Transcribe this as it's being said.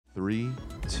3,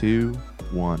 2,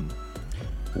 1.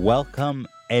 Welcome,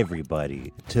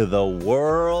 everybody, to the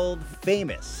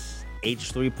world-famous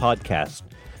H3 podcast.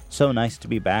 So nice to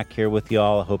be back here with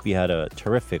y'all. I hope you had a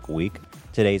terrific week.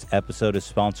 Today's episode is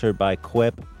sponsored by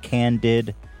Quip,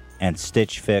 Candid, and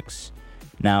Stitch Fix.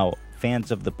 Now,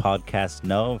 fans of the podcast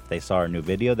know, if they saw our new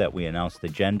video, that we announced the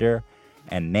gender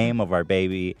and name of our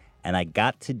baby, and I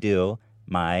got to do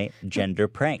my gender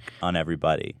prank on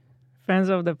everybody. Fans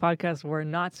of the podcast were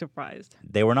not surprised.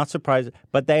 They were not surprised,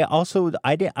 but they also,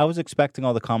 I was expecting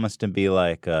all the comments to be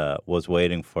like, was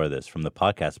waiting for this from the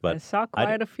podcast, but I saw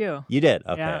quite a few. You did?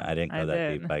 Okay, Yeah, I didn't go I that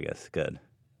did. deep, I guess. Good.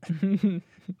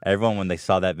 Everyone, when they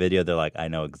saw that video, they're like, I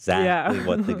know exactly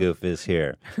what the goof is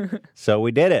here. So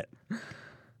we did it.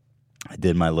 I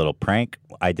did my little prank.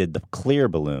 I did the clear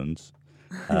balloons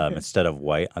instead of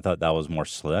white. I thought that was more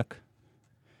slick.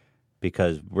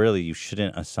 Because really, you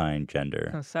shouldn't assign gender.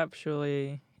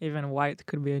 Conceptually, even white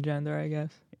could be a gender, I guess.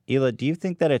 Ela, do you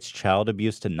think that it's child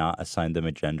abuse to not assign them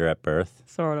a gender at birth?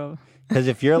 Sort of. Because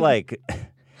if you're like,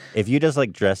 if you just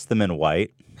like dress them in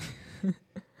white,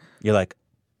 you're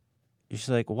just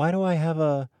like, why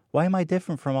am I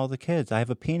different from all the kids? I have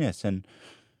a penis. And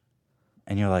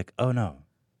you're like, oh no,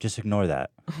 just ignore that.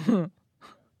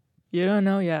 You don't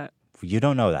know yet. You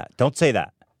don't know that. Don't say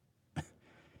that.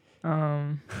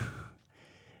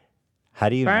 How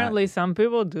do you Apparently, some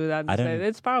people do that. I don't-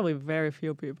 It's probably very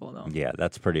few people, though. Yeah,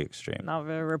 that's pretty extreme. Not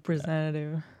very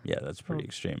representative. Yeah, that's pretty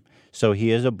extreme. So he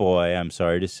is a boy. I'm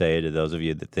sorry to say to those of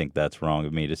you that think that's wrong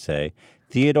of me to say.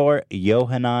 Theodore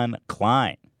Johannan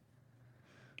Klein.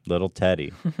 Little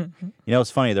Teddy.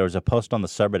 It's funny. There was a post on the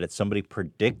subreddit. Somebody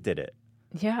predicted it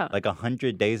Yeah, like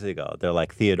 100 days ago. They're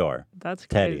like, Theodore. that's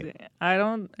Teddy. crazy.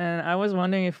 And I was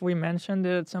wondering if we mentioned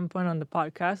it at some point on the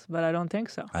podcast, but I don't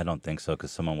think so. I don't think so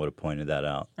because someone would have pointed that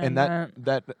out. And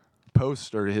that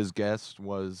post or his guess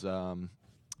was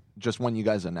just when you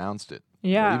guys announced it. So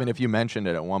Yeah. even if you mentioned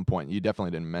it at one point, you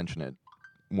definitely didn't mention it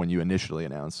when you initially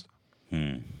announced.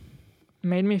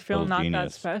 Made me feel Little not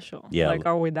genius. that special. Yeah. Like,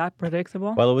 are we that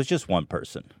predictable? Well, it was just one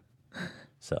person.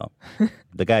 So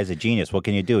the guy's a genius. What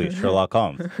can you do? He's Sherlock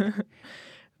Holmes.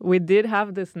 We did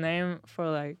have this name for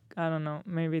like, I don't know,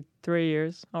 maybe 3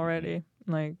 years already.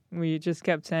 Like, we just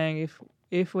kept saying,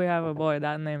 if we have a boy,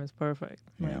 that name is perfect.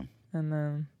 Like, Yeah. And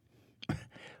then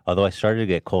Although I started to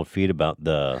get cold feet about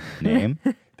the name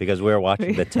because we were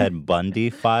watching the Ted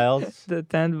Bundy files. the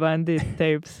Ted Bundy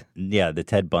tapes. Yeah, the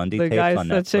Ted Bundy The tapes guy's on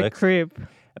such Netflix. a creep.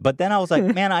 But then I was like,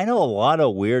 man, I know a lot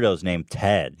of weirdos named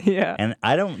Ted. Yeah. And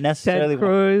I don't necessarily... Ted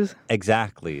Cruz.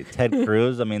 Exactly. Ted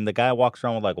Cruz. I mean, the guy walks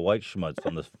around with like white schmutz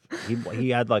on this. He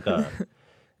had like a...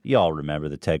 You all remember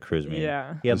the Ted Cruz meme.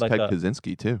 Yeah. He had It was like Ted a...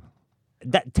 Kaczynski, too.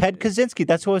 Ted Kaczynski.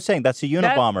 That's what I was saying. That's a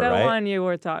Unabomber, That's the right? one you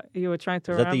were trying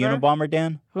to Is that the remember. Unabomber,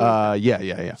 Dan?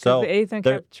 Yeah. So Ethan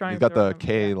there- kept trying He's got to the remember.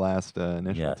 K last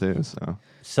initial, Yeah. too. So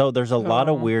So there's a lot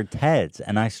of Oh. weird Teds,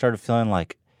 and I started feeling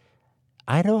like,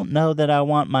 I don't know that I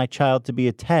want my child to be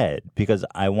a Ted because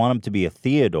I want him to be a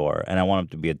Theodore and I want him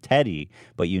to be a Teddy.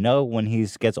 But when he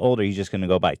gets older, he's just going to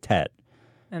go by Ted.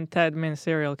 And Ted means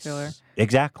serial killer.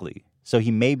 Exactly. So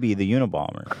he may be the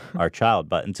Unabomber, our child.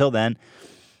 But until then,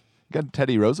 you got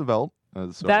Teddy Roosevelt.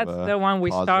 As sort That's of a the one we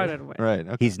positive. started with. Right.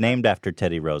 Okay. he's named after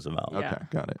Teddy Roosevelt. Okay. Yeah.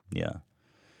 Got it. Yeah.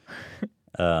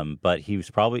 But he was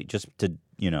probably just to,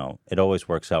 it always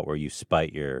works out where you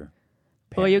spite your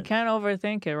parents. Well, you can't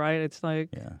overthink it, right? It's like,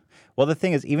 Yeah. Well, the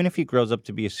thing is, even if he grows up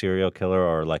to be a serial killer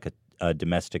or like a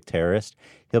domestic terrorist,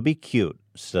 he'll be cute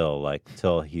still, like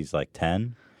till he's like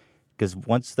 10. Because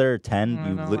once they're 10, I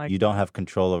don't like you don't have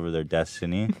control over their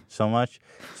destiny so much.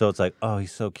 So it's like, oh,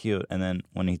 he's so cute. And then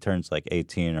when he turns like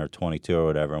 18 or 22 or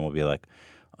whatever, and we'll be like,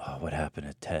 oh, what happened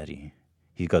to Teddy?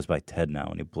 He goes by Ted now,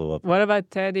 and he blew up. what about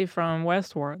Teddy from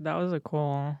Westworld? That was a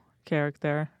cool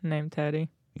character named Teddy.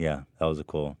 Yeah, that was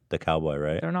the cowboy,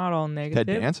 right? They're not all negative.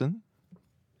 Ted Danson.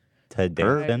 Ted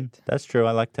Right. Danson. That's true.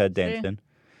 I like Ted See? Danson.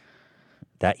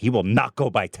 That he will not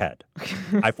go by Ted.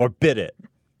 I forbid it.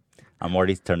 I'm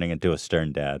already turning into a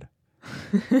stern dad.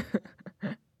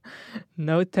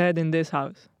 No Ted in this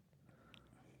house.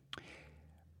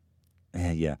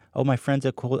 Yeah. Oh, my friends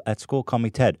at school call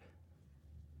me Ted.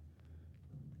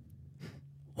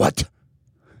 What?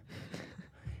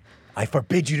 I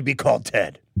forbid you to be called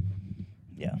Ted.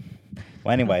 Yeah.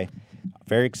 Well, anyway,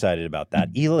 very excited about that.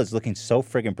 Ela is looking so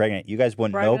friggin' pregnant. You guys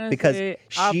wouldn't know because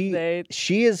Pregnancy update.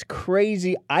 she is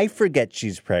crazy. I forget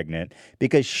she's pregnant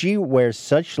because she wears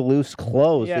such loose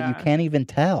clothes that you Yeah. can't even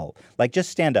tell. Like, just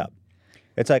stand up.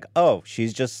 It's like, oh,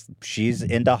 she's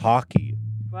into hockey.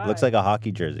 Why? Looks like a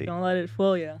hockey jersey. Don't let it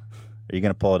fool you. Are you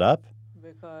gonna pull it up?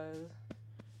 Because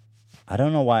I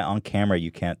don't know why on camera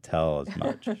you can't tell as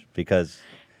much because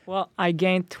Well, I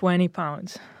gained 20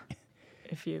 pounds.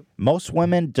 If you, most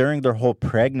women during their whole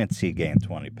pregnancy gain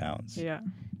 20 pounds. yeah.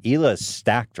 Hila is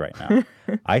stacked right now.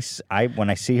 When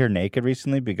I see her naked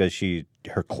recently, because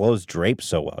her clothes drape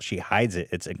so well, she hides it.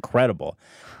 It's incredible.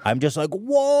 I'm just like,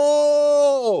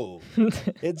 whoa,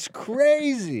 it's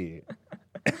crazy.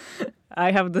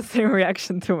 I have the same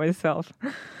reaction to myself.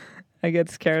 I get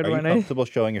scared Are you when comfortable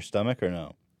showing your stomach or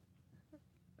no?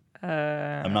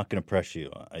 I. I'm not gonna press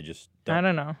you. I just don't. I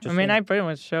don't know. just I mean, saying. I pretty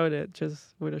much showed it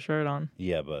just with a shirt on.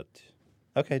 Yeah, but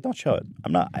okay, don't show it.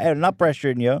 I'm not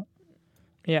pressuring you.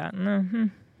 Yeah. No.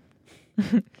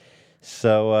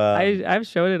 So I've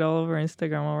showed it all over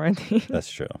Instagram already.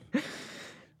 that's true.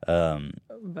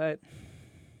 But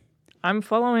I'm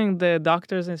following the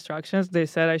doctor's instructions. They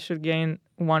said I should gain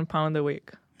 1 pound a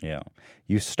week. Yeah,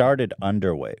 you started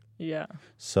underweight, Yeah.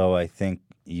 so I think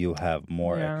you have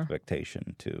more Yeah.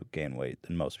 expectation to gain weight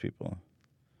than most people.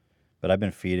 But I've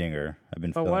been feeding her. I've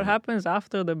been. But filling what it. happens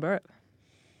after the birth?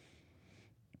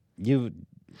 You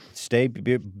stay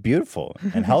beautiful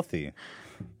and healthy.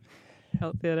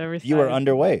 Healthy at every You are size.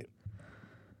 underweight.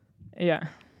 Yeah.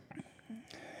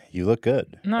 You look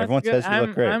good. No, it's Everyone good. says you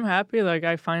look great. I'm happy. Like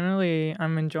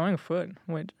I'm enjoying food.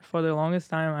 Which for the longest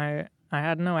time I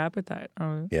had no appetite.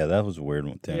 Yeah, that was a weird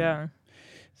one thing. Yeah.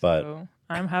 But So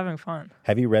I'm having fun.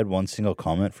 have you read one single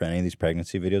comment for any of these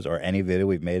pregnancy videos or any video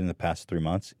we've made in the past 3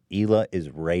 months? Hila is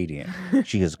radiant.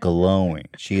 She is glowing.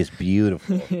 She is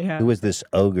beautiful. Yeah. Who is this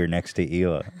ogre next to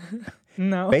Hila?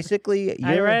 No. Basically,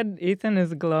 I you're... read Ethan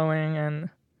is glowing, and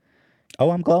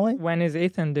Oh, I'm glowing? when is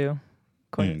Ethan due?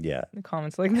 Yeah.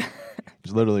 Comments like that.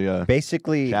 There's literally a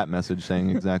Basically, chat message saying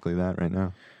exactly that right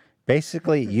now.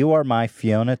 you are my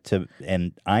Fiona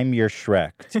and I'm your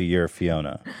Shrek to your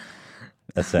Fiona,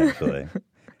 essentially.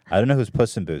 I don't know who's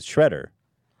Puss in Boots. Shredder.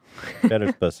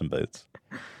 Shredder's Puss in Boots.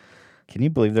 Can you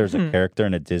believe there's a character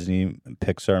in a Disney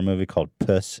Pixar movie called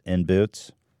Puss in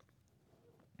Boots?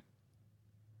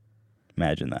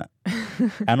 Imagine that.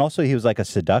 And also, he was like a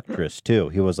seductress, too.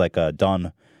 He was like a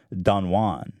Don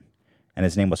Juan, and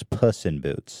his name was Puss in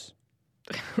Boots.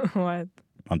 What?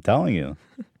 I'm telling you.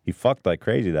 He fucked like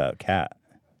crazy, that cat.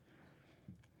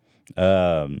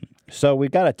 So we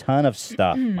got a ton of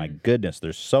stuff. My goodness,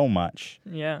 there's so much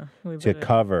Yeah. We to better-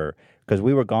 cover because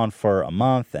we were gone for a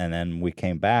month and then we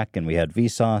came back and we had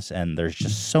Vsauce and there's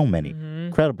just so many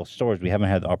incredible stories we haven't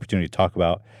had the opportunity to talk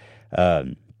about.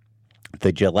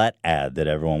 The Gillette ad that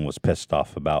everyone was pissed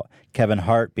off about. Kevin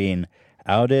Hart being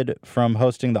outed from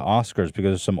hosting the Oscars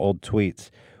because of some old tweets.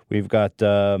 We've got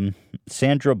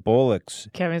Sandra Bullock's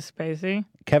Kevin Spacey.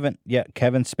 Kevin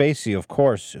Spacey, of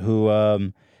course, who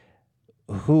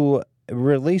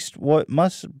released what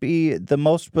must be the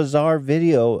most bizarre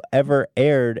video ever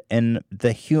aired in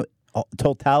the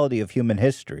totality of human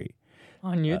history.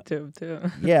 On YouTube,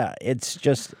 too. Yeah, it's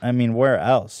just, I mean, where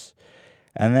else?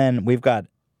 And then we've got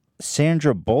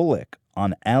Sandra Bullock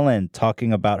on Ellen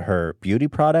talking about her beauty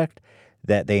product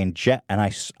that they inject, and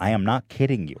I am not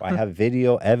kidding you. I have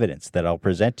video evidence that I'll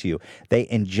present to you. They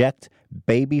inject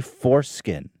baby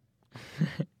foreskin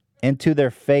into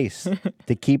their face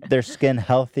to keep their skin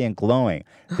healthy and glowing.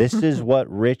 This is what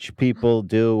rich people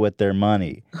do with their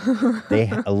money. They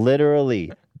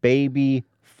literally baby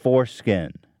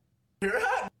foreskin.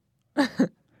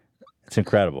 It's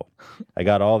incredible. I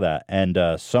got all that and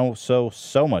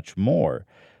so much more.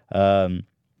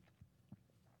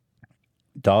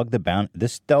 Dog the Bounty.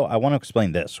 This though, I want to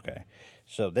explain this. Okay,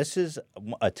 so this is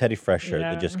a Teddy Fresh shirt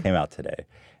that just came out today,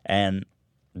 and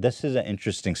this is an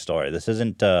interesting story. This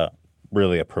isn't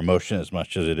really a promotion as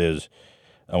much as it is.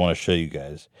 I want to show you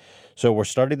guys. So we're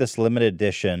starting this limited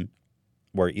edition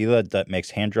where Hila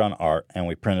makes hand drawn art, and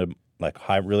we printed like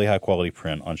really high quality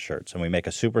print on shirts, and we make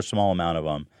a super small amount of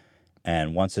them.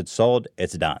 And once it's sold,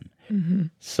 it's done. Mm-hmm.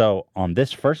 So on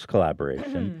this first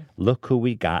collaboration, look who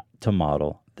we got to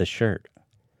model the shirt.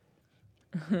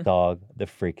 Dog the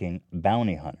freaking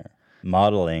Bounty Hunter.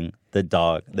 Modeling the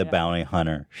Dog the Bounty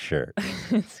Hunter shirt.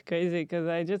 It's crazy because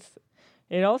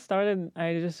it all started,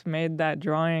 I just made that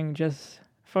drawing just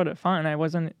for the fun. It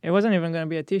wasn't even going to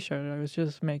be a t-shirt. I was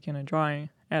just making a drawing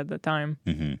at the time.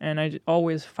 Mm-hmm. And I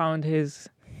always found his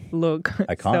look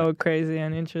Iconic. so crazy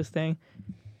and interesting.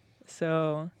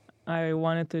 So I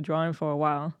wanted to draw him for a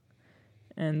while.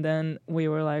 And then we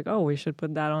were like, oh, we should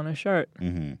put that on a shirt.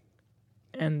 Mm-hmm.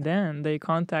 And then they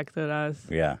contacted us.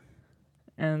 Yeah.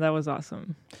 And that was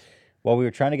awesome. Well, we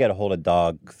were trying to get a hold of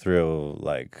Dog through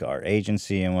like our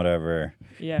agency and whatever.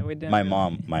 Yeah, we did. My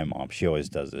mom, she always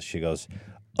does this. She goes,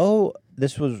 oh,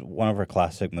 this was one of her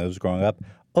classic moves growing up.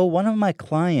 Oh, one of my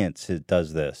clients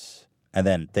does this. And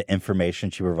then the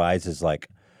information she provides is like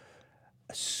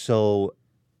so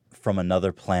from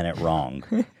another planet wrong.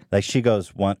 Like she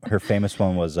goes, her famous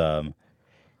one was,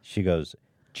 she goes,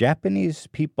 Japanese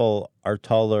people are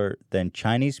taller than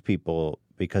Chinese people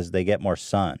because they get more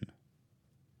sun.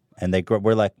 And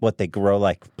we're like, what, they grow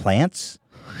like plants?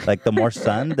 Like the more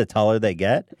sun, the taller they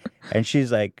get? And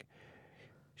she's like,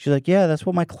 yeah, that's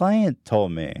what my client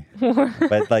told me.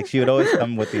 But like she would always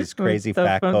come with these crazy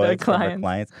factoids from her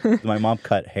clients. My mom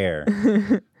cut hair.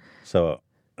 So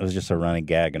it was just a running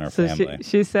gag in our family.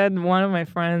 She said one of my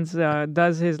friends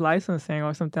does his licensing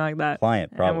or something like that.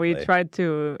 Client, probably. And we tried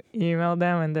to email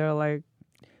them, and they're like,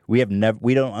 we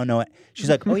don't know. She's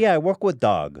like, oh yeah, I work with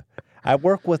dog. I'll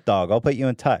put you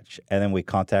in touch. And then we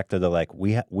contacted her. They're like,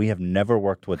 we have never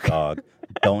worked with dog.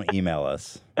 Don't email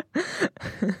us.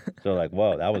 So like,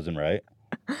 whoa, that wasn't right.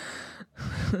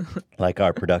 Like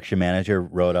our production manager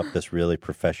wrote up this really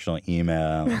professional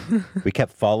email. We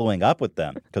kept following up with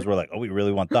them because we're like, oh, we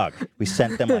really want dog. We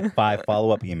sent them like 5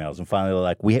 follow-up emails, and finally they're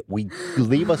like, we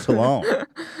leave us alone.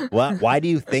 Why do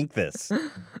you think this?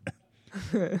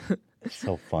 It's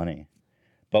so funny.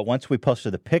 But once we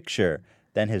posted the picture,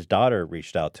 then his daughter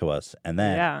reached out to us, and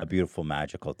then a beautiful,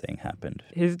 magical thing happened.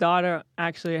 His daughter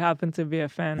actually happened to be a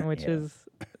fan, which is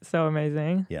so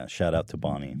amazing. Yeah, shout out to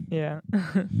Bonnie. Yeah.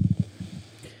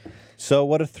 So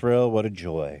what a thrill, what a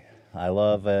joy. I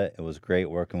love it. It was great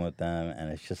working with them,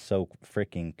 and it's just so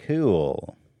freaking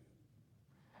cool.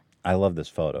 I love this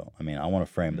photo. I mean, I want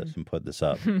to frame this and put this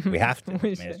up. We have to.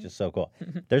 It's just so cool.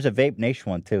 There's a Vape Nation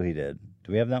one, too, he did.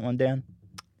 Do we have that one, Dan?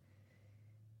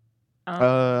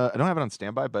 I don't have it on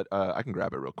standby, but I can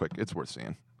grab it real quick. It's worth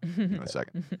seeing in a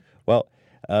second. Well,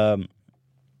 oh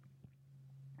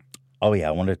yeah,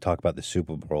 I wanted to talk about the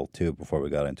Super Bowl, too, before we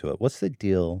got into it. What's the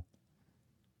deal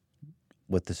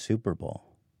with the Super Bowl?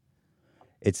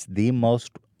 It's the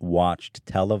most watched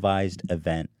televised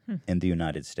event in the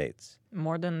United States.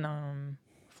 More than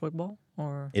football?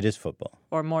 Or it is football.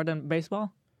 Or more than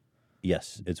baseball?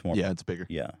 Yes, it's more. Yeah, it's bigger.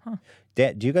 Yeah. Huh.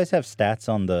 Do you guys have stats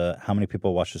on how many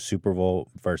people watch the Super Bowl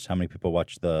versus how many people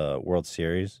watch the World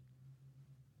Series?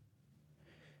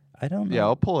 I don't know. Yeah,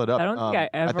 I'll pull it up. I don't think I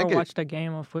ever watched a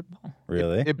game of football.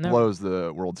 Really? It blows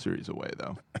the World Series away,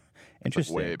 though.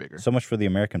 Interesting. Like way bigger. So much for the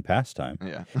American pastime.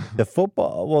 Yeah. The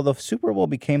Super Bowl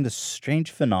became this strange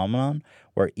phenomenon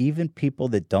where even people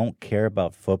that don't care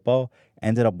about football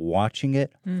ended up watching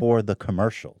it for the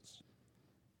commercials.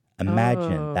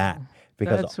 Imagine that.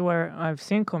 Because that's where I've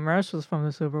seen commercials from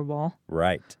the Super Bowl.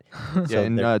 Right. Yeah,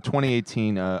 in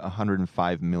 2018,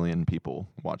 105 million people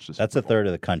watched this. That's a third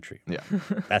of the country. Yeah.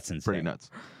 That's insane. Pretty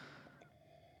nuts.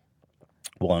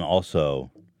 Well, and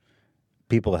also,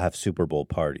 people have Super Bowl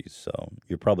parties, so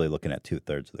you're probably looking at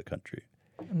 2/3 of the country.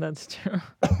 That's true.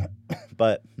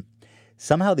 But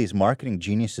somehow these marketing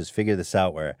geniuses figure this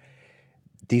out where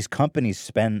these companies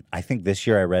spend, I think this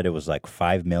year I read it was like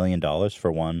 $5 million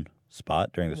for one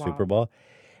spot during the Super Bowl.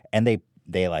 And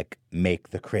they like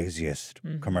make the craziest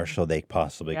commercial they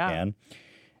possibly can.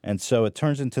 And so it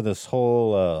turns into this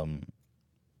whole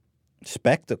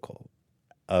spectacle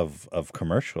of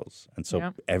commercials. And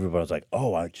so everybody's like,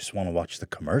 oh, I just want to watch the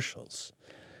commercials.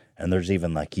 And there's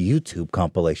even like YouTube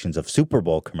compilations of Super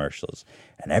Bowl commercials.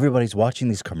 And everybody's watching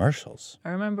these commercials. I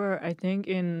remember, I think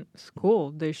in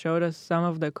school, they showed us some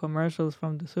of the commercials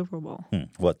from the Super Bowl.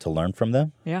 What, to learn from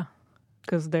them? Yeah.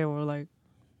 Because they were like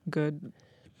good,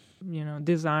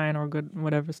 design or good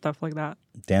whatever, stuff like that.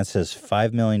 Dan says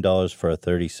 $5 million for a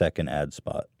 30-second ad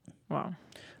spot. Wow.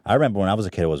 I remember when I was a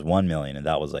kid, it was $1 million, and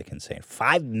that was like insane.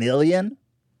 $5 million?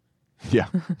 Yeah.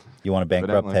 You want to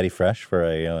bankrupt Teddy Fresh for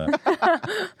a...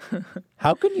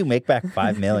 How can you make back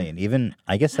 $5 million? Even,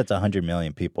 I guess that's 100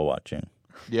 million people watching.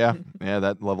 Yeah,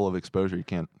 that level of exposure, you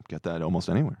can't get that almost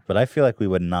anywhere. But I feel like we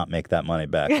would not make that money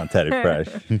back on Teddy Fresh.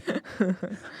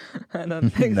 I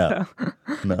don't think so.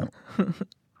 No.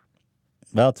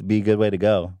 Well, it'd be a good way to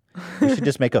go. We should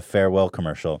just make a farewell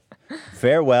commercial.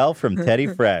 Farewell from Teddy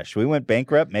Fresh. We went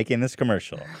bankrupt making this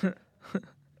commercial.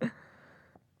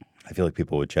 I feel like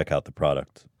people would check out the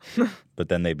product. But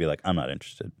then they'd be like, I'm not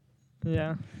interested.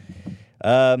 Yeah.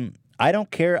 I don't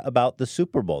care about the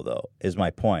Super Bowl, though, is my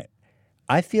point.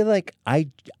 I feel like I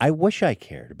wish I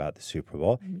cared about the Super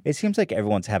Bowl. It seems like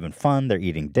everyone's having fun. They're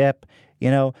eating dip.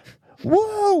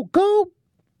 Whoa, go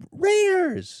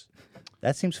Raiders.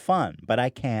 That seems fun, but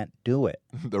I can't do it.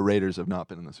 The Raiders have not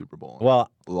been in the Super Bowl in a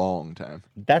long time.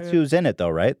 That's who's in it, though,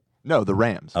 right? No, the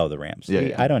Rams. Oh, the Rams.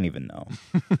 Yeah. I don't even know.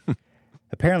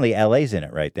 Apparently, LA's in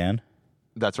it, right, Dan?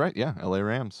 That's right, yeah, LA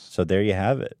Rams. So there you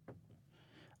have it.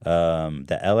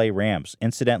 The LA Rams.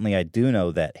 Incidentally, I do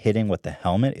know that hitting with the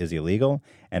helmet is illegal,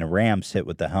 and Rams hit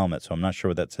with the helmet, so I'm not sure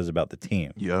what that says about the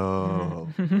team. Yo.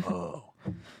 Oh.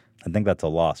 I think that's a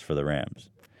loss for the Rams.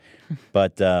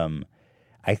 But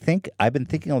I think I've been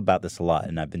thinking about this a lot,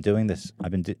 and I've been doing this.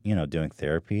 I've been, doing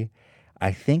therapy.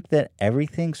 I think that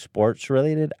everything sports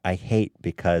related I hate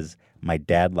because my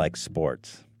dad likes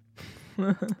sports,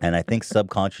 and I think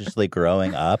subconsciously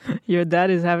growing up, Your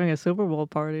dad is having a Super Bowl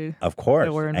party. of course,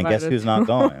 we're and guess invited who's not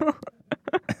going?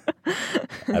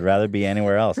 I'd rather be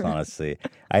anywhere else, honestly.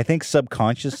 I think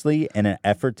subconsciously, in an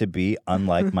effort to be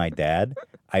unlike my dad,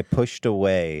 I pushed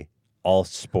away all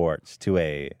sports to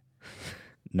a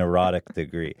neurotic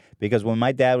degree. Because when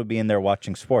my dad would be in there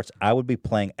watching sports, I would be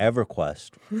playing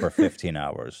EverQuest for 15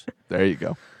 hours. There you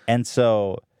go. And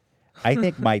so I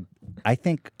think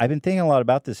I've been thinking a lot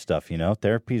about this stuff,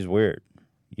 Therapy is weird.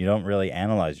 You don't really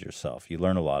analyze yourself. You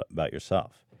learn a lot about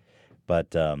yourself.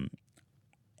 But in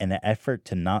an effort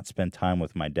to not spend time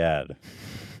with my dad,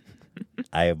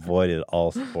 I avoided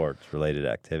all sports-related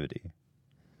activity.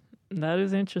 That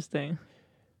is interesting.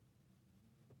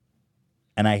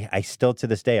 And I still, to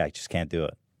this day, I just can't do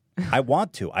it. I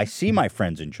want to. I see my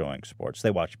friends enjoying sports. They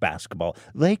watch basketball.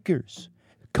 Lakers,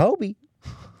 Kobe,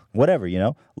 whatever,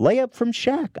 Layup from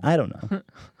Shaq. I don't know.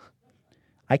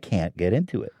 I can't get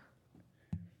into it.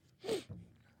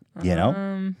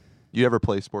 You ever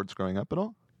play sports growing up at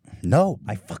all? No,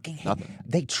 I fucking hate Nothing.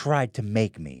 They tried to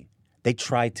make me.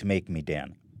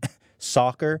 Dan.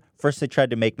 Soccer. First, they tried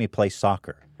to make me play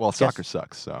soccer. Well, soccer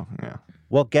sucks, so yeah.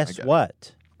 Well, guess get it.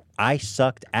 what? I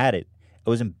sucked at it. It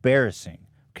was embarrassing,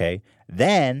 okay?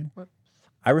 Then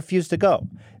I refused to go.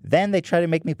 Then they tried to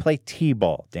make me play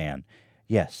T-ball, Dan.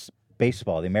 Yes,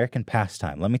 baseball, the American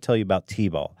pastime. Let me tell you about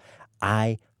T-ball.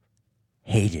 I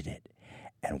hated it.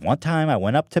 And one time I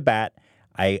went up to bat.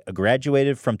 I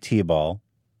graduated from T-ball.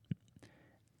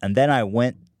 And then I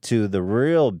went to the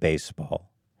real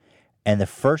baseball. And the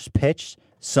first pitch,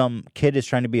 some kid is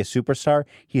trying to be a superstar.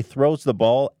 He throws the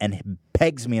ball and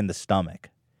pegs me in the stomach.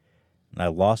 And I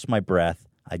lost my breath.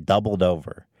 I doubled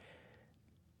over.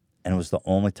 And it was the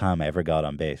only time I ever got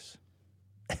on base.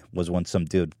 Was when some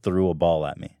dude threw a ball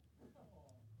at me.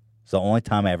 It's the only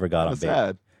time I ever got on base.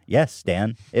 Sad. Yes,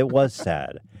 Dan. It was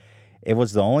sad. It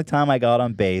was the only time I got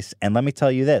on base. And let me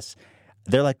tell you this.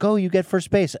 They're like, oh, you get first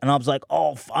base. And I was like,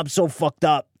 oh, I'm so fucked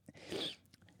up.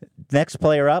 Next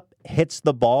player up hits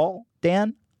the ball,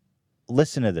 Dan.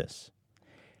 Listen to this.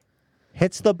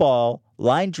 Hits the ball,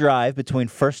 line drive between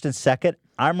first and second.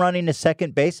 I'm running to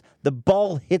second base. The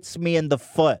ball hits me in the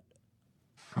foot.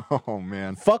 Oh,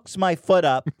 man. Fucks my foot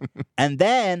up. And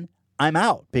then I'm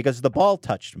out because the ball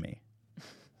touched me.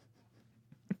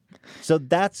 So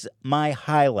that's my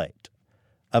highlight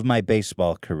of my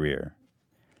baseball career.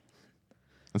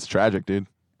 That's tragic, dude.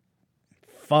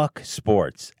 Fuck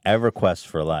sports. EverQuest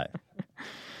for life.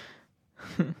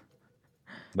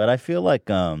 But I feel like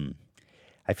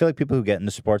people who get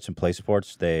into sports and play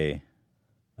sports, they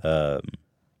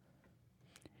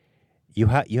you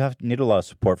need a lot of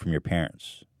support from your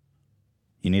parents.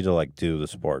 You need to do the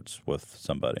sports with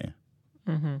somebody.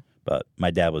 Mm-hmm. But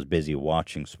my dad was busy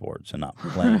watching sports and not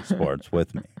playing sports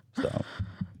with me. So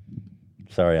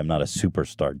sorry, I'm not a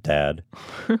superstar, Dad.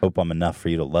 Hope I'm enough for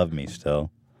you to love me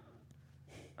still.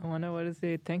 I wonder what is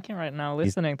he thinking right now,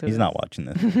 listening to He's this. not watching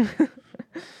this.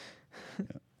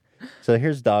 So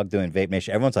here's Dog doing Vape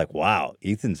Nation. Everyone's like, wow,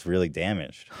 Ethan's really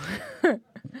damaged.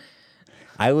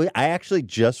 I actually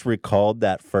just recalled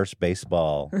that first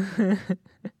baseball.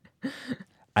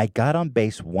 I got on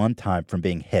base one time from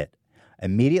being hit.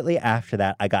 Immediately after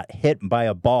that, I got hit by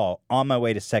a ball on my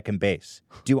way to second base.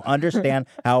 Do you understand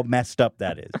how messed up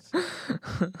that is?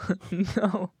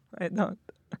 No, I don't.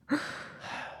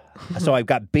 So I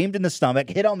got beamed in the stomach,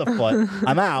 hit on the foot.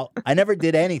 I'm out. I never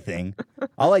did anything.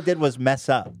 All I did was mess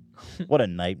up. What a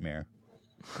nightmare.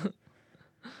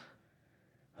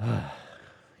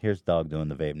 Here's Dog doing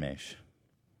the Vape Nation.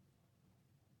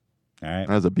 All right.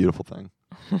 That's a beautiful thing.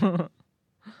 All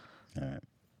right.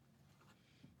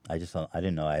 I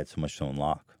didn't know I had so much to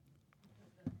unlock.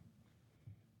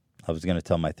 I was going to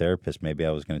tell my therapist maybe I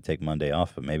was going to take Monday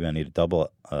off, but maybe I need a double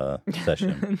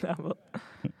session. Double.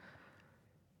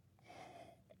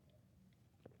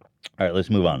 All right, let's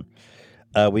move on.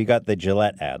 We got the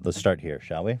Gillette ad. Let's start here,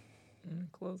 shall we?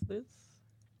 Close this.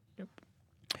 Yep.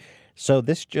 So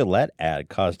this Gillette ad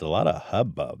caused a lot of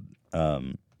hubbub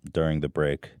during the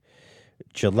break.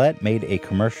 Gillette made a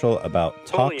commercial about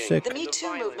toxic The Me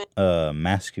Too movement.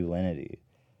 masculinity.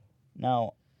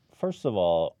 Now, first of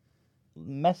all,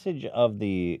 message of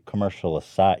the commercial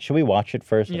aside, should we watch it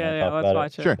first? And Yeah, then yeah, talk let's about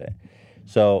watch it. Sure. Okay.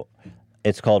 So,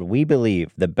 It's called We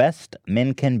Believe, The Best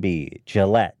Men Can Be,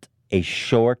 Gillette, a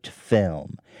short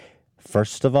film.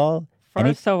 First of all,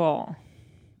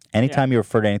 anytime you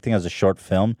refer to anything as a short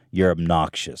film, you're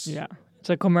obnoxious. Yeah, it's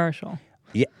a commercial.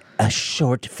 Yeah, a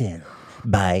short film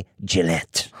by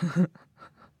Gillette.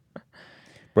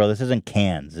 Bro, this isn't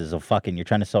cans. This is a fucking, you're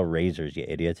trying to sell razors, you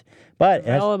idiot. But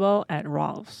available at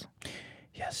Ralph's.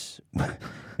 Yes.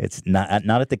 It's not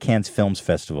at the Cannes Films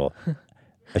Festival.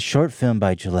 A short film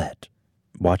by Gillette.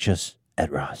 Watch us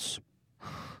at Ross.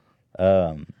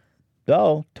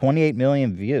 28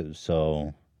 million views,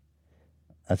 so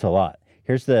that's a lot.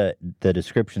 Here's the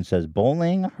description says,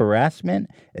 bullying, harassment,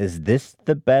 is this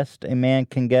the best a man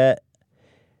can get?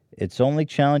 It's only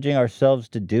challenging ourselves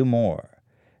to do more,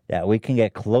 that we can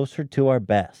get closer to our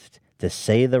best, to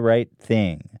say the right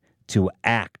thing, to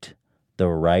act the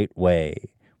right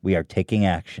way. We are taking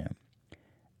action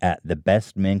at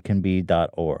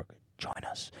thebestmencanbe.org. Join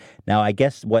us. Now, I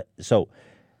guess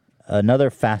another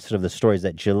facet of the story is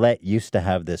that Gillette used to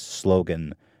have this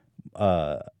slogan.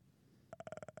 It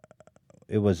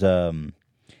was the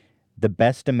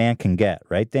best a man can get,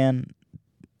 right, Dan?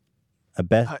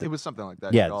 It was something like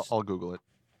that. Yeah, I'll Google it.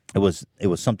 It was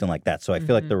something like that. So I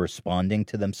feel like they're responding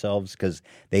to themselves because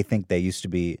they think they used to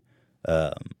be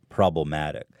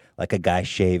problematic. Like a guy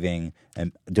shaving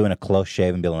and doing a close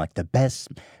shave and being like, the best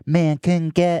man can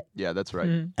get. Yeah, that's right.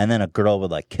 And then a girl would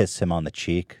like kiss him on the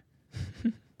cheek.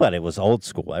 But it was old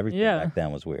school. Everything back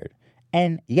then was weird.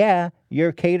 And yeah,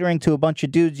 you're catering to a bunch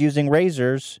of dudes using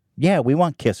razors. Yeah, we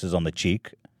want kisses on the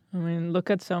cheek. I mean,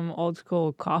 look at some old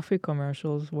school coffee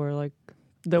commercials where like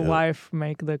the wife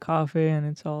make the coffee and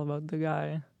it's all about the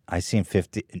guy. I seen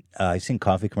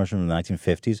coffee commercials from the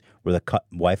 1950s where the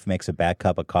wife makes a bad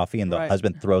cup of coffee and the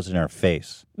husband throws it in her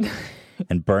face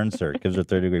and burns her, gives her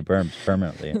 3rd-degree burns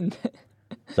permanently.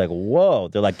 It's like, whoa.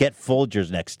 They're like, get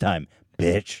Folgers next time,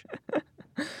 bitch.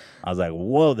 I was like,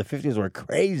 whoa, the 50s were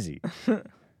crazy.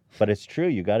 But it's true.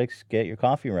 You got to get your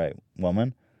coffee right,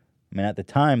 woman. I mean, at the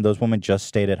time, those women just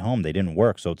stayed at home. They didn't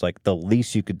work. So it's like the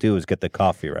least you could do is get the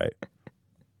coffee right.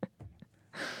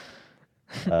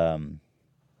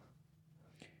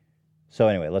 So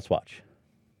anyway, let's watch.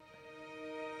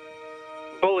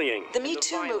 Bullying. The Me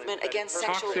Too movement against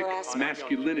sexual harassment.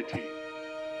 Masculinity.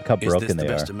 Look how broken they are. Is this the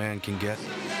best a man can get?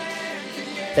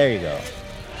 There you go.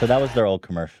 So that was their old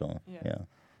commercial. Yeah.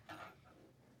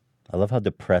 I love how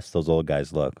depressed those old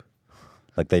guys look.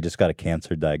 Like they just got a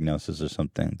cancer diagnosis or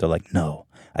something. They're like, no,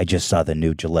 I just saw the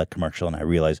new Gillette commercial and I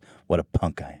realized what a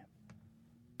punk I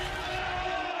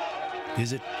am.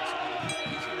 Is it?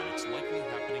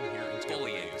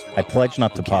 I pledge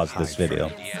not to pause this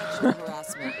video.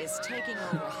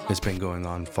 It's been going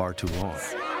on far too long.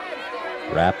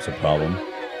 Rap's a problem.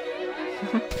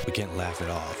 We can't laugh it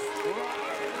off.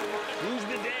 Who's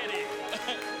the daddy?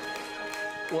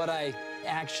 What I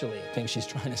actually think she's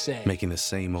trying to say. Making the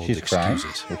same old She's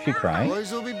excuses. crying? Was she crying?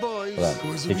 Boys will be boys.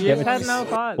 Did she have a no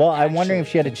pause. Well, I'm wondering if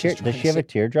she had a tear. Does she have a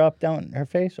teardrop down her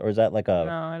face, or is that like a?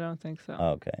 No, I don't think so. Oh,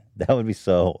 okay, that would be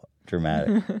so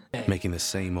dramatic. Making the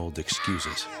same old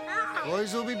excuses.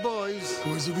 Boys will be boys.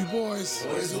 Boys will be boys.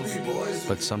 Boys will be boys.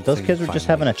 But something Those kids were just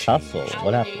having a tussle.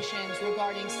 What happened? Allegations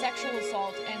regarding sexual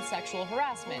assault and sexual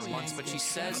harassment. But she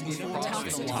says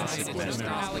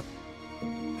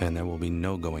And there will be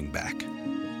no going back.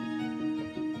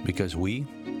 Because we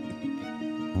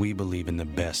believe in the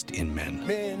best in men.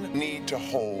 Men need to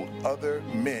hold other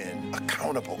men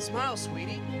accountable. Smile,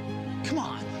 sweetie. Come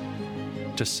on.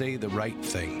 To say the right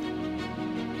thing.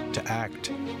 To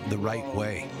act the right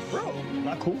way. Bro,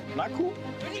 not cool. Not cool.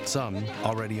 Some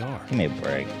already are. Give me a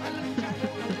break.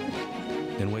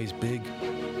 In ways big.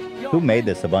 Who made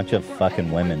this? A bunch of fucking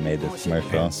women made this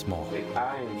commercial. And small.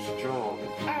 I am strong.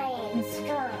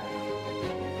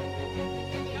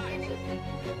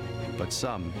 But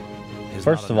some is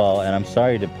First not of all, enough. and I'm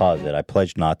sorry to pause it, I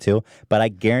pledge not to, but I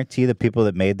guarantee the people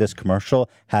that made this commercial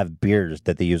have beards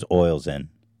that they use oils in.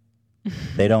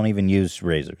 They don't even use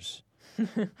razors.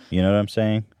 You know what I'm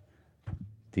saying?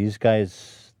 These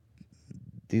guys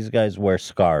wear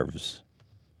scarves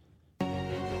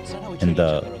in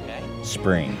the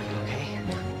spring.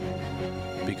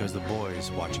 Because the boys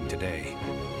watching today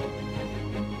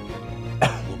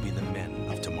will be the men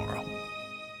of tomorrow.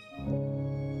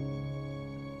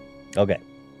 Okay.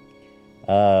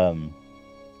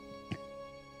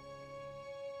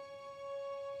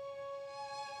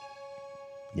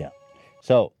 Yeah.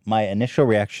 So my initial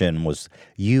reaction was,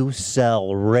 you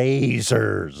sell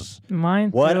razors.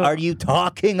 Mine What too. are you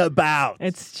talking about?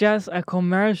 It's just a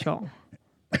commercial.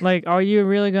 Like, are you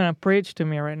really gonna preach to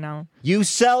me right now? You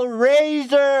sell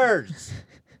razors.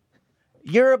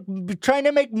 You're trying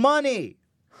to make money.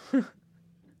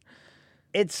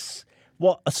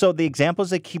 So the examples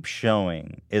they keep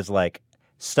showing is like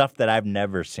stuff that I've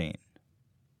never seen.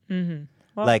 Mm-hmm.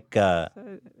 Well, Like,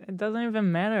 it doesn't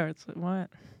even matter. It's like, what?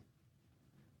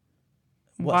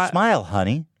 well, smile,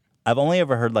 honey. I've only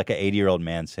ever heard like an 80-year-old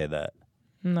man say that.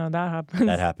 No, that happens.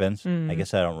 That happens. I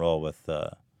guess I don't roll with.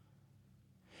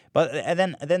 But and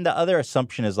then the other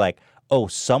assumption is like, oh,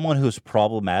 someone who's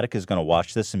problematic is going to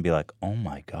watch this and be like, oh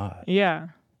my god. Yeah.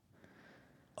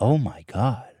 Oh my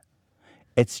god.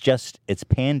 It's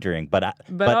pandering, but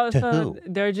also, to who?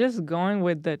 They're just going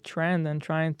with the trend and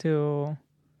trying to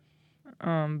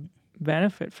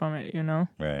benefit from it, you know?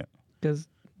 Right. Because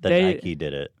Nike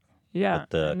did it. Yeah. With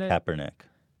the Kaepernick.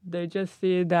 They just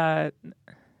see that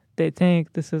they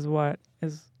think this is what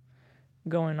is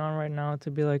going on right now to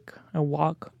be like a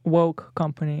woke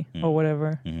company or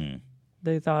whatever. Mm-hmm.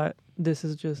 They thought this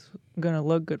is just going to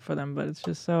look good for them, but it's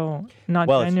just so not genuine.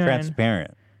 Well, it's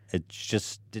transparent. It's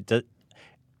just...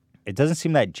 It doesn't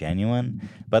seem that genuine,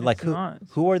 but like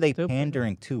who are they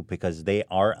pandering to? Because they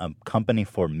are a company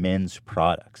for men's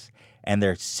products, and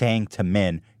they're saying to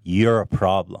men, "You're a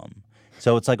problem."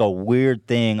 So it's like a weird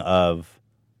thing of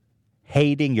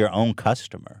hating your own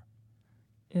customer.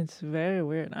 It's very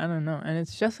weird. I don't know, and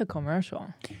it's just a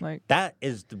commercial. Like that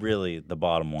is really the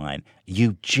bottom line.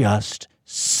 You just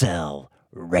sell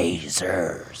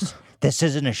razors. This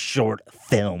isn't a short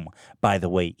film, by the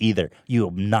way, either. You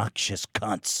obnoxious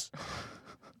cunts.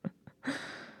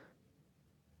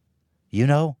 You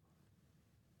know?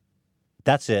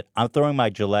 That's it. I'm throwing my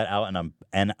Gillette out,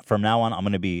 and from now on, I'm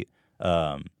going to be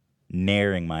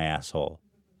naring my asshole.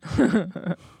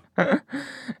 I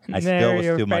still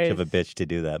was too much of a bitch to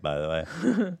do that, by the way.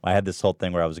 I had this whole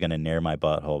thing where I was going to nair my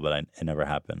butthole, but it never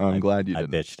happened. I'm glad you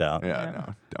didn't. I bitched out. Yeah,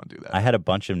 no, don't do that. I had a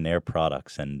bunch of nair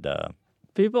products, and...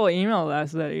 people emailed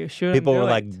us that you shouldn't. People were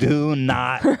like, "Do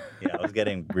not." Yeah, I was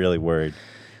getting really worried,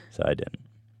 so I didn't.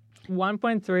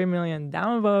 1.3 million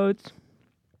downvotes.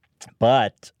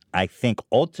 But I think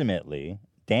ultimately,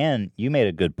 Dan, you made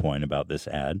a good point about this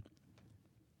ad,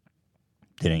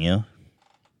 didn't you?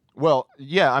 Well,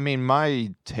 yeah. I mean,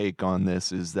 my take on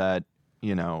this is that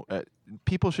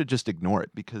people should just ignore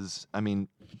it because I mean,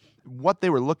 what they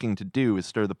were looking to do is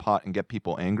stir the pot and get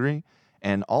people angry.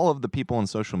 And all of the people on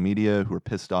social media who are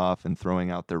pissed off and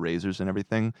throwing out their razors and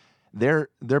everything, they're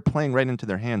playing right into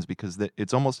their hands because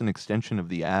it's almost an extension of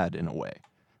the ad in a way.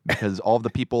 Because all of the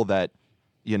people that,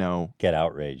 get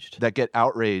outraged.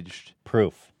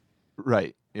 Proof.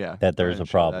 Right, yeah. That there's a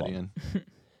problem.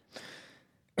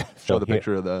 Show the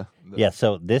picture of the... Yeah,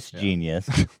 so this genius.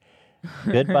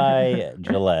 Goodbye,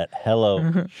 Gillette.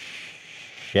 Hello,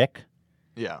 Schick.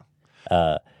 Yeah.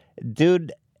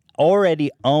 Dude... already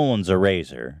owns a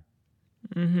razor.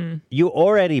 Mm-hmm. You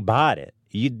already bought it.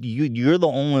 You're the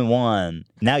only one.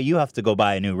 Now you have to go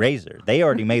buy a new razor. They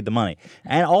already made the money.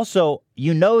 And also,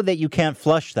 you know that you can't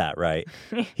flush that, right?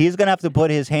 He's going to have to put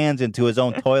his hands into his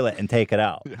own toilet and take it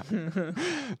out. Yeah.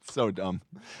 It's so dumb.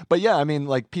 But yeah, I mean,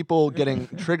 like people getting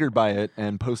triggered by it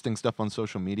and posting stuff on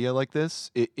social media like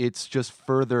this, it's just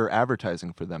further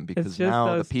advertising for them because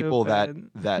now the people that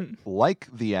like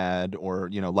the ad or,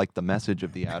 like the message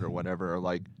of the ad or whatever are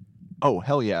like, oh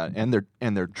hell yeah, and they're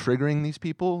triggering these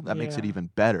people. That makes it even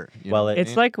better. Well,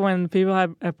 it's like when people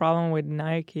have a problem with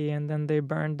Nike and then they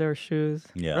burned their shoes.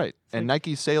 Yeah, right. And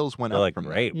Nike sales went up from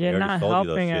great. You're not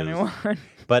helping anyone.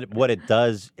 But what it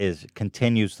does is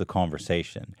continues the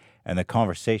conversation, and the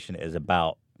conversation is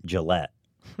about Gillette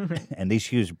and these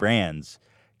huge brands.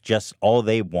 Just all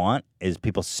they want is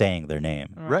people saying their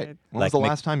name. Right. When was the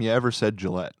last time you ever said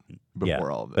Gillette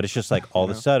before all of this? But it's just like all of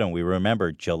a sudden we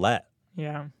remember Gillette.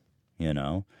 Yeah.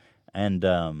 And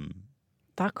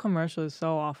that commercial is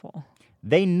so awful.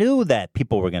 They knew that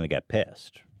people were going to get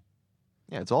pissed.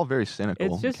 Yeah, it's all very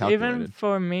cynical. It's just calculated. even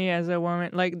for me as a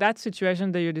woman, like that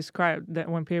situation that you described, that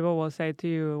when people will say to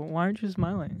you, "Why aren't you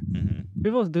smiling?" Mm-hmm.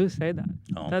 People do say that.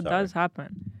 That does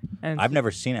happen. And I've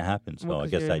never seen it happen, so I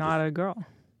guess you're not a girl.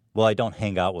 Well, I don't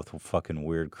hang out with fucking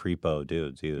weird creepo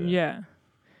dudes either. Yeah,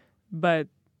 but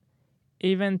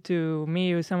even to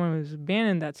me, as someone who's been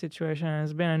in that situation and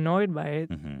has been annoyed by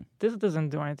it, this doesn't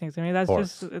do anything to me. That's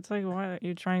just, it's like, why are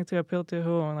you trying to appeal to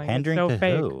who? Like, pandering it's so to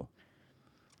fake. who?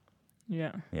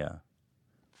 Yeah. Yeah.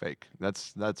 Fake.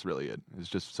 That's really it. It's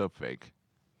just so fake.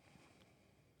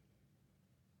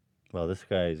 Well, this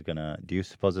guy is gonna. Do you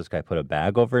suppose this guy put a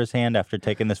bag over his hand after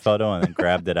taking this photo and then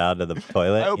grabbed it out of the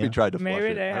toilet? I hope he tried to flush Maybe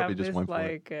it. they I hope he have just this went for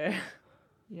like,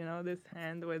 this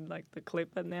hand with like the clip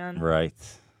at the end. Right.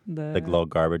 The little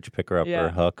garbage picker up Yeah. or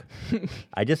hook.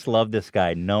 I just love this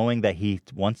guy, knowing that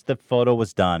once the photo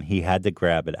was done, he had to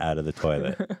grab it out of the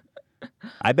toilet.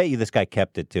 I bet you this guy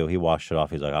kept it too. He washed it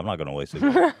off. He's like, I'm not going to waste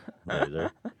it.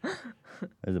 Laser.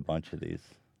 There's a bunch of these.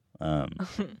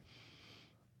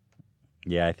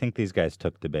 Yeah, I think these guys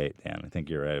took the bait, Dan. I think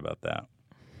you're right about that.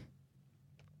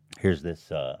 Here's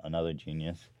this, another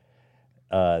genius.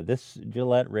 This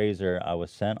Gillette razor I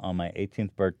was sent on my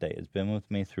 18th birthday. It's been with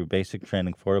me through basic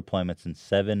training, 4 deployments, and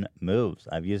 7 moves.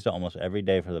 I've used it almost every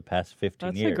day for the past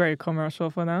 15 years. That's a great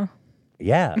commercial for now.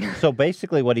 Yeah. So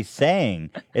basically what he's saying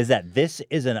is that this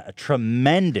is a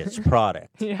tremendous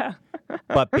product. Yeah.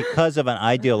 But because of an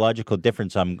ideological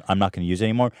difference, I'm not going to use it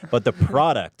anymore. But the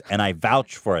product, and I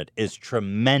vouch for it, is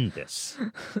tremendous.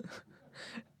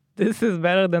 This is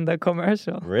better than the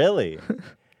commercial. Really?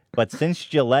 But since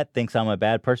Gillette thinks I'm a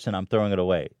bad person, I'm throwing it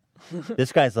away.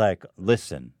 This guy's like,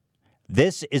 listen,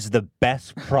 this is the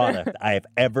best product I have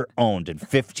ever owned in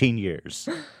 15 years.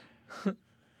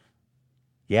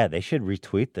 Yeah, they should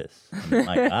retweet this.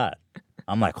 My God.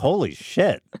 I'm like, holy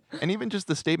shit. And even just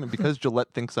the statement, because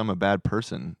Gillette thinks I'm a bad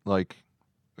person, like,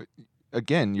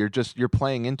 again, you're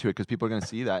playing into it because people are going to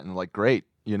see that and like, great,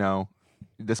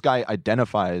 this guy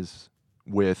identifies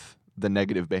with the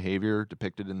negative behavior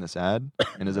depicted in this ad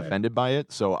and is offended by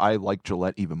it. So I like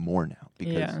Gillette even more now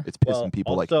because it's pissing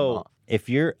people like him off. If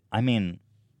you're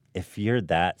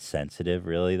that sensitive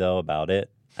really though about it,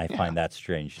 I find that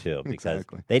strange too, because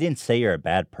they didn't say you're a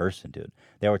bad person, dude.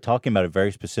 They were talking about a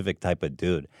very specific type of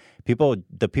dude.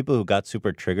 The people who got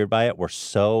super triggered by it were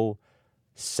so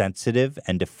sensitive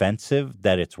and defensive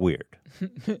that it's weird.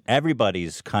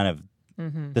 Everybody's kind of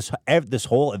this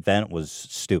whole event was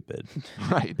stupid,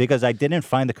 right? Because I didn't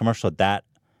find the commercial that.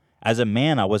 As a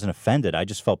man, I wasn't offended. I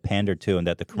just felt pandered to, and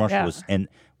that the commercial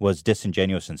was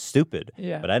disingenuous and stupid.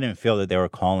 Yeah. But I didn't feel that they were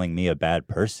calling me a bad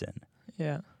person.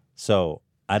 Yeah. So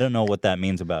I don't know what that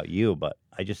means about you, but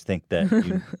I just think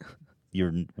that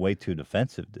you're way too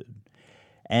defensive, dude.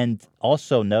 And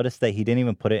also notice that he didn't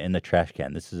even put it in the trash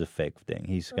can. This is a fake thing.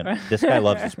 This guy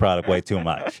loves this product way too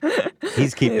much.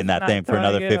 He's keeping that thing for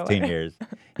another 15 years.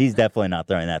 He's definitely not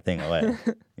throwing that thing away.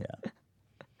 Yeah.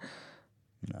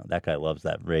 No, that guy loves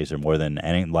that razor more than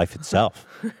any life itself.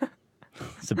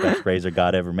 It's the best razor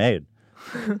God ever made.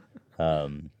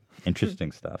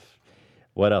 Interesting stuff.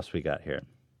 What else we got here?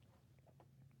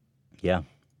 Yeah.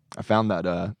 I found that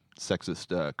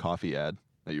sexist coffee ad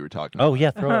that you were talking about. Oh, yeah,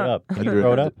 throw it up. Can you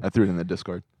throw it up? I threw it in the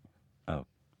Discord. Oh.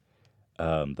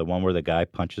 The one where the guy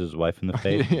punches his wife in the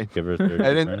face? Give her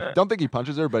I don't think he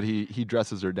punches her, but he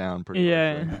dresses her down pretty much.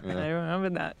 Yeah, I remember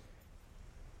that.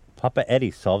 Papa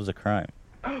Eddie solves a crime.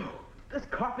 This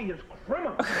coffee is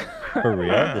criminal. For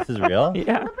real? This is real?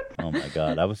 Yeah. Oh, my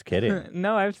God. I was kidding.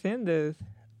 No, I've seen this.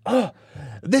 Oh,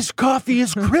 this coffee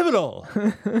is criminal.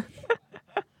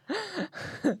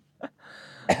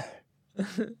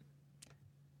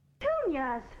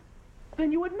 Yes.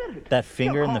 Then you admit it. That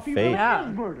finger in the face. Really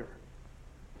is murder.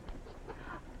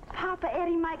 Papa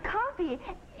Eddie, my coffee,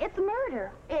 it's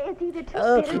murder. It's either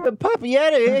too bitter. Papa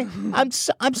Eddie, I'm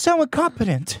so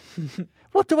incompetent.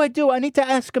 What do I do? I need to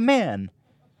ask a man.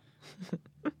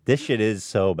 This shit is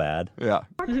so bad. Yeah.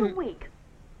 Or too weak.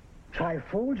 Try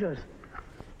Folgers.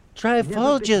 Try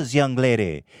Folgers, young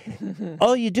lady.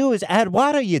 All you do is add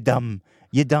water, you dumb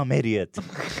idiot.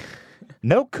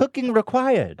 No cooking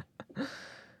required.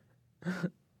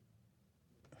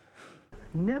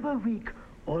 Never weak,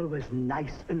 always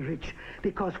nice and rich,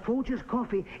 because Folgers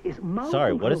coffee is mountain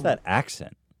Sorry, what is grown. that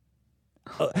accent?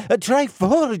 Try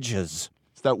Folgers.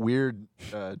 It's that weird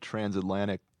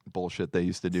transatlantic bullshit they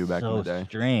used to do back in the day.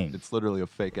 Strange. It's literally a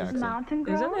fake accent.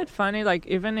 Isn't it funny? Like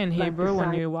even in Hebrew,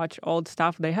 when you watch old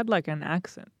stuff, they had like an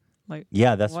accent. Like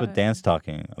Yeah, that's what Dan's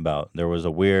talking about. There was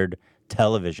a weird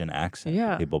television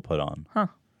accent people put on. Huh.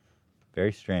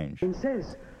 Very strange. It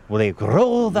says, Well, they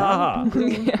grow mountain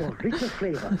the... grown for richer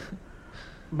flavor.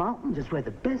 Mountains is where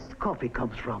the best coffee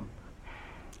comes from.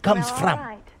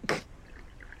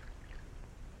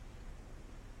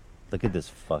 Look at this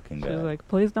fucking guy. She's like,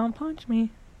 please don't punch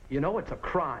me. You know it's a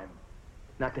crime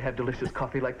not to have delicious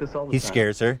coffee like this all the He time.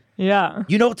 scares her. Yeah.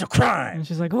 You know it's a crime. And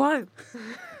she's like, what?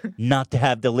 Not to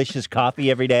have delicious coffee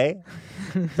every day?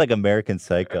 It's like American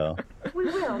Psycho. We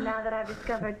will, now that I've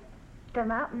discovered the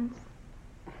mountains.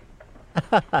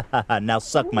 Now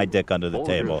suck my dick under the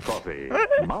table. Coffee,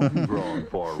 mountain grown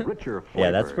for richer flavor.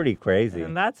 Yeah, that's pretty crazy.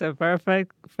 And that's a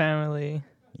perfect family.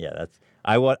 Yeah, that's...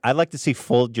 I'd like to see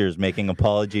Folgers making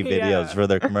apology videos for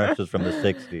their commercials from the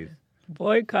 60s.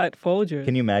 Boycott Folgers.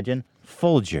 Can you imagine?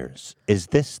 Folgers, is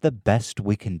this the best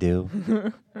we can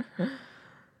do?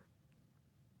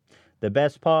 The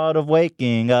best part of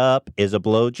waking up is a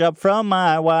blowjob from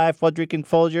my wife while drinking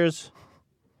Folgers.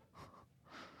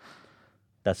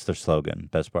 That's their slogan,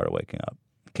 best part of waking up.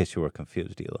 In case you were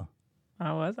confused, Ela.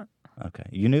 I wasn't. Okay.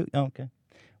 You knew? Oh, okay.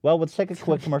 Well, let's take a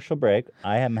quick commercial break.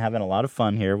 I am having a lot of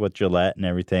fun here with Gillette and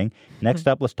everything. Next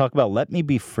up, let's talk about Let Me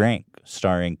Be Frank,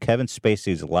 starring Kevin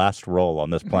Spacey's last role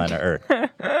on this planet Earth.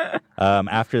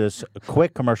 After this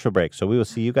quick commercial break. So we will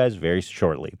see you guys very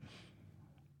shortly.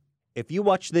 If you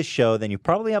watch this show, then you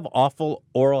probably have awful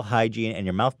oral hygiene and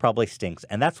your mouth probably stinks.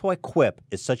 And that's why Quip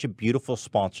is such a beautiful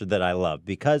sponsor that I love,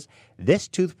 because this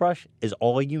toothbrush is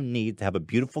all you need to have a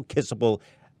beautiful, kissable,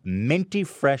 minty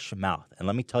fresh mouth. And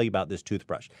let me tell you about this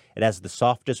toothbrush. It has the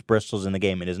softest bristles in the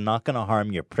game. It is not going to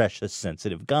harm your precious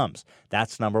sensitive gums.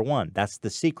 That's number one. That's the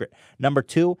secret. Number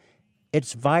two,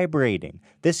 it's vibrating.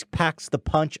 This packs the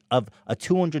punch of a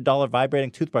 $200 vibrating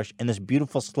toothbrush in this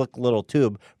beautiful, slick little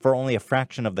tube for only a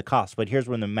fraction of the cost. But here's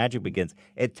when the magic begins.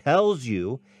 It tells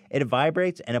you, it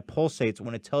vibrates and it pulsates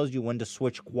when it tells you when to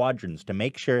switch quadrants to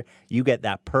make sure you get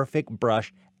that perfect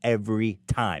brush every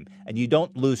time. And you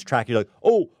don't lose track. You're like,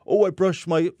 oh, I brushed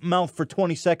my mouth for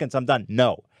 20 seconds. I'm done.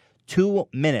 No. 2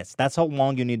 minutes. That's how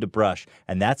long you need to brush.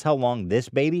 And that's how long this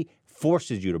baby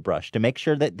forces you to brush to make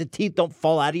sure that the teeth don't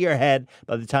fall out of your head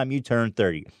by the time you turn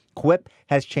 30. Quip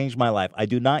has changed my life. I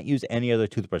do not use any other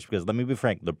toothbrush because, let me be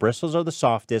frank, the bristles are the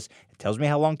softest. It tells me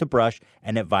how long to brush,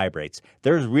 and it vibrates.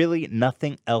 There's really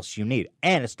nothing else you need.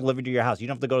 And it's delivered to your house. You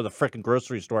don't have to go to the frickin'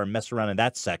 grocery store and mess around in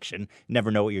that section. You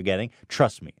never know what you're getting.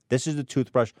 Trust me. This is the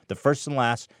toothbrush, the first and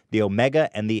last, the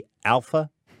Omega and the Alpha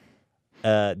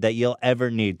that you'll ever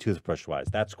need toothbrush-wise.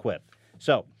 That's Quip.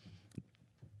 So,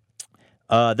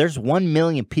 there's 1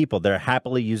 million people that are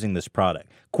happily using this product.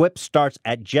 Quip starts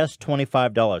at just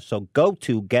 $25. So go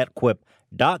to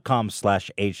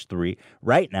getquip.com/H3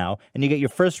 right now, and you get your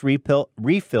first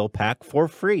refill pack for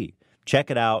free. Check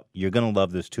it out. You're going to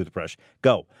love this toothbrush.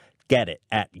 Go get it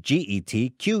at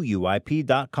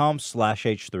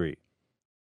getquip.com/H3.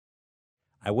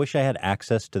 I wish I had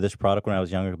access to this product when I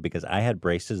was younger because I had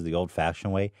braces the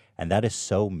old-fashioned way, and that is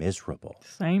so miserable.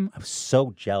 Same. I'm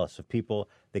so jealous of people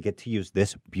that get to use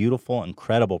this beautiful,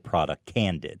 incredible product,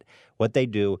 Candid. What they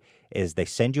do is they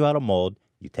send you out a mold,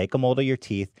 you take a mold of your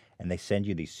teeth, and they send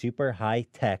you these super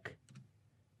high-tech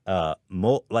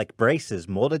like braces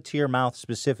molded to your mouth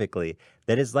specifically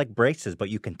that is like braces, but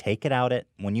you can take it out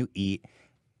when you eat,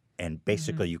 and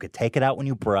basically you could take it out when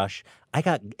you brush. I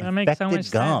got infected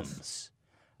gums. Sense.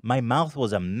 My mouth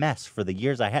was a mess for the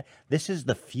years I had. This is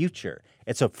the future.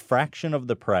 It's a fraction of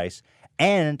the price,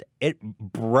 and it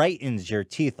brightens your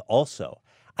teeth also.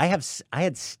 I had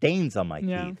stains on my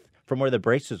teeth from where the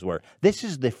braces were. This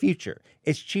is the future.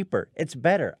 It's cheaper. It's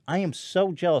better. I am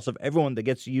so jealous of everyone that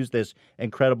gets to use this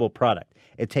incredible product.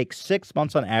 It takes 6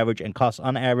 months on average and costs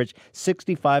on average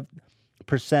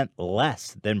 65%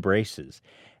 less than braces.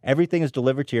 Everything is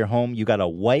delivered to your home. You got a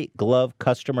white glove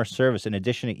customer service. In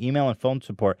addition to email and phone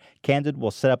support, Candid will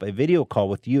set up a video call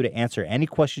with you to answer any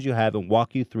questions you have and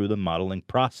walk you through the modeling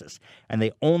process. And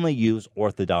they only use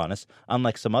orthodontists.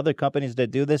 Unlike some other companies that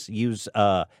do this, use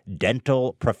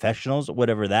dental professionals,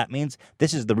 whatever that means.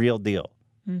 This is the real deal.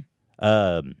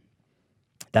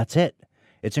 That's it.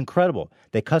 It's incredible.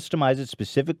 They customize it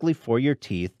specifically for your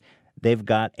teeth. They've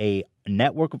got a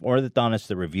network of orthodontists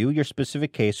that review your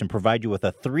specific case and provide you with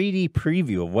a 3D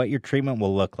preview of what your treatment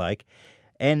will look like.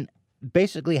 And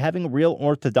basically, having a real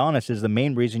orthodontist is the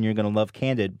main reason you're going to love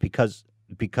Candid because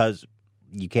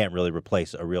you can't really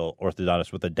replace a real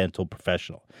orthodontist with a dental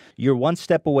professional. You're one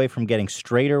step away from getting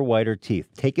straighter, whiter teeth.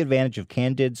 Take advantage of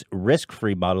Candid's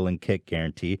risk-free modeling kit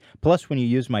guarantee. Plus, when you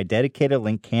use my dedicated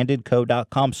link,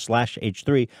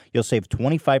 candidco.com/H3, you'll save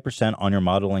 25% on your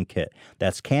modeling kit.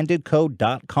 That's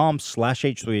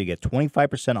candidco.com/H3 to get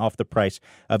 25% off the price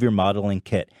of your modeling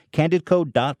kit.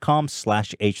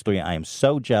 candidco.com/H3. I am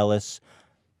so jealous.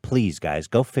 Please, guys,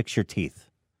 go fix your teeth.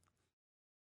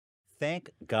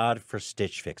 Thank God for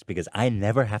Stitch Fix, because I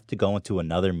never have to go into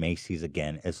another Macy's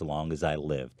again as long as I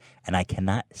live. And I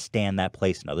cannot stand that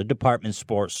place and other department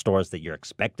stores that you're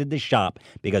expected to shop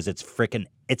because it's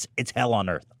hell on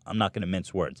earth. I'm not going to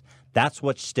mince words. That's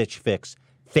what Stitch Fix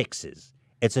fixes.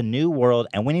 It's a new world,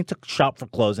 and we need to shop for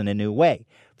clothes in a new way.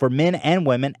 For men and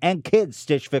women and kids,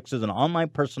 Stitch Fix is an online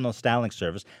personal styling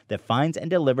service that finds and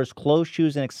delivers clothes,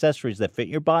 shoes, and accessories that fit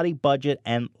your body, budget,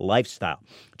 and lifestyle.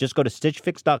 Just go to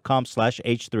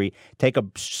stitchfix.com/H3, take a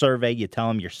survey, you tell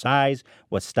them your size,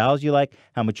 what styles you like,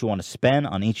 how much you want to spend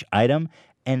on each item,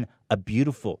 and a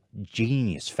beautiful,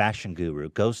 genius fashion guru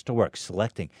goes to work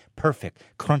selecting perfect,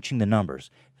 crunching the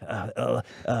numbers,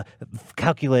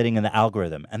 calculating in the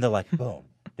algorithm, and they're like, boom.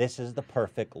 this is the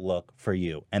perfect look for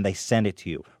you. And they send it to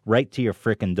you right to your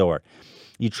freaking door.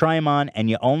 You try them on, and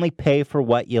you only pay for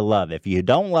what you love. If you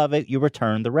don't love it, you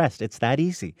return the rest. It's that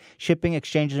easy. Shipping,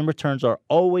 exchanges, and returns are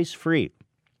always free.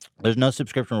 There's no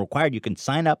subscription required. You can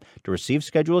sign up to receive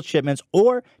scheduled shipments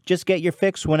or just get your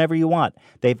fix whenever you want.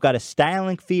 They've got a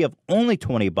styling fee of only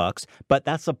 $20, but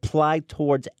that's applied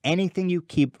towards anything you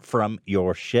keep from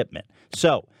your shipment.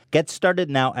 So get started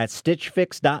now at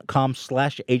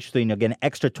StitchFix.com/H3, and you'll get an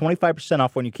extra 25%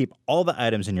 off when you keep all the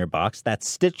items in your box.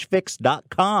 That's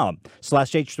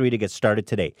StitchFix.com/H3 to get started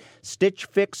today.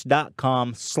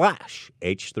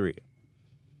 StitchFix.com/H3.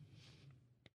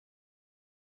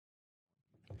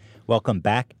 Welcome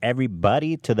back,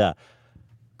 everybody, to the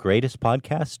greatest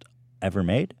podcast ever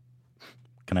made.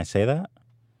 Can I say that?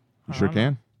 You sure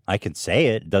can. I can say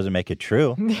it. It doesn't make it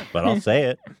true, but I'll say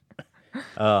it.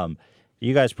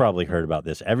 You guys probably heard about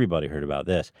this. Everybody heard about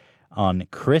this. On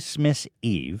Christmas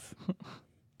Eve,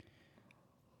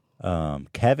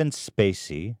 Kevin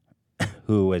Spacey,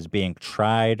 who is being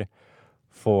tried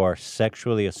for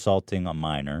sexually assaulting a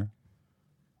minor,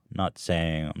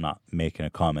 I'm not making a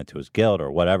comment to his guilt or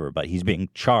whatever, but he's being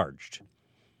charged.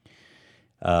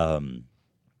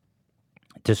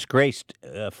 Disgraced,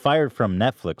 fired from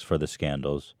Netflix for the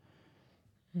scandals.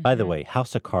 Mm-hmm. By the way,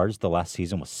 House of Cards, the last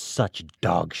season was such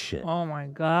dog shit. Oh my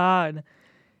God.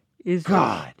 It's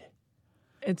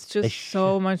just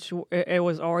so much. It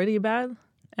was already bad,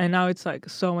 and now it's like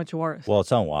so much worse. Well,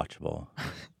 it's unwatchable.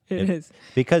 It is.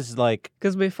 Because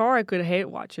before I could hate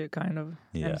watch it kind of,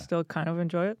 and still kind of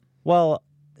enjoy it. Well,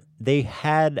 they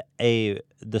had the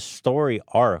story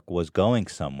arc was going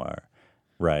somewhere,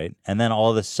 right? And then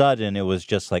all of a sudden it was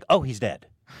just like, oh, he's dead.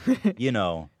 You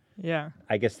know. Yeah.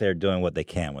 I guess they're doing what they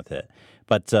can with it.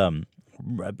 But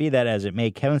be that as it may,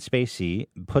 Kevin Spacey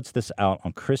puts this out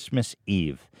on Christmas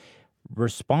Eve,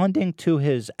 responding to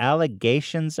his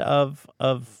allegations of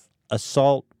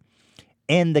assault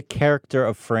in the character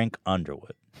of Frank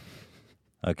Underwood.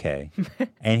 Okay.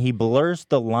 And he blurs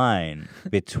the line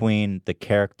between the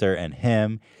character and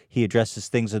him. He addresses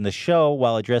things in the show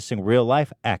while addressing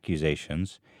real-life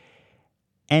accusations.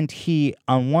 And he,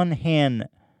 on one hand,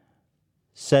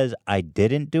 says, I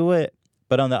didn't do it.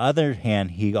 But on the other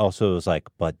hand, he also was like,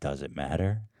 but does it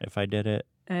matter if I did it?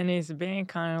 And he's being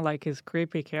kind of like his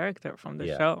creepy character from the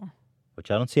show.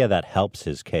 Which I don't see how that helps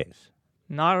his case.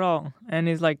 Not at all. And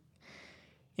he's like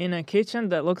in a kitchen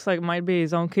that looks like might be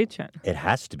his own kitchen. It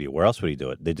has to be. Where else would he do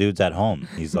it? The dude's at home.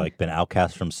 He's like been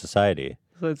outcast from society.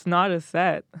 So it's not a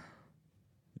set.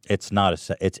 It's not a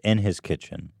set. It's in his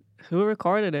kitchen. Who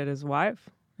recorded it? His wife?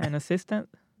 An assistant?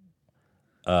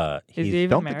 Is he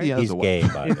even married? He's gay,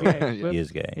 by the way. He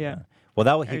is gay. Yeah.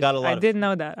 Well, he got a lot. I didn't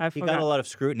know that. I forgot. He got a lot of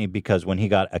scrutiny because when he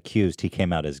got accused, he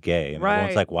came out as gay, and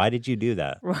everyone's like, "Why did you do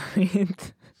that?"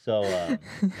 Right. So,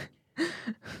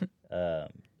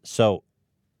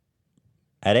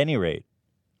 at any rate,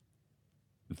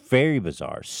 very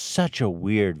bizarre. Such a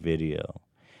weird video,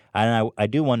 and I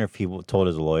do wonder if he told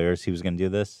his lawyers he was going to do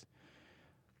this.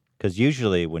 Because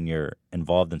usually when you're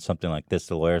involved in something like this,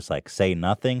 the lawyer's like, say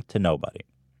nothing to nobody.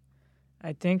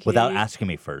 I think without asking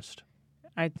me first.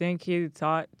 I think he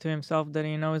thought to himself that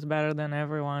he knows better than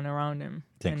everyone around him.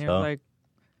 Think and he so? was like,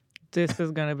 this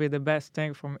is going to be the best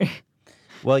thing for me.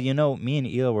 Well, you know, me and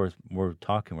Ela were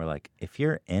talking. We're like, if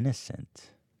you're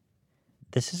innocent,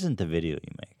 this isn't the video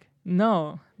you make.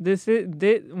 No.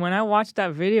 When I watched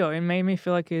that video, it made me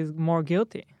feel like he's more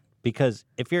guilty. Because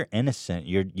if you're innocent,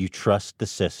 you trust the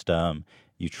system,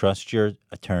 you trust your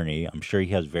attorney. I'm sure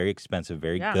he has very expensive,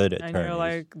 very good attorneys. And you're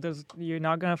like, you're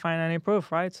not going to find any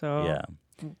proof, right? So yeah.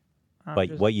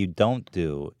 But what you don't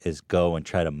do is go and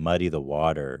try to muddy the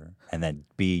water and then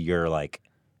be your like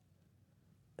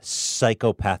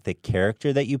psychopathic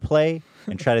character that you play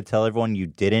and try to tell everyone you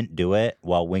didn't do it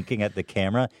while winking at the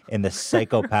camera in the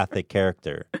psychopathic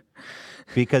character.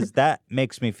 Because that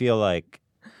makes me feel like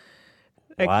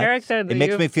a character that it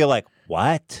makes me feel like,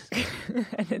 what?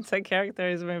 And it's a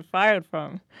character he's been fired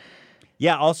from.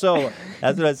 Yeah, also,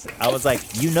 that's what I was like,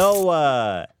 you're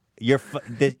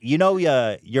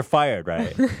fired,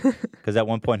 right? Because at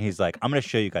one point he's like, I'm going to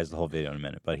show you guys the whole video in a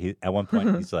minute. But at one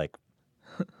point he's like,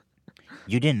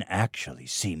 you didn't actually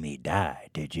see me die,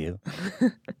 did you?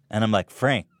 And I'm like,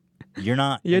 Frank, you're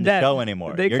not in the show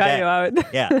anymore. They you're cut dead. you out.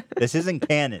 Yeah, this isn't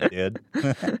canon, dude.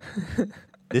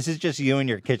 This is just you in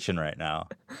your kitchen right now.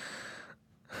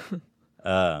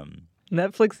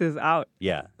 Netflix is out.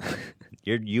 Yeah.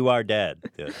 You are dead,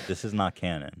 dude. This is not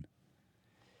canon.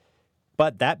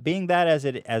 But that being that as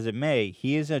it may,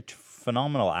 he is a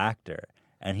phenomenal actor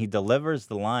and he delivers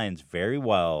the lines very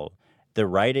well. The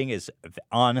writing is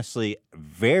honestly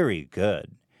very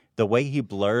good. the way he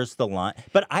blurs the line.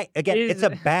 But it's a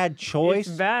bad choice.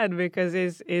 It's bad because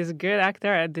he's a good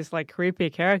actor at these like creepy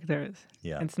characters.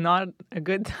 Yeah. It's not a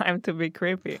good time to be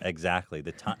creepy. Exactly.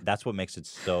 That's what makes it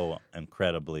so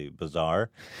incredibly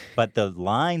bizarre. But the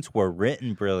lines were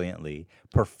written brilliantly,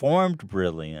 performed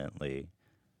brilliantly.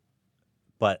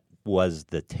 But was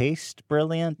the taste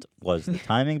brilliant? Was the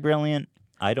timing brilliant?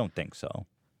 I don't think so.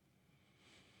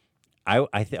 I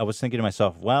was thinking to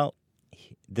myself, well,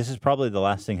 this is probably the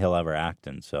last thing he'll ever act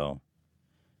in, so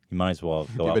he might as well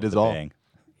go out with a bang.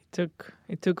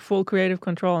 It took full creative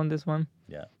control on this one.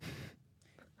 Yeah.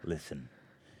 Listen,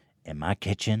 in my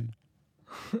kitchen,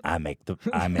 I make the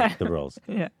rules.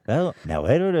 Yeah. Well, now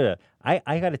I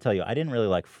got to tell you, I didn't really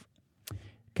like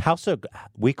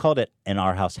we called it in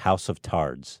our house House of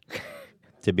Tards,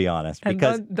 to be honest,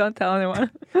 because don't tell anyone.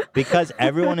 Because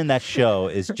everyone in that show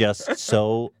is just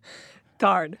so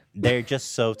tard. They're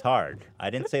just so tard. I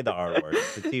didn't say the R word,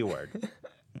 it's the T word.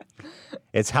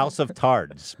 It's House of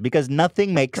Tards because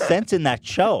nothing makes sense in that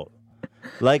show.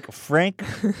 Like Frank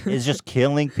is just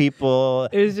killing people.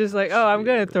 It's just like, oh, I'm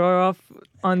gonna throw her off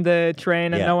on the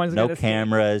train and no one's gonna see. No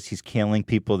cameras. He's killing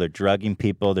people. They're drugging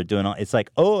people. They're doing all. It's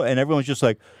like, oh, and everyone's just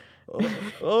like,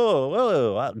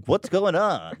 oh, what's going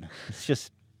on?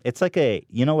 It's like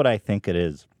you know what I think it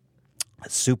is? A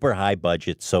super high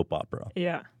budget soap opera.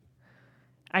 Yeah,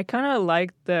 I kind of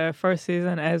liked the first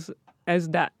season as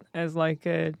like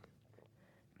a.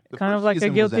 Kind of like a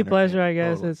guilty pleasure, I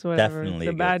guess. It's whatever. Definitely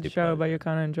it's a bad show, but you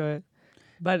kind of enjoy it.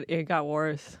 But it got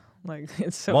worse. Like,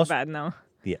 it's so bad now.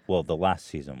 Yeah, well, the last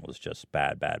season was just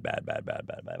bad.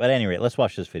 But anyway, let's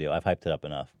watch this video. I've hyped it up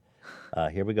enough.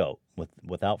 Here we go.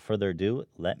 Without further ado,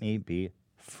 Let Me Be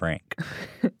Frank.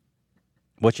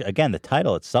 Which, again, the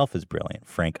title itself is brilliant.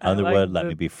 Frank Underwood, Let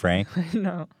Me Be Frank. I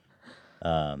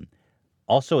know.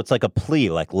 Also, it's like a plea,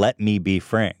 like, let me be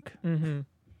Frank. Mm-hmm.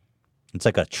 It's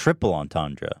like a triple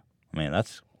entendre. I mean,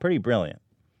 that's pretty brilliant.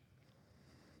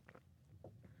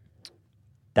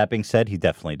 That being said, he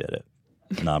definitely did it.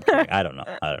 No, I'm kidding. I don't know.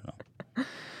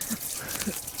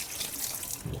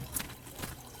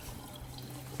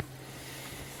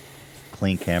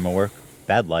 Clean camera work.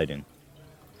 Bad lighting.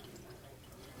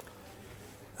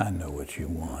 I know what you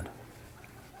want.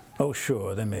 Oh,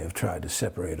 sure, they may have tried to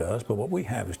separate us, but what we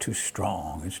have is too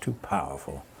strong. It's too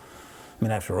powerful. I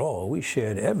mean, after all, we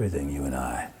shared everything, you and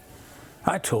I.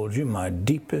 I told you my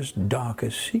deepest,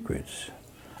 darkest secrets.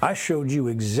 I showed you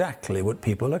exactly what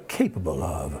people are capable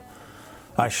of.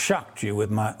 I shocked you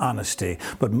with my honesty,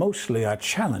 but mostly I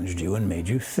challenged you and made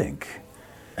you think.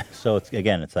 So,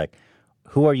 it's like,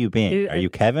 who are you being? Are you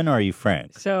Kevin or are you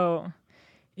Frank? So,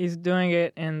 he's doing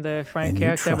it in the Frank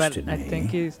character, but I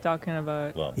think he's talking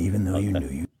about... Well, even though you knew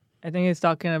you... I think he's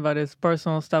talking about his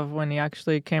personal stuff when he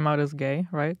actually came out as gay,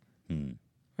 right? And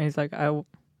he's like,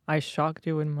 I shocked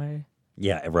you with my...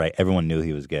 Yeah, right. Everyone knew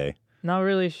he was gay. Not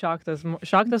really shocked us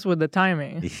with the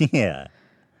timing. Yeah.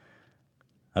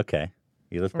 Okay.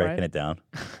 You're just breaking it down.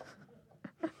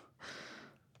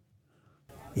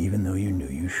 Even though you knew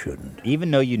you shouldn't.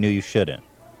 Even though you knew you shouldn't.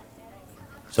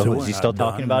 So is he still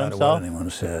talking about himself? What anyone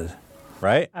says.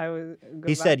 Right?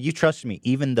 He said, you trusted me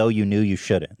even though you knew you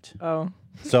shouldn't. Oh.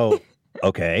 So,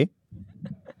 okay.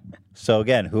 So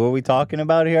again, who are we talking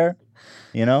about here?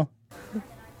 You know?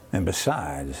 And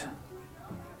besides,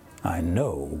 I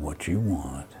know what you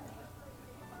want.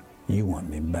 You want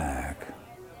me back.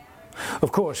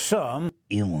 Of course, some...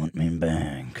 You want me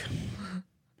back.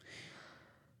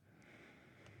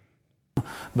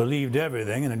 Believed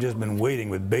everything and had just been waiting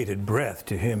with bated breath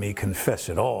to hear me confess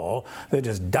it all. They're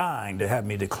just dying to have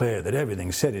me declare that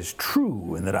everything said is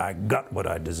true and that I got what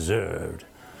I deserved.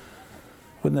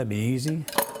 Wouldn't that be easy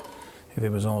if it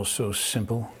was all so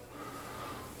simple?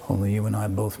 Only you and I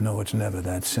both know it's never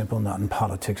that simple, not in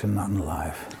politics and not in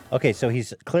life. Okay, so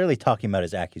he's clearly talking about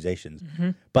his accusations.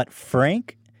 Mm-hmm. But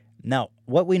Frank, now,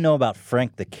 what we know about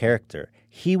Frank, the character,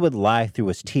 he would lie through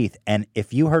his teeth. And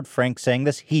if you heard Frank saying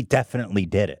this, he definitely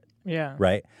did it. Yeah.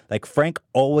 Right? Like, Frank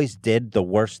always did the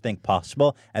worst thing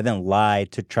possible and then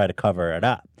lied to try to cover it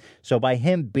up. So by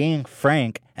him being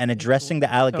Frank and addressing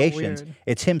the allegations,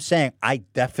 it's him saying, I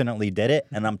definitely did it,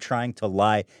 and I'm trying to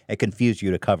lie and confuse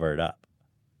you to cover it up.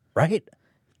 Right?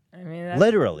 I mean,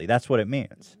 literally, that's what it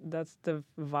means. That's the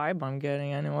vibe I'm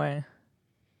getting anyway.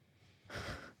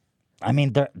 I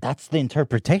mean, that's the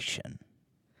interpretation.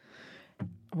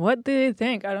 What did he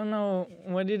think? I don't know.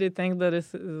 What did he think that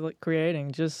is like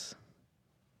creating? Just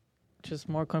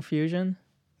more confusion?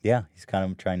 Yeah, he's kind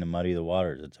of trying to muddy the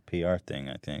waters. It's a PR thing,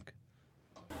 I think.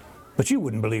 But you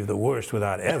wouldn't believe the worst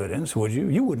without evidence, would you?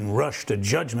 You wouldn't rush to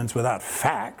judgments without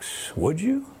facts, would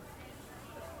you?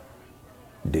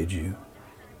 Did you?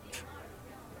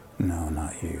 No,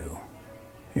 not you.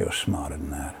 You're smarter than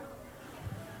that.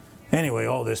 Anyway,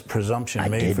 all this presumption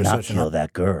made for such I did not kill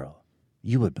that girl.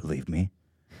 You would believe me.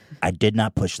 I did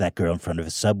not push that girl in front of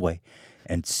a subway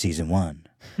in season 1.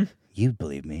 You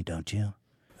believe me, don't you?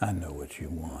 I know what you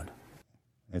want.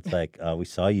 It's like, we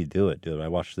saw you do it, dude. I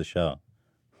watched the show.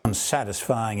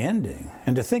 Unsatisfying ending,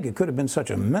 and to think it could have been such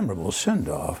a memorable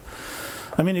send-off.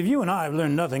 I mean, if you and I have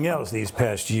learned nothing else these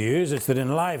past years, it's that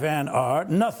in life and art,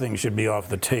 nothing should be off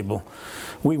the table.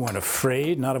 We weren't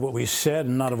afraid, not of what we said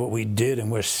and not of what we did,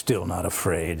 and we're still not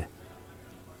afraid.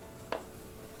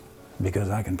 Because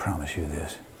I can promise you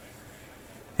this.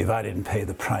 If I didn't pay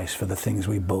the price for the things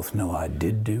we both know I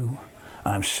did do,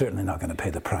 I'm certainly not going to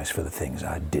pay the price for the things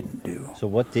I didn't do. So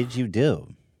what did you do?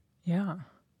 Yeah.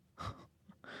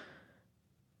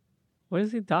 What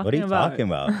is he talking about? What are you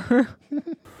talking about?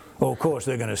 Well, of course,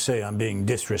 they're going to say I'm being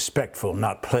disrespectful,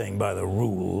 not playing by the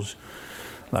rules,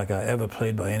 like I ever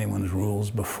played by anyone's rules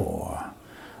before.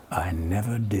 I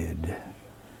never did,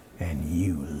 and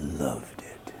you loved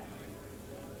it.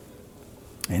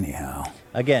 Anyhow.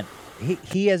 Again,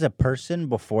 he as a person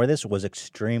before this was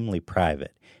extremely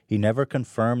private. He never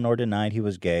confirmed nor denied he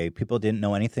was gay. People didn't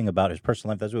know anything about his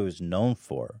personal life. That's what he was known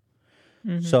for.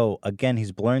 Mm-hmm. So, again,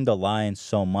 he's blurring the lines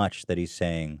so much that he's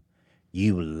saying,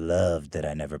 you loved that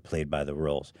I never played by the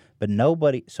rules. But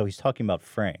nobody, so he's talking about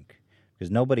Frank,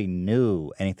 because nobody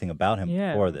knew anything about him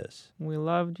before this. We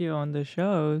loved you on the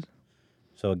shows.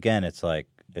 So, again, it's like,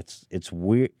 it's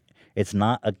weird. It's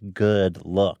not a good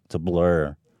look to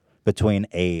blur between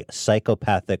a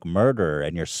psychopathic murderer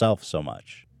and yourself so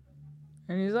much.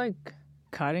 And he's like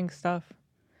cutting stuff.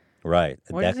 Right.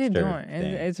 What is he doing?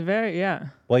 It's very,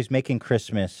 Well, he's making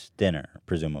Christmas dinner,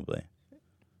 presumably.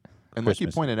 And like you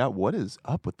pointed out, what is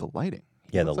up with the lighting?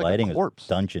 Yeah, the lighting is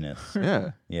Dungeness.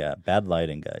 Yeah. Yeah, bad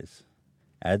lighting, guys.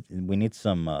 We need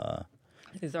some...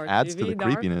 adds to the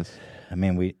creepiness. I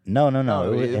mean,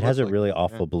 No. It has a really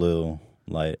awful blue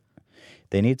light.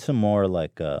 They need some more,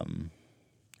 like,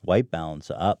 white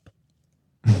balance up.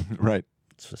 Right.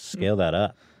 So scale that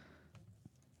up.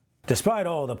 Despite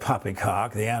all the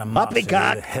poppycock, the animosity,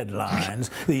 the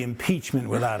headlines, the impeachment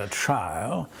without a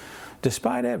trial,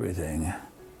 despite everything,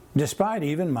 despite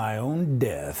even my own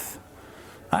death,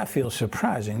 I feel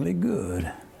surprisingly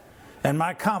good. And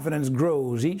my confidence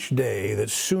grows each day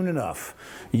that soon enough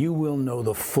you will know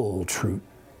the full truth.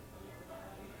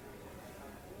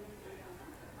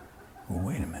 Well,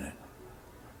 wait a minute.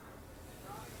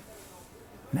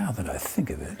 Now that I think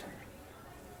of it,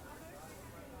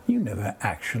 you never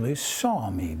actually saw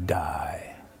me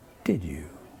die, did you?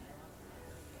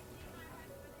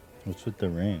 What's with the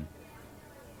ring?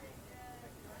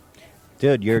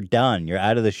 Dude, you're done. You're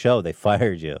out of the show. They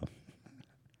fired you.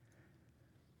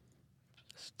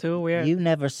 It's too weird. You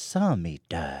never saw me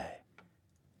die.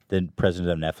 Then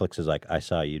president of Netflix is like, I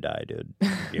saw you die, dude.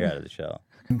 You're out of the show.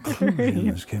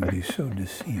 Conclusions can be so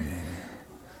deceiving.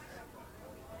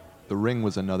 The Ring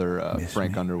was another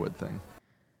Frank Underwood thing.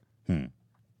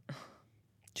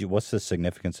 What's the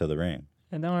significance of The Ring?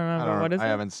 I don't remember. What is it? I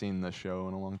haven't seen the show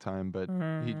in a long time, but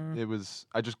it was.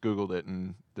 I just Googled it,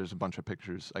 and there's a bunch of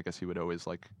pictures. I guess he would always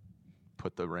like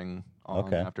put the ring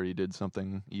on after he did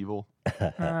something evil.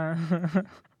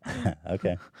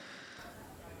 Okay.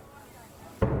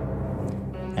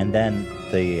 And then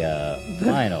the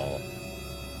final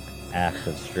act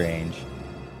of Strange.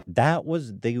 That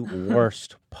was the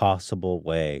worst possible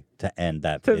way to end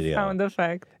that The video. sound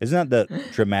effect. Isn't that the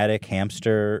dramatic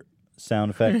hamster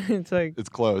sound effect? It's like it's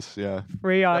close, yeah.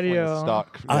 Free audio.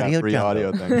 Stock Audio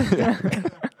audio thing.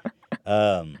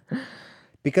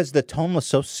 Because the tone was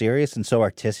so serious and so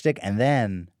artistic, and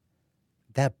then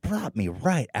that brought me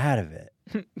right out of it.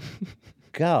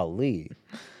 Golly.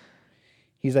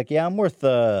 He's like, yeah, I'm worth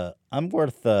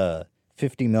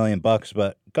 50 million bucks,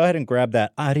 but go ahead and grab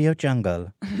that Audio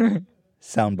Jungle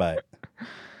soundbite.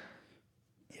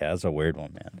 Yeah, that's a weird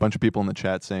one, man. A bunch of people in the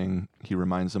chat saying he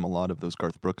reminds them a lot of those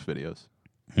Garth Brooks videos.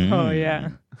 Oh, yeah.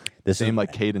 This Same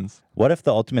like cadence. What if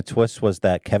the ultimate twist was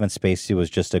that Kevin Spacey was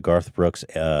just a Garth Brooks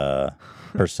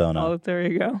persona? Alter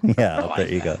ego. Yeah, alter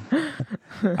ego.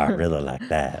 I really like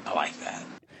that. I like that.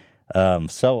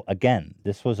 So, again,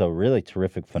 this was a really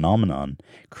terrific phenomenon.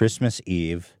 Christmas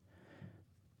Eve,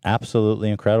 absolutely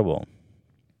incredible.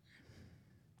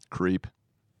 Creep.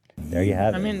 There you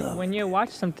have it. I mean, when you watch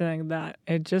something like that,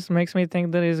 it just makes me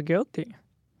think that he's guilty.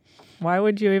 Why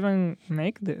would you even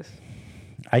make this?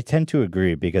 I tend to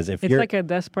agree, because if it's you're... like a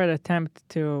desperate attempt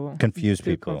to confuse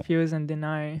people. Confuse and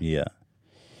deny. Yeah.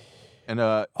 And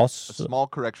also, a small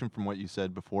correction from what you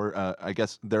said before. I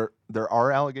guess there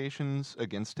are allegations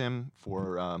against him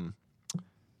for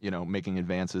making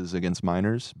advances against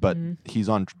minors. But he's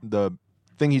on the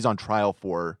thing he's on trial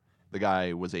for. The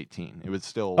guy was 18. It was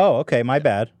still. Oh, okay. My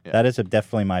bad. Yeah. That is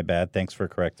definitely my bad. Thanks for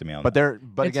correcting me on that.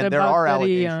 But again, there are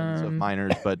allegations of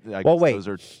minors, but I guess those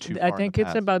are too far. I think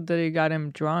it's about that he got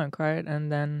him drunk, right? And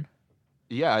then.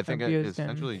 Yeah, I think it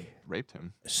essentially raped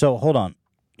him. So hold on.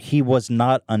 He was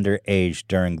not underage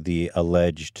during the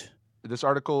alleged. This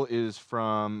article is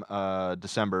from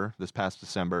this past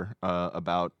December,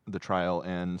 about the trial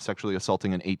and sexually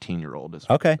assaulting an 18-year-old.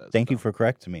 Okay, thank you for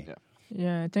correcting me. Yeah.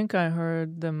 Yeah, I think I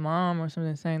heard the mom or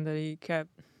something saying that he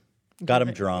got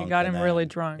him drunk. He got him really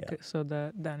drunk so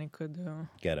that Danny could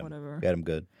get him. Whatever. Get him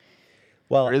good.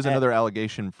 Well, there is another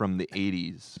allegation from the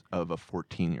 80s of a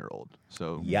 14-year-old.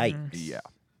 So yikes. Yeah.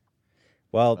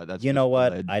 Well, you know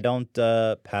what? Alleged. I don't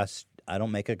I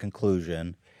don't make a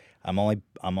conclusion. I'm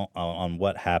on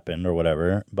what happened or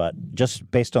whatever, but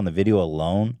just based on the video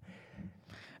alone.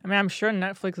 I mean, I'm sure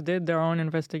Netflix did their own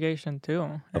investigation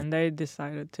too, and they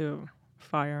decided to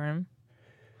fire him.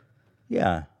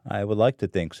 Yeah, I would like to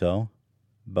think so.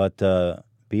 But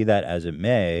be that as it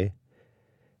may,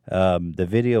 the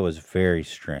video was very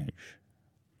strange.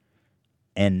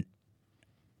 And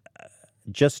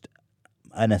just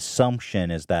an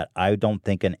assumption is that I don't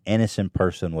think an innocent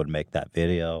person would make that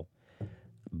video.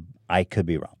 I could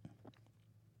be wrong.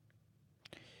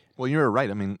 Well, you were right.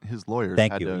 I mean, his lawyers.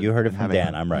 Thank you. You heard it from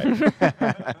Dan. I'm right.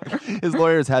 His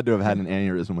lawyers had to have had an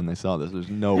aneurysm when they saw this. There's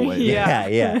no way.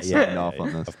 Yeah. Off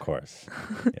on this. Of course.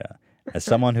 Yeah. As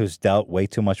someone who's dealt way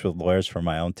too much with lawyers for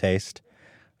my own taste,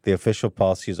 the official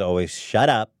policy is always shut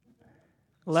up,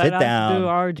 sit down, do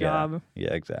our job.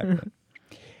 Yeah, exactly.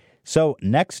 So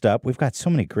next up, we've got so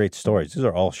many great stories. These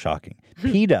are all shocking.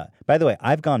 PETA. By the way,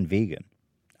 I've gone vegan.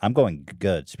 I'm going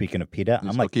good. Speaking of PETA,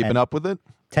 I'm like keeping up with it.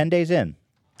 10 days in.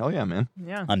 Oh yeah, man.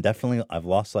 Yeah. I've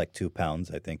lost like 2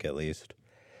 pounds, I think at least.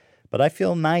 But I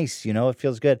feel nice, it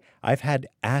feels good. I've had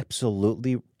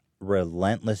absolutely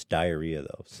relentless diarrhea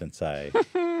though since I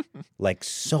like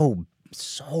so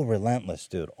relentless,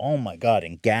 dude. Oh my God,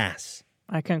 and gas.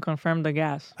 I can confirm the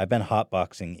gas. I've been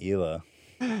hotboxing Hila.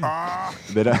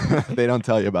 They don't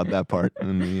tell you about that part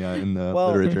in the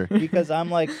literature. Because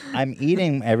I'm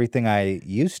eating everything I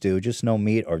used to, just no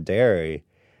meat or dairy.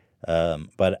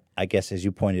 But I guess, as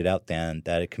you pointed out, Dan,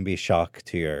 that it can be a shock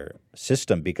to your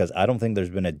system because I don't think there's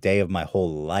been a day of my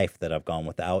whole life that I've gone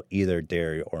without either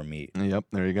dairy or meat. Yep,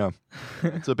 there you go.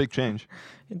 It's a big change.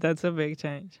 That's a big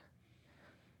change.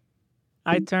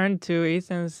 I turned to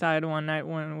Ethan's side one night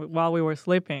while we were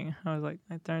sleeping. I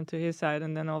turned to his side,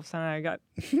 and then all of a sudden I got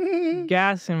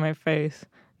gas in my face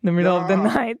in the middle of the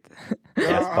night.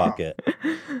 Gas pocket.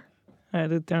 I had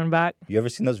to turn back. You ever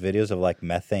seen those videos of like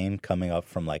methane coming up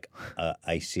from like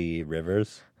icy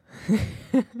rivers?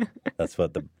 That's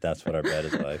what our bed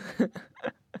is like.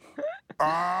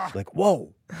 Like,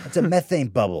 whoa, that's a methane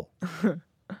bubble.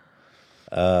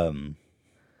 Well,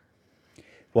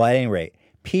 at any rate,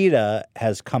 PETA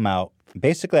has come out.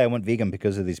 Basically, I went vegan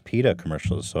because of these PETA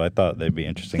commercials, so I thought they'd be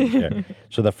interesting to share.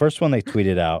 So the first one they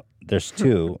tweeted out, there's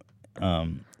 2.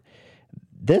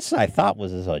 This I thought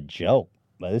was a joke.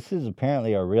 But this is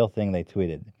apparently a real thing they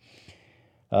tweeted.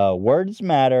 Words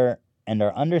matter, and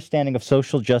our understanding of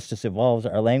social justice evolves.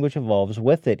 Our language evolves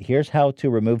with it. Here's how to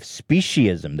remove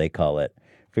speciesism, they call it,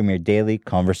 from your daily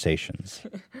conversations.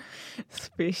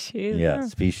 Speciesism? Yeah,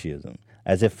 speciesism.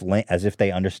 As if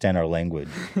they understand our language.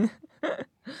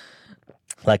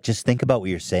 Like, just think about what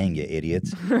you're saying, you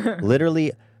idiots.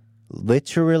 Literally,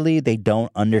 they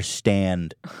don't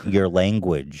understand your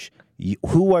language.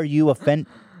 Who are you offended?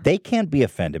 They can't be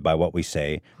offended by what we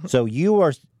say. So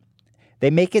they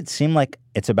make it seem like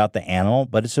it's about the animal,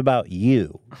 but it's about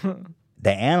you.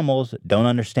 The animals don't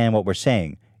understand what we're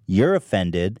saying. You're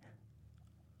offended,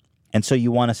 and so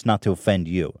you want us not to offend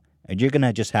you. And you're going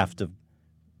to just have to...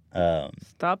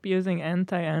 Stop using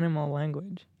anti-animal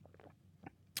language.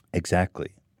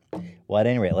 Exactly. Well, at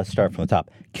any rate, let's start from the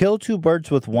top. Kill 2 birds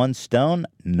with 1 stone?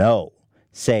 No.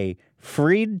 Say,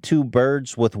 freed 2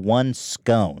 birds with 1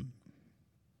 scone.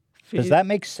 Does that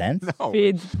make sense? No.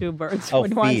 Feed 2 birds. Oh,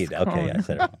 with feed. 1 scone. Okay, I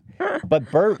said it wrong. But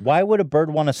why would a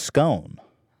bird want a scone?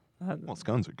 Well,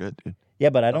 scones are good, dude. Yeah,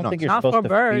 but I don't think you're supposed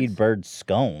to feed birds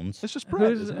scones. It's just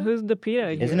bread. Who's the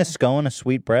PETA here? Isn't a scone a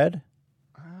sweet bread?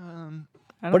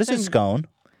 What is a scone?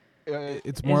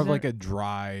 It's more of like a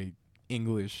dry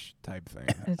English type thing.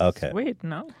 It's okay. Sweet,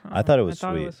 no? I thought it was It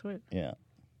sweet. was sweet. Yeah.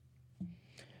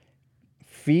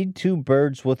 Feed 2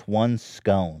 birds with 1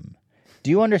 scone. Do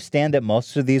you understand that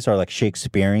most of these are like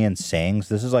Shakespearean sayings?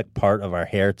 This is like part of our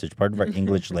heritage, part of our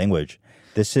English language.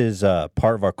 This is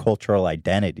part of our cultural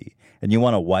identity. And you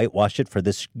want to whitewash it for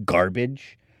this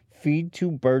garbage? feed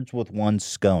two birds with one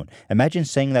scone. Imagine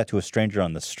saying that to a stranger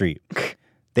on the street.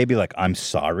 They'd be like, I'm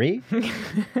sorry?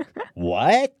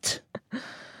 What?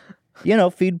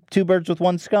 Feed two birds with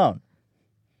one scone.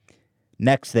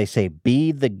 Next, they say,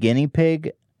 be the guinea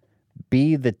pig,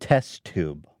 be the test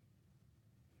tube.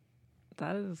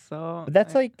 That is so... But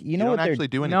that's like, you don't what actually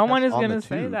do any No one tests is on going the to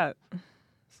say tube. that.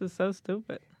 This is so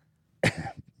stupid.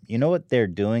 You know what they're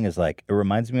doing is like, it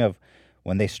reminds me of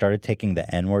when they started taking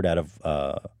the N-word out of...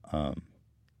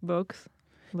 Books,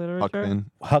 literature.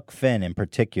 Huck Finn in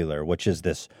particular, which is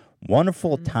this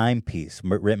wonderful timepiece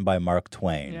written by Mark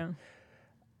Twain. Yeah.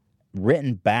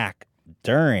 Written back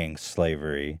during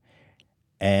slavery.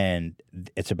 And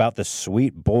it's about this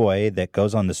sweet boy that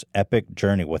goes on this epic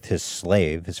journey with his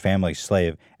slave, his family's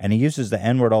slave. And he uses the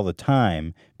N-word all the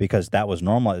time because that was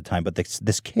normal at the time. But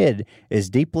this kid is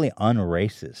deeply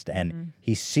unracist. And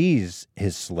he sees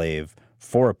his slave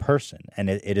for a person. And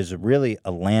it is really a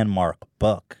landmark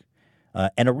book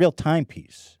and a real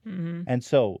timepiece. And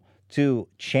so to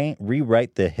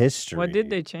rewrite the history. What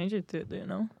did they change it to, do you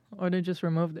know? Or they just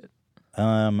removed it?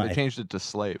 They changed it to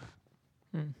slave.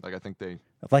 Like I think they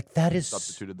that is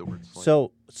substituted the word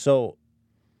slave. So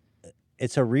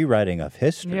it's a rewriting of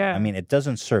history. Yeah. I mean, it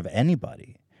doesn't serve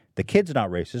anybody. The kid's not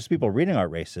racist. People reading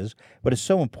aren't racist. But it's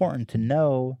so important to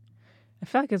know. I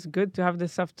feel like it's good to have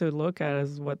this stuff to look at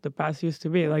as what the past used to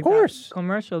be. Like of course. That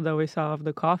commercial that we saw of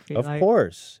the coffee. Of like,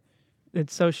 course.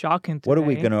 It's so shocking today. What are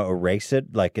we going to erase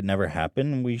it like it never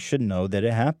happened? We should know that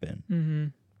it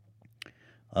happened.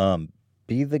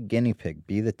 Be the guinea pig.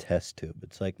 Be the test tube.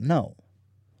 It's like, no.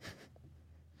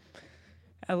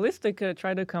 At least they could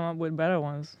try to come up with better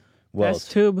ones. Well,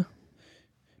 Test tube.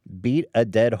 Beat a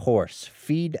dead horse.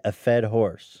 Feed a fed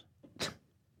horse.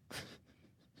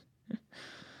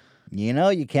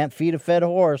 You can't feed a fed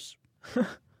horse.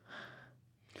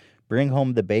 Bring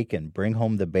home the bacon. Bring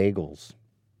home the bagels.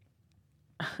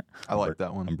 I like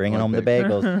that one. I'm bringing I home like the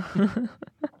bacon. bagels.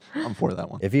 I'm for that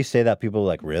one. If you say that, people are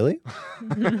like, really?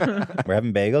 We're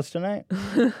having bagels tonight?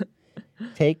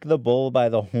 Take the bull by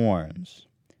the horns.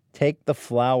 Take the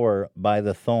flower by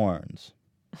the thorns.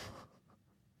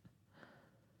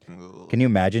 Can you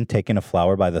imagine taking a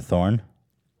flower by the thorn?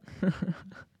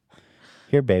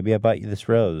 Here, baby, I bought you this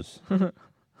rose.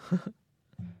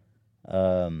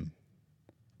 No.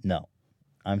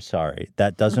 I'm sorry.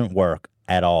 That doesn't work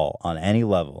at all on any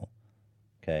level.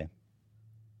 Okay?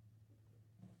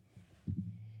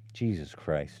 Jesus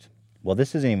Christ. Well,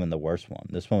 this isn't even the worst one.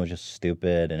 This one was just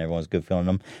stupid and everyone's good feeling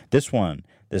them. This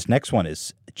next one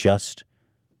is just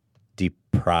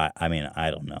deprived. I mean,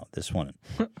 I don't know. This one.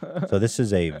 So this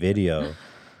is a video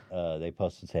they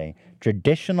posted saying,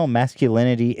 traditional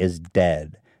masculinity is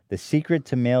dead. The secret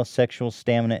to male sexual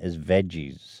stamina is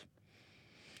veggies.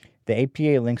 The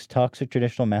APA links toxic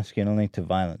traditional masculinity to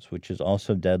violence, which is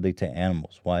also deadly to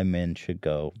animals. Why men should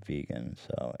go vegan.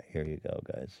 So here you go,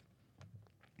 guys.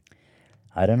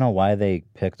 I don't know why they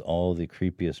picked all the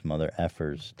creepiest mother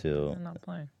effers to I'm not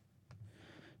playing.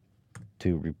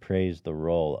 To reprise the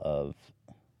role of.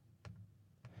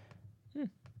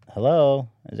 Hello,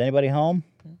 is anybody home?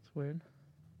 That's weird.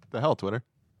 The hell, Twitter.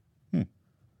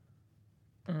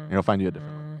 You'll find you a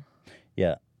different one.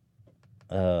 Yeah.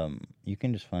 You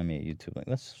can just find me at YouTube. Like,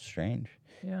 that's strange.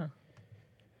 Yeah.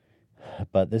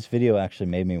 But this video actually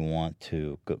made me want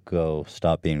to go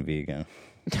stop being vegan.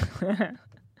 I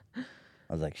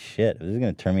was like, shit, if this is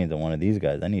going to turn me into one of these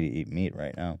guys, I need to eat meat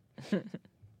right now.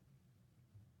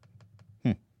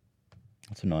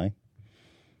 That's annoying.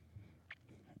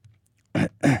 Let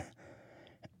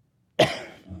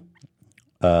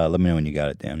me know when you got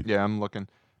it, Dan. Yeah, I'm looking.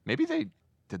 Maybe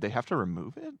did they have to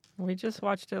remove it? We just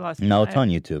watched it last No, night. it's on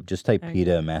YouTube. Just type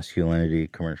PETA masculinity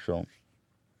commercial.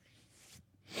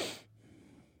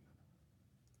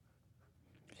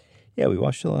 Yeah, we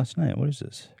watched it last night. What is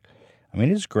this? I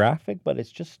mean, it's graphic, but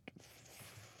it's just...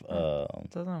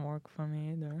 It doesn't work for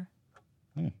me either.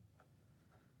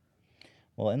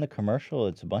 Well, in the commercial,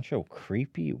 it's a bunch of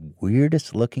creepy,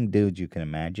 weirdest looking dudes you can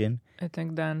imagine. I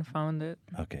think Dan found it.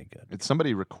 Okay, good. It's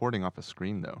somebody recording off a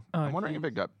screen, though. Oh, I'm wondering if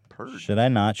it got purged. Should I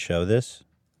not show this?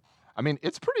 I mean,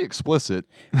 it's pretty explicit.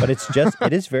 But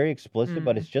it is very explicit,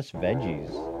 but it's just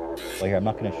veggies. Well, here, I'm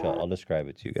not going to show it. I'll describe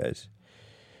it to you guys.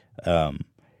 Oh,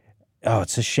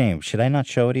 it's a shame. Should I not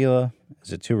show it, Hila?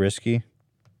 Is it too risky?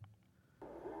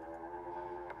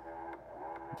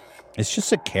 It's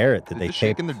just a carrot that they just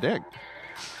tape. shaking their dick.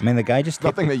 I mean, the guy just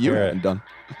taped Nothing the that you carrot. haven't done.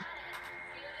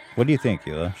 What do you think,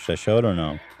 Hila? Should I show it or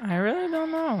no? I really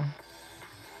don't know.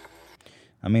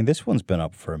 I mean, this one's been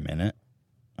up for a minute.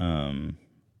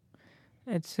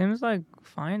 It seems like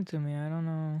fine to me. I don't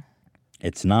know.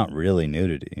 It's not really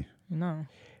nudity. No.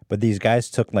 But these guys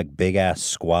took like big ass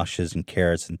squashes and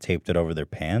carrots and taped it over their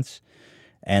pants.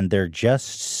 And they're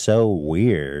just so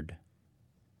weird.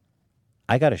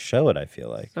 I got to show it, I feel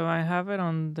like. So I have it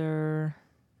on their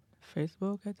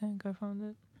Facebook, I think I found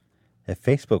it. If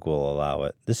Facebook will allow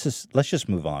it. Let's just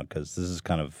move on because this is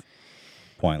kind of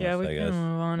pointless, Yeah, we I guess. can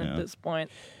move on at this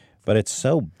point. But it's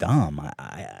so dumb.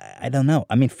 I don't know.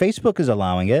 I mean, Facebook is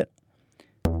allowing it.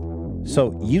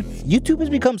 So YouTube has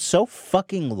become so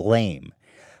fucking lame.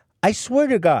 I swear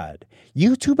to God,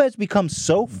 YouTube has become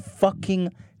so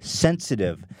fucking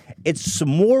sensitive. It's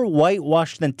more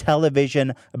whitewashed than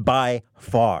television by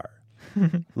far.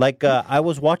 Like, I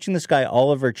was watching this guy,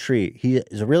 Oliver Tree. He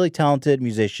is a really talented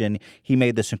musician. He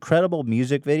made this incredible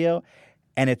music video,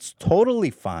 and it's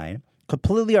totally fine,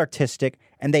 completely artistic,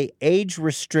 and they age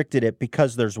restricted it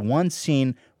because there's one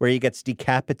scene where he gets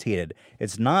decapitated.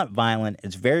 It's not violent.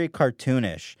 It's very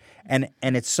cartoonish, and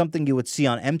it's something you would see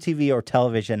on MTV or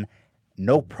television,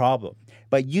 no problem.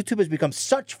 But YouTube has become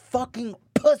such fucking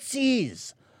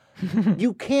pussies.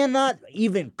 You cannot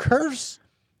even curse.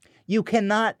 You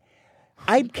cannot.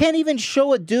 I can't even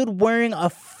show a dude wearing a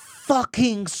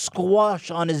fucking squash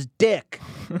on his dick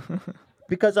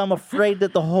because I'm afraid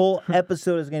that the whole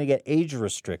episode is going to get age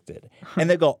restricted. And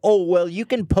they go, oh, well, you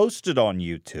can post it on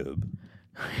YouTube.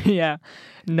 Yeah.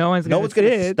 No one's going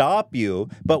to stop you.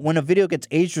 But when a video gets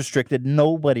age restricted,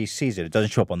 nobody sees it. It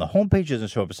doesn't show up on the homepage. It doesn't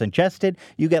show up as suggested.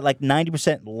 You get like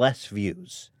 90% less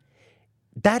views.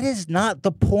 That is not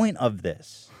the point of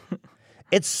this.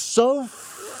 It's so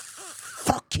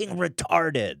fucking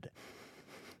retarded.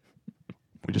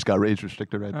 We just got age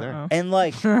restricted right there. And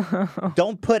like,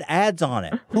 don't put ads on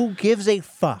it. Who gives a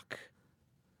fuck?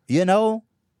 You know?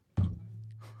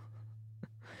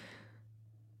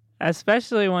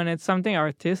 Especially when it's something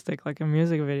artistic, like a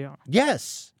music video.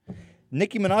 Yes.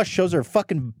 Nicki Minaj shows her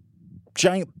fucking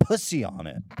giant pussy on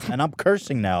it. And I'm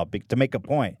cursing now to make a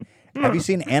point. Have you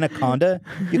seen Anaconda?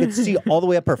 You can see all the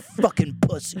way up her fucking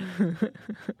pussy.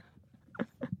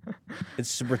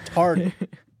 It's retarded.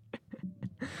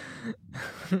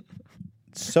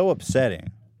 It's so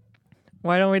upsetting.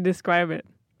 Why don't we describe it?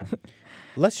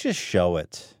 Let's just show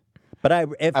it. But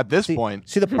at this point,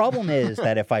 see, the problem is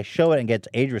that if I show it and gets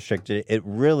age restricted, it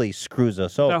really screws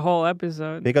us over. The whole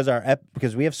episode.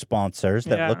 Because we have sponsors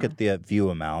that look at the view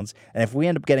amounts, and if we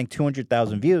end up getting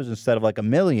 200,000 views instead of like 1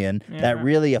 million, that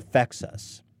really affects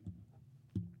us.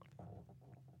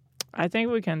 I think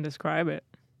we can describe it.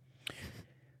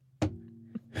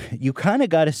 You kind of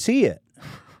got to see it.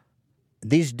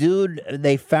 These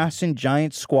they fasten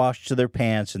giant squash to their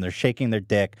pants and they're shaking their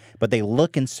dick, but they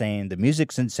look insane. The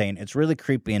music's insane. It's really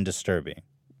creepy and disturbing.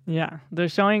 Yeah, they're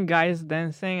showing guys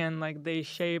dancing and like they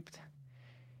shaped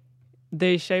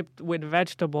with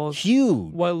vegetables.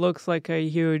 Huge. What looks like a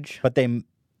huge. But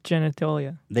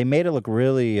genitalia. They made it look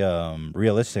really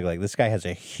realistic. Like this guy has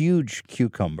a huge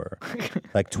cucumber,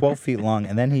 like 12 feet long,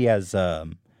 and then he has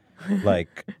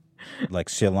like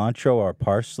cilantro or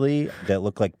parsley that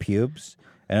look like pubes,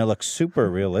 and it looks super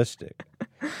realistic.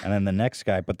 And then the next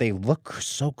guy, but they look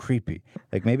so creepy.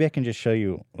 Like maybe I can just show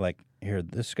you, like here,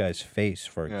 this guy's face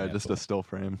for example. Yeah, just a still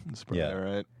frame.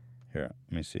 Right? Here,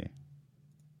 let me see.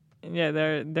 Yeah,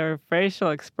 their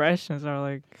facial expressions are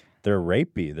like they're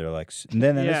rapey. They're like, and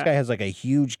then this guy has like a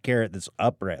huge carrot that's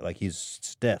upright, like he's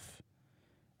stiff,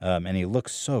 and he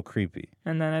looks so creepy.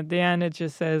 And then at the end, it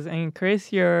just says,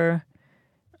 "Increase your."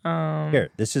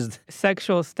 Here, this is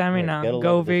sexual stamina. Here,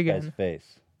 go vegan. Guy's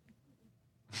face.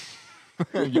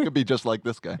 You could be just like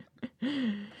this guy.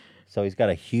 So he's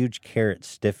got a huge carrot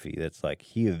stiffy that's like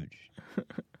huge,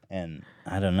 and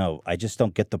I don't know. I just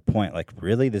don't get the point. Like,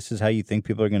 really, this is how you think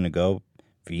people are going to go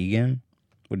vegan?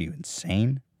 What are you,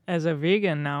 insane? As a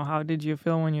vegan now, how did you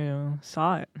feel when you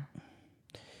saw it?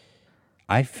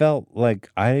 I felt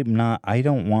like I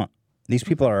don't want. These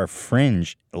people are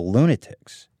fringe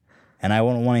lunatics. And I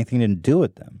don't want anything to do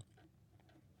with them.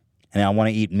 And I want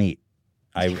to eat meat.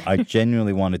 I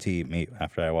genuinely wanted to eat meat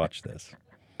after I watched this.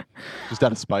 Just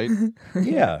out of spite?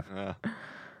 Yeah.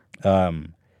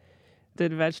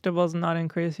 Did vegetables not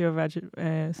increase your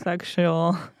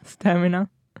sexual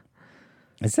stamina?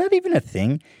 Is that even a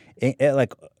thing?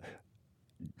 Like,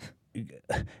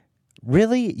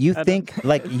 really? You think,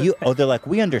 like, they're like,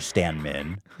 we understand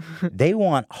men. They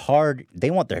want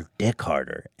their dick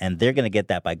harder, and they're going to get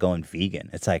that by going vegan.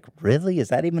 It's like, really? Is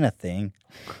that even a thing?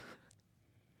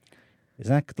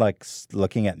 Isn't that like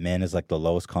looking at men as like the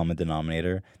lowest common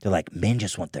denominator? They're like, men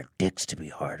just want their dicks to be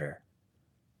harder.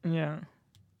 Yeah.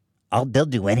 They'll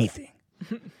do anything.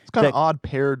 It's kind of odd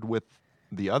paired with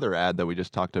the other ad that we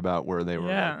just talked about where they were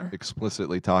like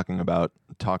explicitly talking about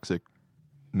toxic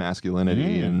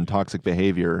masculinity and toxic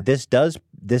behavior. This does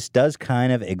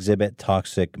kind of exhibit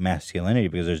toxic masculinity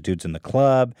because there's dudes in the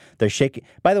club. They're shaking.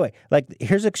 By the way, like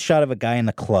here's a shot of a guy in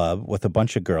the club with a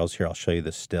bunch of girls. Here, I'll show you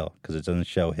this still because it doesn't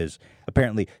show his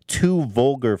apparently too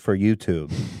vulgar for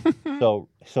YouTube.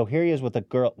 So here he is with a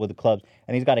girl with the clubs,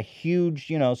 and he's got a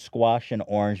huge, squash and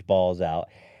orange balls out.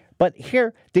 But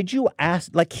here, did you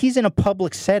ask? Like he's in a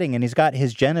public setting and he's got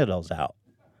his genitals out.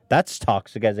 That's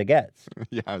toxic as it gets.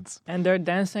 Yeah, and they're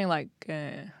dancing like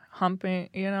humping,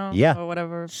 yeah, or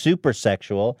whatever. Super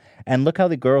sexual. And look how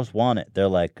the girls want it. They're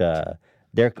like,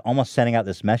 they're almost sending out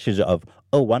this message of,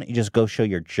 oh, why don't you just go show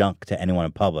your junk to anyone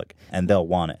in public, and they'll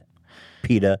want it.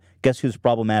 PETA, guess who's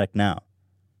problematic now?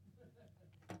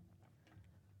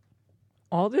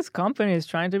 All these companies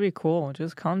trying to be cool.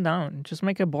 Just calm down. Just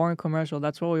make a boring commercial.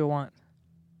 That's what we want.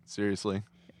 Seriously,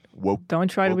 woke. Don't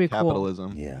try to be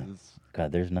capitalism. cool. Yeah.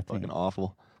 God, there's nothing fucking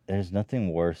awful. There's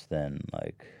nothing worse than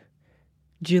like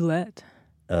Gillette.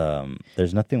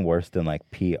 There's nothing worse than like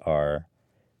PR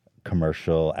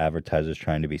commercial advertisers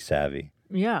trying to be savvy.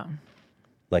 Yeah.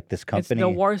 Like this company. It's the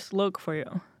worst look for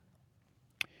you.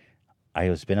 I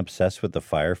was been obsessed with the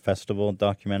Fire Festival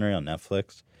documentary on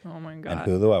Netflix. Oh my God. And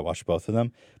Hulu. I watched both of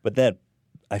them. But then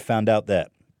I found out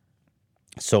that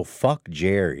Fuck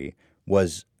Jerry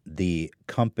was the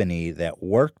company that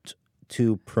worked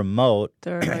to promote,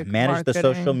 like manage the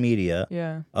social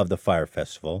media of the Fire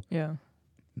Festival. Yeah.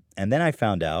 And then I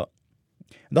found out,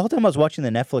 the whole time I was watching the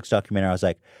Netflix documentary, I was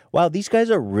like, wow, these guys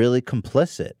are really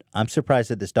complicit. I'm surprised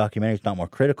that this documentary is not more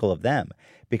critical of them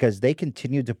because they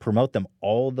continued to promote them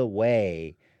all the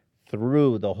way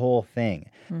through the whole thing.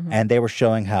 Mm-hmm. And they were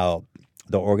showing how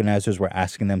the organizers were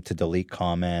asking them to delete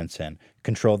comments and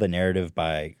control the narrative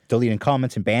by deleting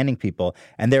comments and banning people.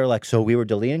 And they were like, so we were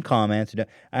deleting comments.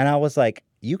 And I was like,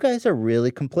 you guys are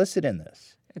really complicit in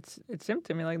this. It seemed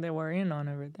to me like they were in on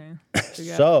everything.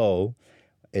 So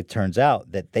it turns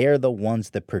out that they're the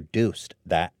ones that produced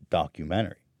that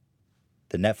documentary,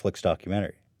 the Netflix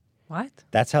documentary. What?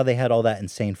 That's how they had all that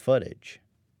insane footage.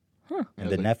 Huh. In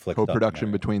the Netflix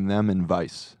co-production between them and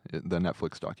Vice, the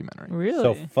Netflix documentary. Really?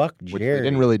 So fuck Jerry. Which they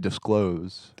didn't really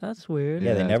disclose. That's weird.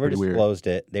 Yeah, they never disclosed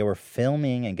it. They were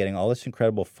filming and getting all this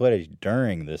incredible footage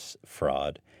during this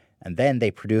fraud, and then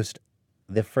they produced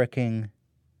the fricking...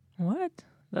 What?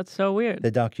 That's so weird.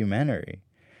 The documentary.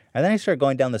 And then I started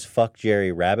going down this fuck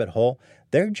Jerry rabbit hole.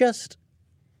 They're just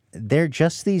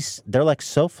these, they're like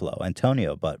SoFlo,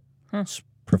 Antonio, but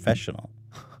professional.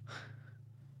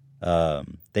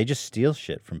 They just steal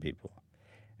shit from people.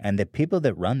 And the people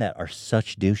that run that are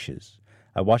such douches.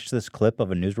 I watched this clip of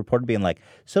a news reporter being like,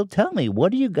 so tell me,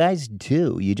 what do you guys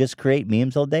do? You just create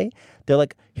memes all day? They're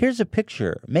like, here's a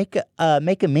picture. Make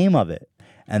a meme of it.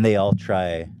 And they all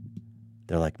try,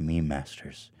 they're like meme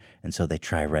masters. And so they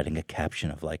try writing a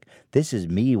caption of like, this is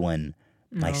me when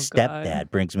my stepdad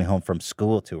brings me home from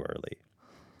school too early.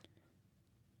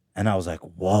 And I was like,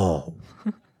 whoa,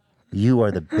 you are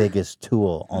the biggest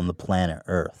tool on the planet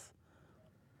Earth.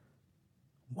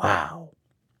 Wow.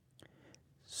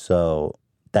 So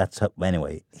that's how,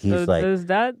 anyway, he's like. Does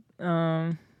that,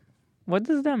 what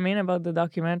does that mean about the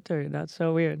documentary? That's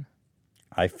so weird.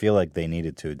 I feel like they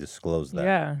needed to disclose that.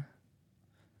 Yeah.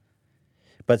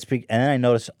 But and then I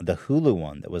noticed the Hulu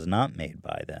one that was not made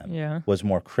by them was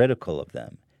more critical of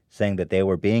them, saying that they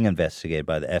were being investigated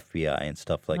by the FBI and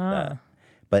stuff like that.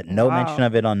 But no mention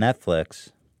of it on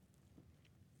Netflix.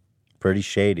 Pretty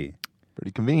shady.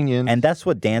 Pretty convenient. And that's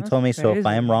what Dan told me. So if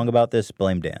I am wrong about this,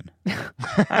 blame Dan.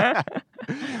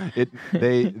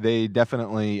 They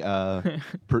definitely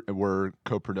were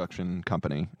co-production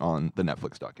company on the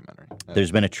Netflix documentary.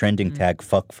 There's been a trending tag,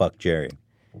 fuck Jerry.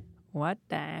 What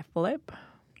the flip?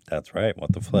 That's right.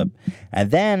 What the flip?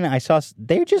 And then I saw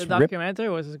they just the documentary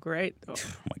was great though.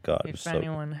 Oh my God! If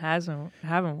anyone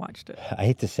haven't watched it, I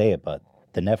hate to say it, but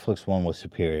the Netflix one was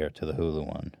superior to the Hulu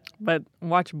one. But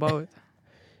watch both.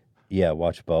 Yeah,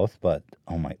 watch both. But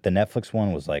the Netflix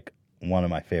one was like one of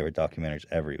my favorite documentaries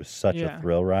ever. It was such a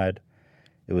thrill ride.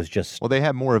 It was just they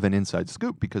had more of an inside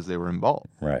scoop because they were involved.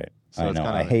 Right. So I know.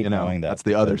 I hate knowing that. That's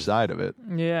the other side of it.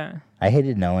 Yeah. I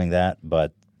hated knowing that,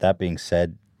 but that being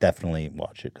said, definitely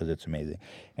watch it because it's amazing.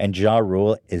 And Ja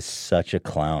Rule is such a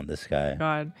clown, this guy.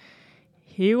 God.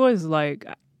 He was like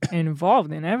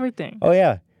involved in everything. Oh,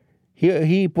 yeah.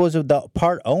 He was the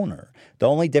part owner. The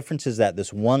only difference is that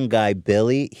this one guy,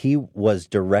 Billy, he was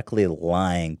directly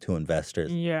lying to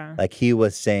investors. Yeah. Like he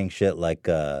was saying shit like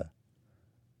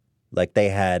they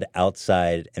had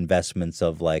outside investments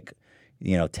of like,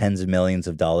 tens of millions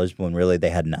of dollars when really they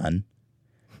had none.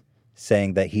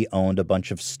 Saying that he owned a bunch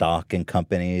of stock in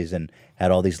companies and had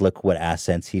all these liquid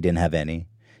assets. He didn't have any.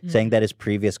 saying that his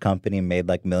previous company made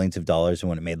like millions of dollars and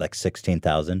when it made like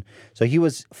 16,000. So he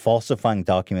was falsifying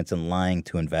documents and lying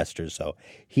to investors. So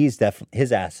he's definitely,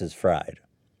 his ass is fried.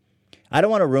 I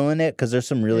don't want to ruin it because there's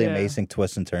some really amazing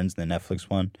twists and turns in the Netflix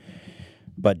one.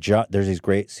 But there's these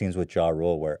great scenes with Ja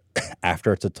Rule where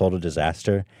after it's a total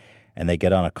disaster and they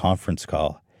get on a conference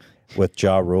call with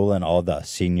Ja Rule and all the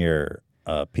senior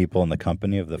people in the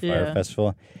company of the Fire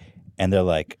Festival. And they're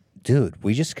like, dude,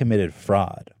 we just committed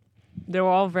fraud. They were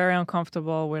all very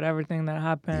uncomfortable with everything that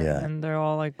happened. Yeah. And they're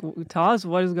all like, tell us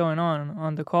what is going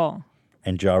on the call.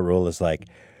 And Ja Rule is like,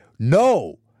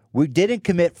 no, we didn't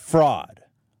commit fraud.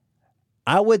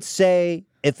 I would say,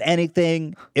 if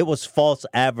anything, it was false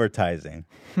advertising.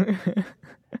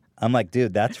 I'm like,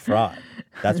 dude, that's fraud.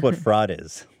 That's what fraud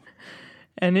is.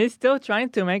 And he's still trying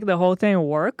to make the whole thing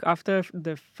work after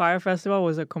the Fire Festival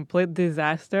was a complete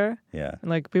disaster. Yeah.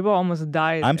 Like, people almost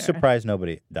died. I'm there. surprised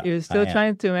nobody died. He was still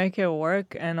trying to make it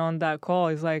work. And on that call,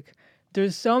 he's like,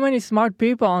 there's so many smart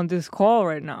people on this call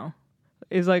right now.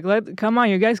 It's like, come on,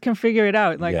 you guys can figure it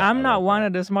out. Like, I'm not one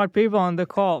of the smart people on the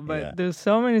call, but there's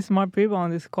so many smart people on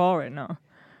this call right now.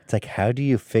 It's like, how do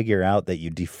you figure out that you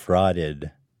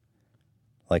defrauded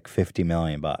like $50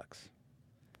 million?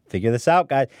 Figure this out,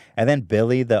 guys. And then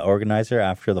Billy, the organizer,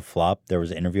 after the flop, there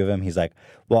was an interview of him. He's like,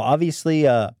 well, obviously,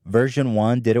 version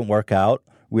 1 didn't work out.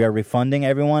 We are refunding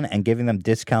everyone and giving them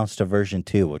discounts to version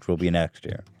 2, which will be next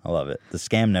year. I love it. The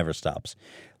scam never stops.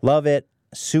 Love it.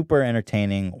 Super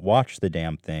entertaining. Watch the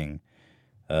damn thing.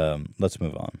 Let's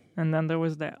move on. And then there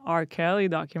was the R. Kelly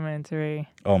documentary.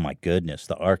 Oh, my goodness.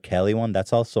 The R. Kelly one?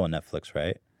 That's also on Netflix,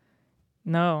 right?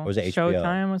 No. Or was it HBO?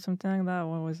 Showtime or something like that?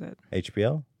 What was it?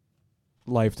 HBO?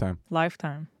 Lifetime.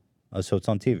 Oh, so it's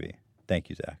on TV. Thank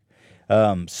you, Zach.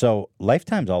 So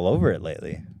Lifetime's all over it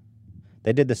lately.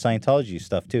 They did the Scientology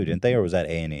stuff too, didn't they? Or was that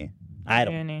A&E? I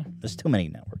don't know. There's too many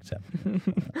networks out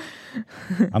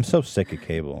there. I'm so sick of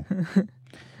cable.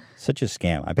 Such a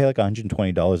scam. I pay like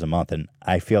 $120 a month, and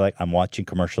I feel like I'm watching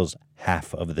commercials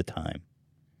half of the time.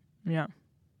 Yeah.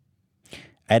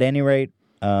 At any rate,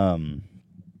 the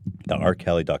R.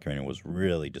 Kelly documentary was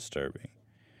really disturbing.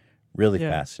 Really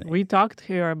fascinating. We talked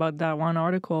here about that one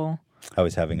article. I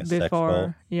was having a sex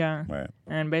call. Yeah. Right.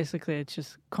 And basically it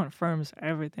just confirms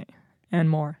everything and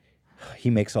more. He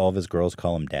makes all of his girls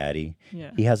call him daddy.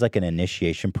 Yeah. He has like an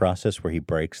initiation process where he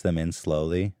breaks them in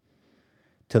slowly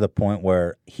to the point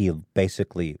where he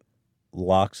basically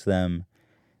locks them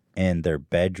in their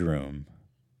bedroom.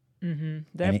 Mm-hmm.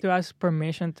 They have to ask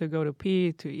permission to go to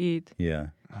pee, to eat. Yeah.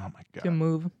 Oh my God. To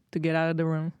move, to get out of the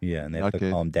room. Yeah, and they have to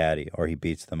call him daddy or he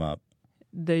beats them up.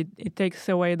 It takes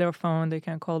away their phone. They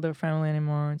can't call their family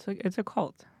anymore. It's a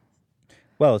cult.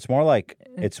 Well, it's more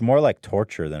like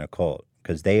torture than a cult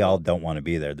because they all don't want to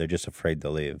be there. They're just afraid to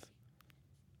leave.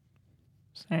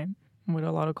 Same with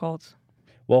a lot of cults.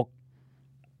 Well,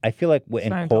 I feel like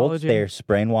in cults they're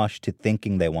brainwashed to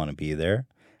thinking they want to be there,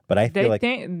 but I feel like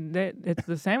it's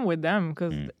the same with them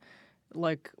because,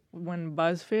 like when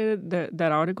BuzzFeed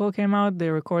that article came out, they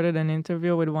recorded an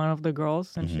interview with one of the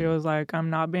girls, and she was like, "I'm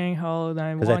not being held.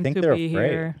 I want to be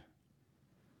here."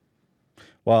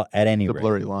 Well, at any rate, the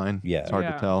blurry line. Yeah, it's hard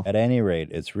to tell. At any rate,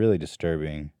 it's really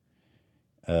disturbing.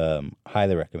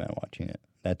 Highly recommend watching it.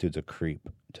 That dude's a creep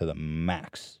to the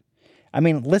max. I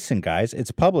mean, listen, guys,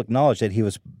 it's public knowledge that he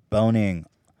was boning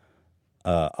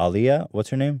Aaliyah. What's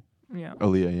her name? Yeah.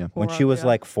 Aaliyah, yeah. When she was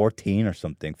like 14 or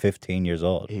something, 15 years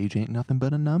old. Age ain't nothing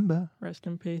but a number. Rest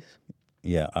in peace.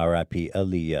 Yeah, R.I.P.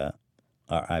 Aaliyah.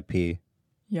 R.I.P.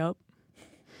 Yep.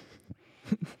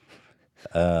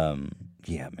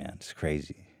 Yeah, man, it's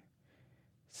crazy.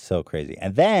 So crazy.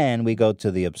 And then we go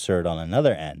to the absurd on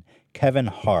another end. Kevin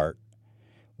Hart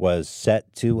was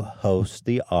set to host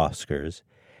the Oscars.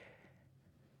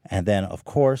 And then, of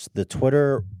course, the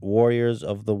Twitter warriors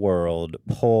of the world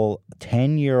pull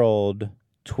 10-year-old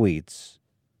tweets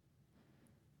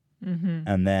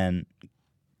and then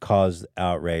cause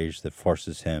outrage that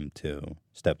forces him to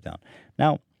step down.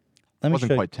 Now, let me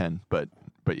wasn't show quite 10, but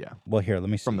yeah. Well, here, let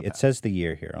me see. It says the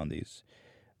year here on these.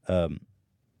 What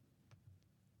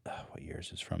year is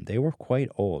this from? They were quite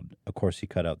old. Of course, he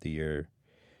cut out the year.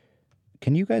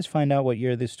 Can you guys find out what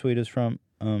year this tweet is from?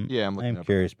 Yeah, I'm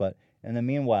curious, but in the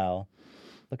meanwhile,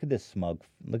 look at this smug.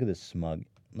 Look at this smug.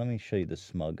 Let me show you the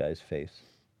smug guy's face.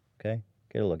 Okay?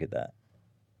 Get a look at that.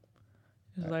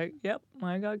 It's like, yep,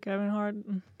 I got Kevin Hart.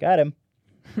 Got him.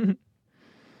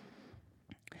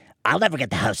 I'll never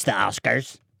get to host the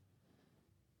Oscars.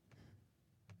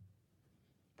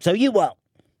 So you won't.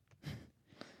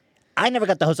 I never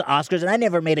got to host the Oscars, and I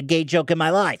never made a gay joke in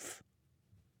my life.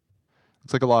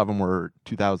 Looks like a lot of them were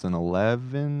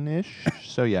 2011-ish.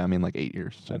 So, yeah, I mean, like 8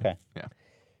 years. So, okay. Yeah.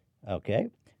 Okay.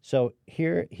 So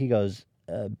here he goes.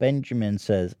 Benjamin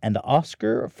says, and the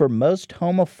Oscar for most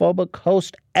homophobic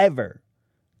host ever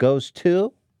goes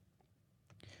to.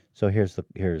 So here's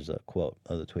a quote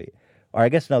of the tweet. Or I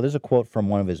guess no, there's a quote from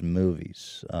one of his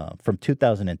movies from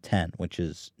 2010, which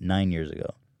is 9 years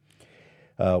ago.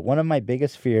 One of my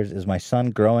biggest fears is my son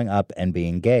growing up and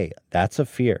being gay. That's a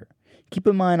fear. Keep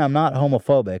in mind, I'm not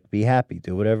homophobic. Be happy.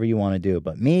 Do whatever you want to do.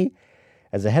 But me,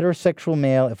 as a heterosexual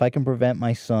male, if I can prevent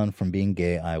my son from being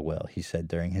gay, I will, he said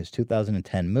during his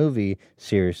 2010 movie,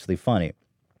 Seriously Funny,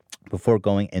 before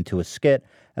going into a skit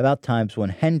about times when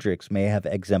Hendrix may have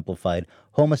exemplified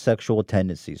homosexual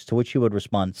tendencies, to which he would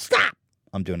respond, "Stop!"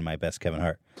 I'm doing my best, Kevin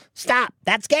Hart. "Stop!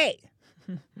 That's gay!"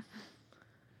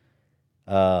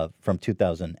 From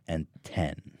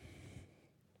 2010.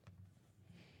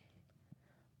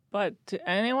 But to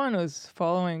anyone who's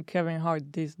following Kevin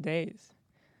Hart these days,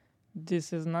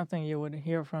 this is nothing you would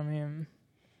hear from him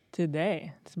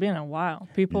today. It's been a while.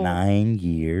 9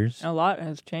 years? A lot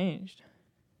has changed.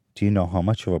 Do you know how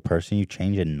much of a person you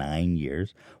change in 9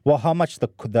 years? Well, how much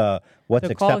what's The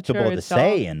acceptable culture to itself,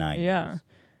 say in 9 yeah. years?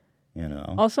 You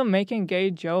know? Also, making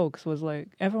gay jokes was like,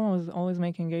 everyone was always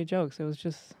making gay jokes. It was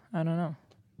just, I don't know.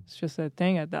 It's just a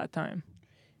thing at that time.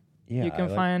 Yeah, you can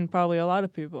find probably a lot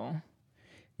of people.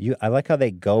 I like how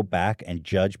they go back and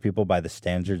judge people by the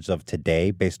standards of today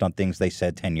based on things they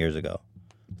said 10 years ago.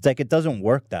 It's like it doesn't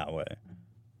work that way.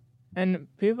 And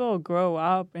people grow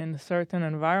up in certain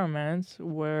environments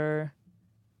where,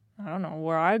 I don't know,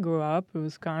 where I grew up, it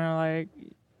was kind of like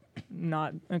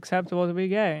not acceptable to be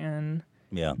gay. And,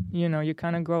 yeah, you know, you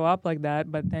kind of grow up like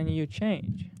that, but then you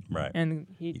change. Right. And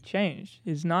he changed.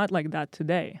 It's not like that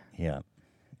today. Yeah.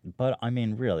 But, I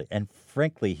mean, really, and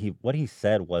frankly, what he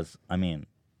said was, I mean,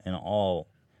 in all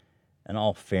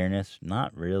fairness,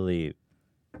 not really,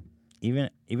 even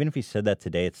if he said that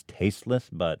today, it's tasteless,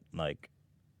 but, like,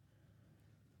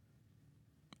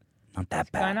 not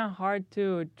that bad. It's kind of hard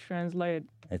to translate.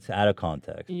 It's out of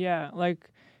context. Yeah, like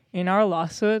in our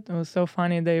lawsuit, it was so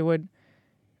funny. They would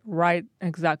write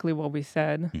exactly what we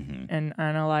said and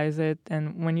analyze it,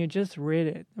 and when you just read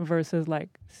it versus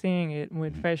like seeing it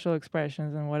with facial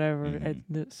expressions and whatever,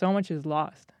 so much is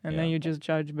lost, and then you just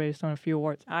judge based on a few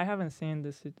words. I haven't seen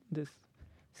this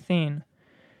scene.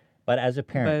 But as a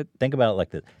parent, think about it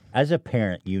like this. As a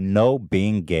parent, you know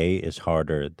being gay is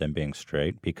harder than being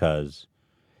straight because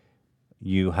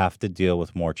you have to deal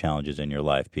with more challenges in your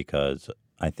life because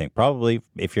I think probably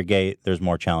if you're gay, there's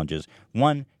more challenges.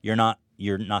 One, you're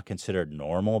not considered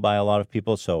normal by a lot of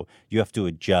people, so you have to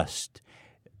adjust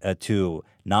to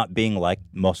not being like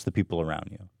most of the people around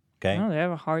you. Okay? No, they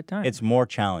have a hard time. It's more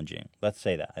challenging. Let's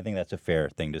say that. I think that's a fair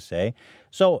thing to say.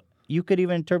 So you could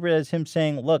even interpret it as him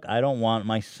saying, look, I don't want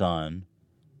my son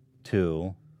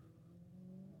to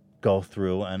go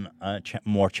through a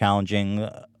more challenging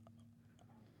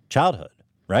childhood,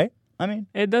 right? I mean,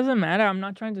 it doesn't matter. I'm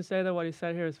not trying to say that what he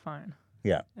said here is fine.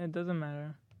 Yeah. It doesn't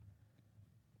matter.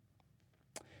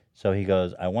 So he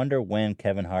goes, I wonder when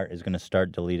Kevin Hart is going to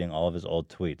start deleting all of his old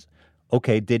tweets.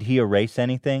 Okay, did he erase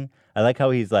anything? I like how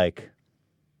he's like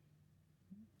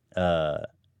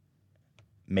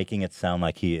making it sound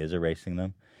like he is erasing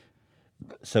them.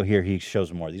 So here he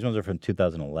shows more. These ones are from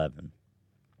 2011.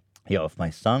 Yo, if my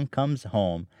son comes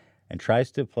home and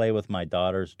tries to play with my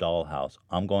daughter's dollhouse,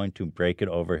 I'm going to break it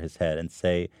over his head and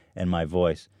say in my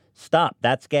voice, stop,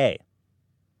 that's gay.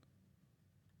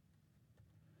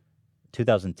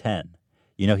 2010.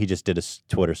 You know, he just did a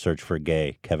Twitter search for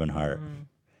gay, Kevin Hart.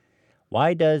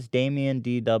 Why does Damien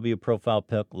DW profile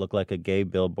pic look like a gay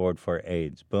billboard for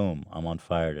AIDS? Boom, I'm on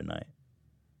fire tonight.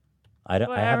 I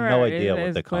have no idea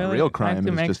what the real crime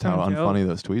is just how unfunny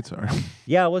those tweets are.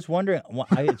 Yeah, I was wondering.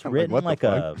 It's written like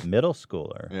a middle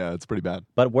schooler. Yeah, it's pretty bad.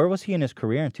 But where was he in his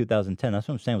career in 2010? That's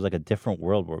what I'm saying. It was like a different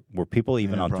world. Were people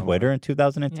even on probably. Twitter in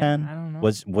 2010? Yeah, I don't know.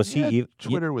 Was he?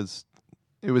 Twitter was.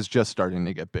 It was just starting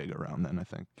to get big around then, I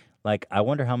think. Like, I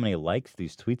wonder how many likes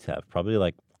these tweets have. Probably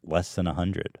like less than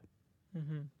 100.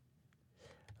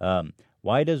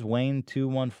 Why does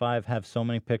Wayne215 have so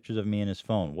many pictures of me in his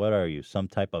phone? What are you, some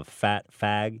type of fat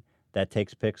fag that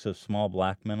takes pics of small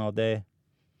black men all day?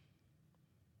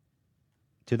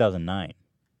 2009.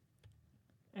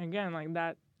 Again, like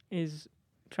that is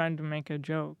trying to make a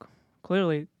joke.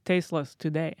 Clearly tasteless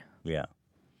today. Yeah.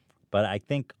 But I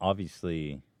think,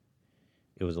 obviously,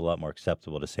 it was a lot more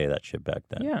acceptable to say that shit back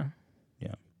then. Yeah.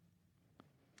 Yeah.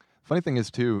 Funny thing is,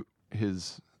 too,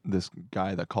 this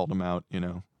guy that called him out,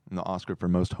 and the Oscar for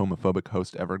most homophobic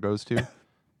host ever goes to.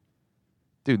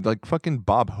 Dude, like fucking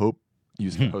Bob Hope,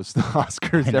 used to host the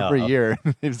Oscars I know. every year.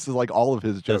 It's like all of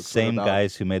his The jokes. were same about-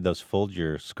 guys who made those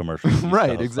Folgers commercials. used to Right,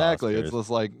 host the exactly. It's Oscars. just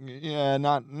like, yeah,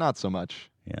 not so much.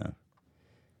 Yeah.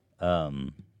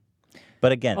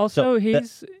 But again, Also,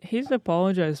 so he's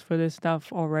apologized for this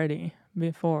stuff already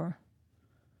before.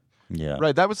 yeah.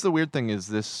 Right. That was the weird thing is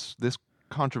this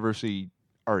controversy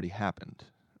already happened.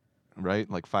 Right?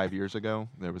 Like 5 years ago,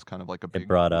 there was kind of like a big It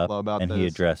brought up, blow about and this. he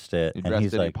addressed it, He and addressed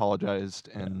he's it, like, he apologized,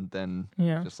 and then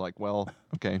Yeah. just like, well,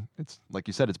 okay, it's like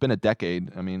you said, it's been a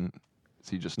decade. I mean, is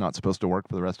he just not supposed to work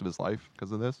for the rest of his life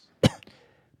because of this?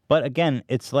 But again,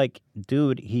 it's like,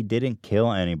 dude, he didn't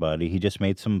kill anybody. He just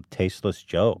made some tasteless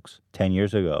jokes 10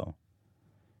 years ago.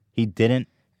 He didn't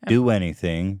do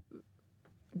anything.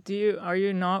 Are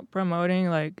you not promoting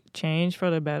like change for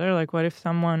the better? Like, what if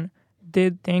someone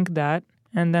did think that,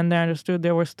 and then they understood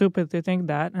they were stupid to think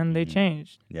that, and they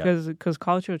changed Yeah. because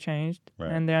culture changed, Right.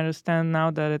 and they understand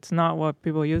now that it's not what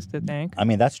people used to think. I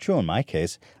mean, that's true in my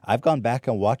case. I've gone back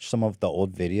and watched some of the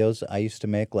old videos I used to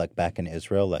make, like back in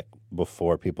Israel, like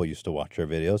before people used to watch our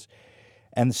videos.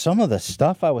 And some of the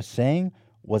stuff I was saying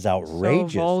was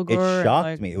outrageous. vulgar, It shocked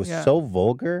like, me. It was yeah. so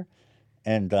vulgar.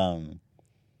 And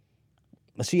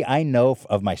see, I know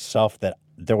of myself that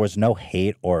there was no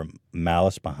hate or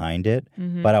malice behind it,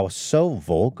 Mhm. but I was so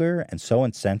vulgar and so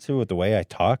insensitive with the way I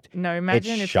talked. Now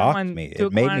imagine it if shocked someone me.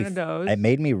 took It made one me. of those. It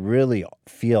made me really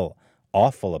feel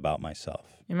awful about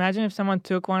myself. Imagine if someone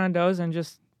took one of those and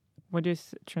just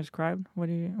transcribe? What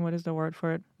is the word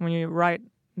for it? When you write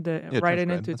it transcribe,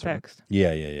 into that's right. text.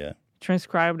 Yeah.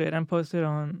 Transcribed it and posted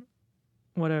on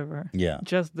whatever. Yeah.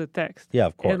 Just the text. Yeah,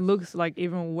 of course. It looks like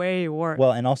even way worse.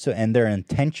 Well, and their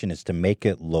intention is to make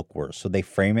it look worse. So they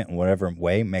frame it in whatever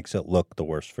way makes it look the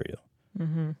worse for you.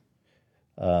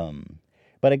 Mm-hmm.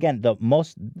 But again,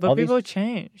 But people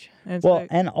change. It's well, like,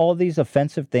 and all these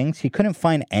offensive things, he couldn't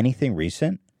find anything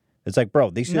recent. It's like, bro,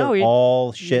 these No, are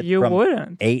all shit you from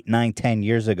wouldn't. 8, 9, 10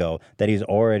 years ago that he's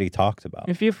already talked about.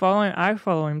 if you follow him, I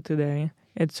follow him today.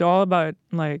 It's all about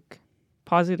like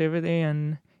positivity,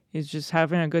 and he's just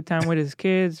having a good time with his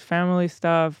kids, family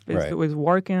stuff. Right. He's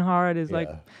working hard. It's like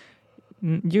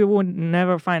you would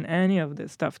never find any of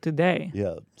this stuff today.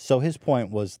 Yeah. So his point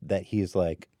was that he's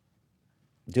like,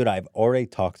 dude, I've already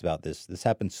talked about this. This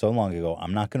happened so long ago.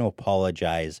 I'm not going to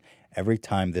apologize every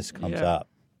time this comes Yeah. up.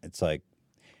 It's like,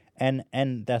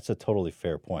 and that's a totally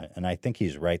fair point. And I think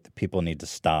he's right that people need to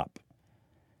stop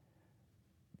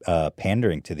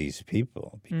pandering to these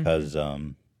people because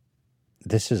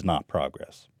this is not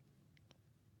progress.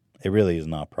 It really is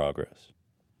not progress.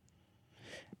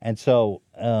 And so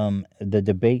the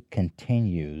debate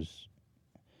continues.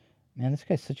 Man, this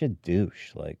guy's such a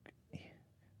douche. Like,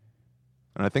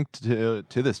 And I think to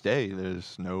this day,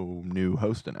 there's no new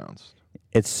host announced.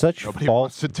 it's such Nobody false.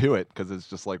 wants to do it because it's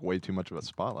just like way too much of a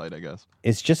spotlight, I guess.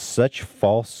 It's just such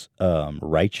false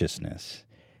righteousness.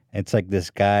 It's like this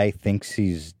guy thinks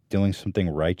he's doing something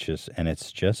righteous, and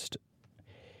it's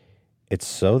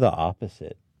so the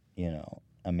opposite, you know.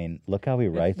 I mean, look how he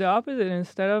It's writes. the opposite.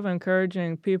 Instead of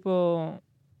encouraging people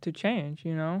to change,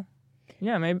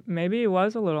 yeah, maybe he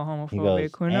was a little He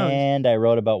homophobic. goes, Who knows? and I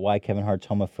wrote about why Kevin Hart's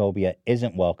homophobia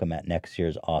isn't welcome at next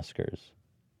year's Oscars.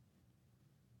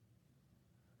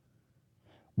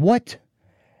 What?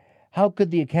 How could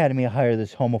the Academy hire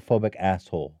this homophobic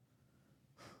asshole?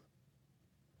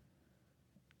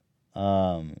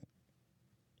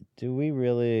 Do we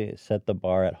really set the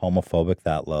bar at homophobic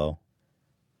that low?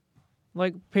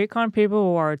 Like, pick on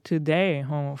people who are today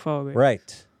homophobic.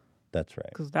 Right. That's right.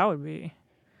 Because that would be.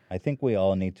 I think we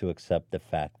all need to accept the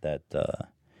fact that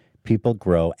people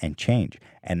grow and change.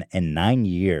 And 9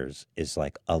 years is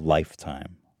like a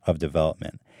lifetime of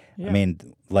development. Yeah. I mean,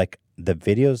 like the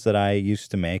videos that I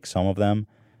used to make, some of them,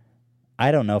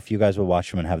 I don't know if you guys will watch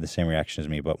them and have the same reaction as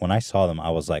me, but when I saw them, I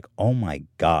was like, oh my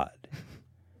God.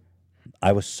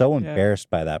 I was so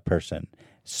embarrassed by that person.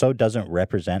 So doesn't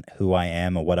represent who I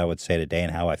am and what I would say today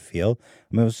and how I feel.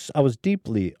 I mean, I was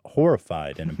deeply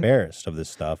horrified and embarrassed of this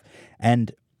stuff.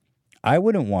 And I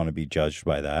wouldn't want to be judged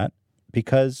by that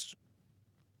because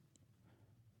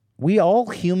we all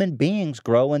human beings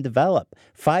grow and develop.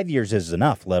 5 years is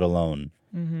enough, let alone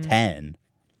 10.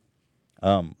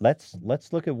 Let's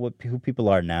look at who people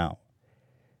are now.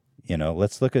 You know,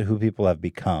 let's look at who people have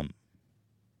become.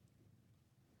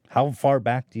 How far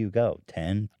back do you go?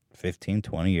 10, 15,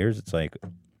 20 years? It's like,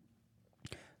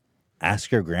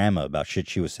 ask your grandma about shit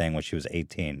she was saying when she was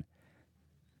 18.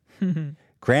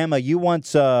 Grandma, you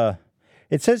once,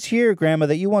 it says here, Grandma,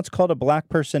 that you once called a black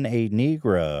person a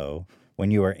Negro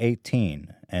when you were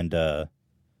 18. And,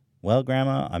 well,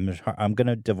 Grandma, I'm going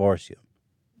to divorce you.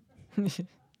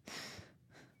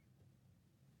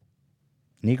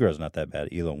 Negro's not that bad.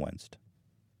 Ela winced.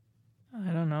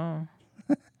 I don't know.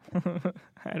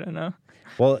 I don't know.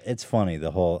 Well, it's funny,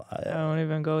 the whole... I don't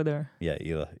even go there. Yeah,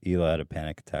 Ela had a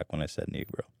panic attack when I said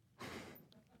Negro.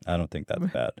 I don't think that's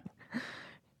bad.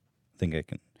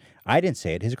 I didn't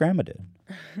say it. His grandma did.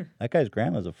 That guy's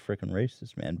grandma's a freaking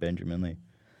racist, man, Benjamin Lee.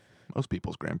 Most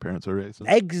people's grandparents are racist.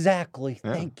 Exactly.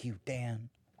 Yeah. Thank you, Dan.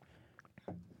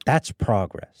 That's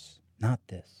progress, not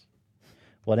this.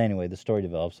 Well, anyway, the story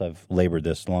develops. I've labored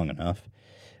this long enough.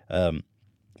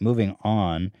 Moving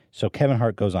on. So Kevin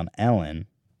Hart goes on Ellen.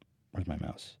 Where's my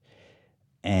mouse?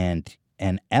 And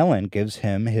Ellen gives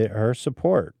him her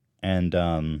support.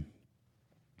 And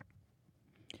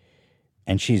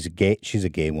she's gay. She's a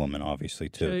gay woman, obviously,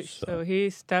 too. So he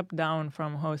stepped down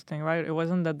from hosting, right? It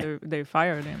wasn't that they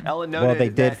fired him. Ellen noted well, they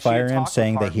did that fire him,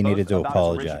 saying that he needed to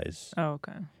apologize. Oh,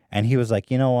 okay. And he was like,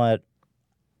 you know what?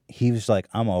 He was like,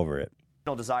 I'm over it.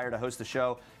 Desire to host the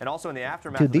show, and also in the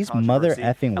aftermath Dude, of the these mother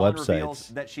controversy, effing Ellen websites. reveals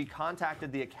that she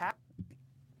contacted the Academy.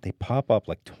 They pop up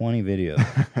like 20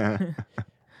 videos.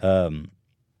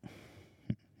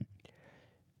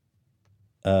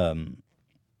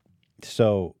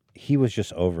 So he was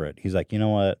just over it. He's like, you know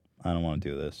what? I don't want to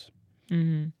do this.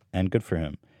 Mm-hmm. And good for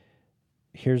him.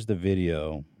 Here's the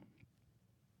video.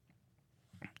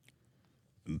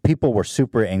 People were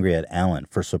super angry at Ellen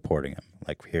for supporting him.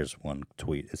 Like, here's one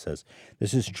tweet. It says,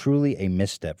 "This is truly a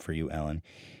misstep for you, Ellen.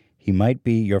 He might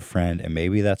be your friend, and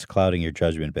maybe that's clouding your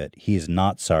judgment a bit. He is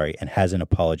not sorry and hasn't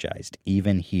apologized,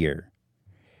 even here."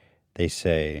 They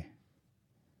say,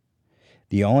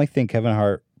 "The only thing Kevin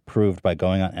Hart proved by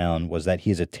going on Ellen was that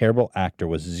he is a terrible actor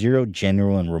with zero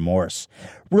genuine remorse."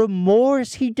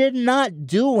 Remorse? He did not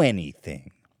do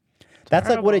anything. That's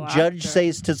like what a judge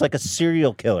says to like a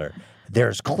serial killer.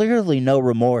 There's clearly no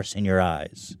remorse in your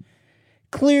eyes.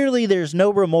 Clearly there's no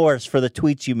remorse for the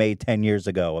tweets you made 10 years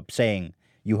ago of saying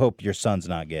you hope your son's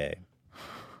not gay.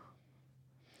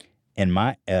 And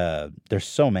there's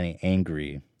so many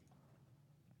angry.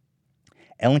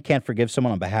 Ellen can't forgive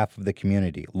someone on behalf of the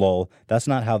community. Lol, that's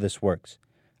not how this works.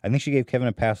 I think she gave Kevin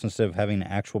a pass instead of having an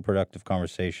actual productive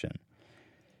conversation.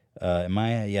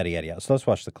 Yada, yada, yada. So let's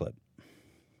watch the clip.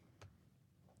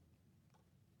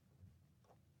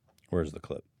 Where's the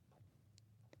clip?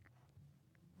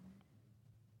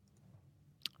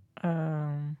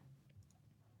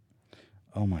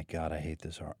 Oh my God, I hate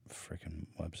this freaking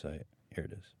website. Here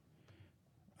it is.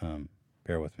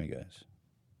 Bear with me, guys.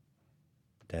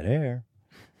 Dead air.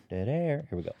 Dead air.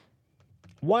 Here we go.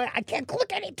 Why? I can't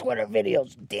click any Twitter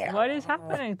videos. Damn. What is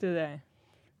happening today?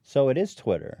 So it is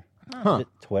Twitter. Huh. Is it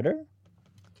Twitter?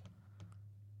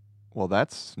 Well,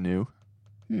 that's new.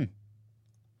 Can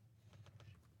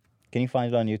you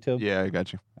find it on YouTube? Yeah, I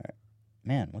got you. All right.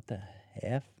 Man, what the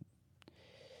F?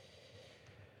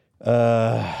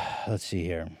 Let's see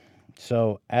here.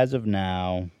 So as of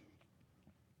now,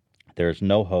 there's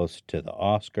no host to the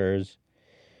Oscars,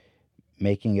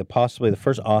 making it possibly the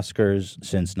first Oscars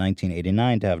since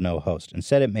 1989 to have no host.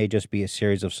 Instead, it may just be a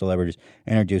series of celebrities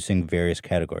introducing various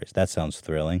categories. That sounds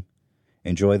thrilling.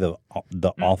 Enjoy the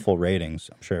awful ratings.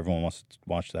 I'm sure everyone wants to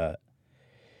watch that.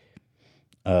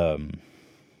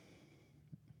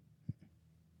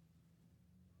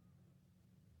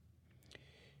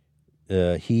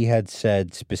 He had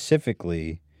said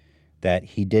specifically that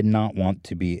he did not want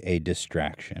to be a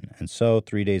distraction. And so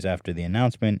 3 days after the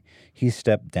announcement, he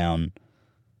stepped down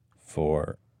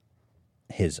for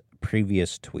his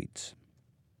previous tweets.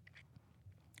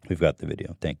 We've got the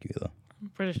video. Thank you, Ela. I'm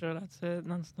pretty sure that's it.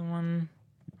 That's the one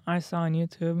I saw on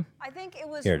YouTube. I think it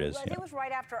was. Here it is, I think yeah. it was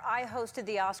right after I hosted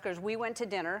the Oscars. We went to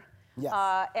dinner. Yes.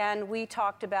 And we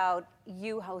talked about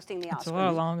you hosting the Oscars. It's a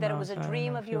lot long that now, it was a so I don't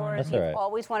dream know of if you want yours. That's You've all right.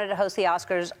 always wanted to host the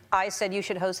Oscars. I said you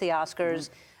should host the Oscars.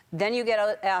 Then you get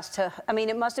asked to. I mean,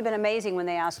 it must have been amazing when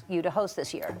they asked you to host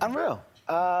this year. Unreal.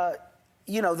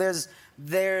 You know, there's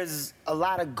a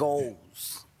lot of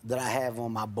goals that I have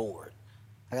on my board.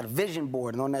 I got a vision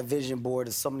board, and on that vision board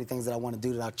is so many things that I want to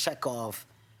do that I'll check off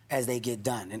as they get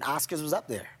done. And Oscars was up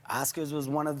there. Oscars was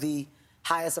one of the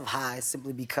highest of highs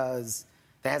simply because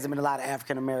there hasn't been a lot of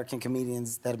African-American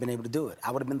comedians that have been able to do it.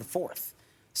 I would have been the fourth.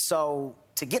 So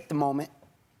to get the moment,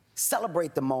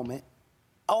 celebrate the moment,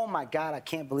 oh my God, I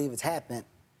can't believe it's happened.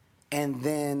 And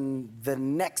then the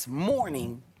next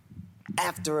morning,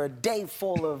 after a day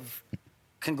full of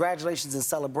congratulations and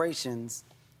celebrations,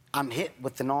 I'm hit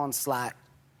with an onslaught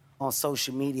on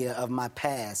social media of my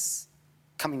past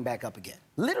coming back up again.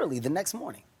 Literally the next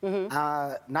morning.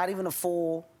 Not even a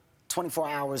full 24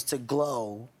 hours to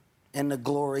glow in the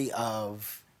glory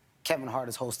of Kevin Hart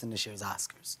is hosting this year's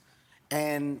Oscars.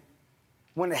 And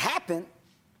when it happened,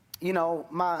 you know,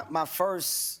 my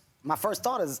first my first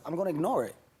thought is I'm going to ignore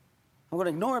it. I'm going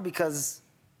to ignore it because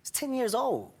it's 10 years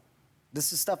old.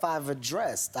 This is stuff I've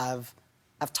addressed. I've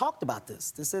talked about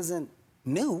this. This isn't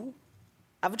new.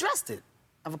 I've addressed it.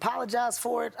 I've apologized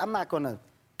for it. I'm not going to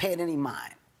pay it any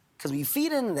mind. Because when you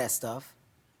feed into that stuff,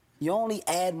 you only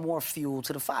add more fuel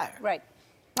to the fire. Right.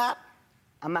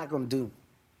 I'm not going to do.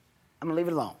 I'm going to leave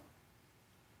it alone.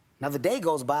 Another day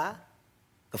goes by,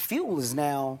 the fuel is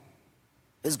now,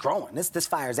 it's growing. This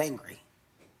fire is angry.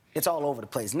 It's all over the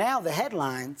place. Now the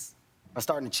headlines are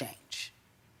starting to change.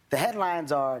 The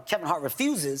headlines are Kevin Hart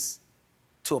refuses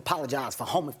to apologize for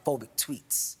homophobic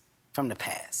tweets from the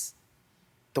past.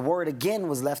 The word again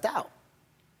was left out.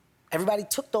 Everybody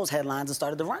took those headlines and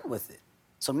started to run with it.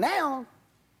 So now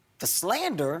the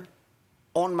slander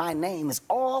on my name is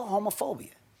all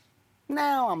homophobia.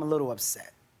 Now I'm a little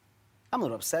upset. I'm a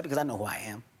little upset because I know who I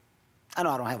am. I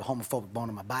know I don't have a homophobic bone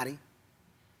in my body.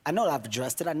 I know that I've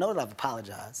addressed it. I know that I've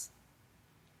apologized.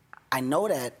 I know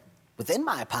that within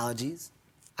my apologies,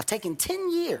 I've taken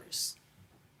 10 years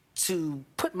to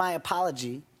put my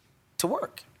apology to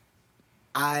work.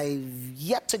 I've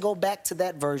yet to go back to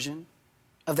that version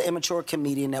of the immature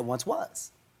comedian that once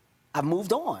was. I've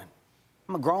moved on.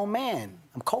 I'm a grown man.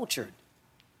 I'm cultured.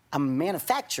 I'm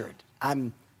manufactured.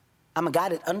 I'm a guy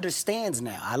that understands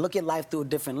now. I look at life through a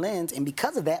different lens, and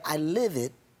because of that, I live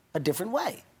it a different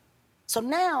way. So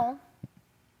now,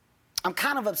 I'm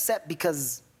kind of upset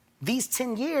because these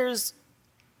 10 years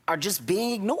are just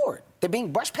being ignored. They're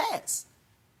being brushed past.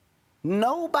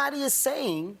 Nobody is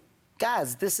saying,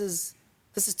 guys, this is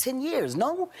 10 years.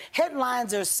 No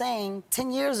headlines are saying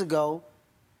 10 years ago,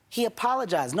 he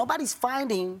apologized. Nobody's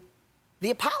finding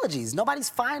the apologies. Nobody's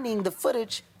finding the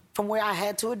footage from where I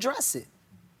had to address it.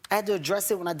 I had to address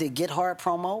it when I did Get Hard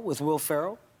promo with Will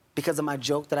Ferrell because of my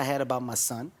joke that I had about my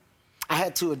son. I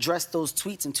had to address those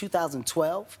tweets in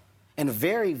 2012 in a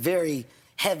very, very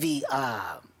heavy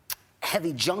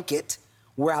junket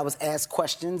where I was asked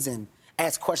questions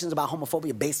about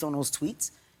homophobia based on those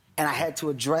tweets. And I had to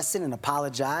address it and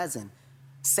apologize and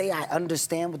say I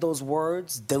understand what those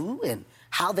words do and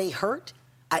how they hurt.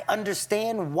 I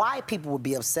understand why people would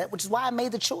be upset, which is why I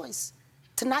made the choice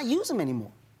to not use them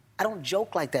anymore. I don't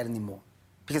joke like that anymore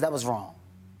because that was wrong.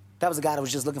 That was a guy that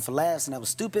was just looking for laughs and that was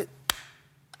stupid.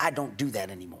 I don't do that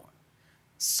anymore.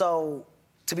 So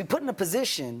to be put in a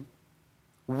position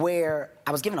where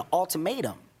I was given an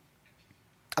ultimatum,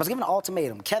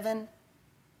 Kevin,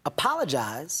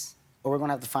 apologize or we're going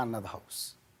to have to find another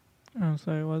host. Oh,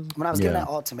 so it was. When I was given that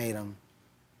ultimatum,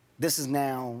 it's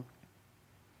now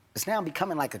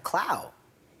becoming like a cloud.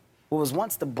 What was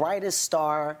once the brightest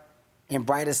star and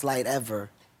brightest light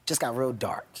ever just got real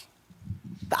dark.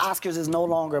 The Oscars is no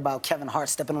longer about Kevin Hart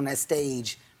stepping on that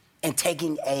stage and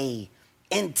taking a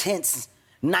intense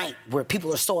night where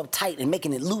people are so uptight and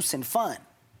making it loose and fun.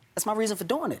 That's my reason for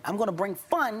doing it. I'm going to bring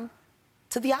fun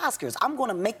to the Oscars. I'm going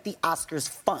to make the Oscars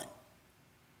fun.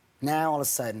 Now, all of a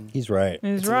sudden... He's right.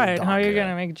 He's right. How are you going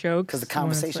to make jokes? Because the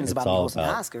conversation is about me hosting the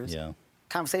Oscars. Yeah.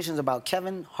 Conversations about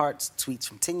Kevin Hart's tweets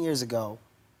from 10 years ago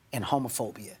and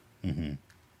homophobia. Mm-hmm.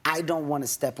 I don't want to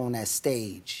step on that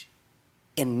stage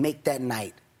and make that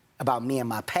night about me and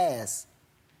my past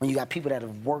when you got people that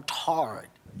have worked hard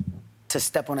to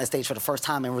step on that stage for the first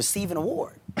time and receive an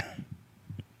award.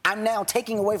 I'm now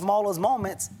taking away from all those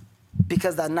moments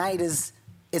because the night is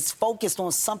focused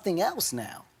on something else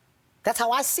now. That's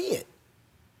how I see it.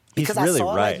 Because He's really I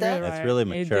saw right. it like that. That's really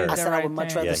mature. I said I would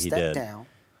much rather step down.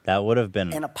 That would have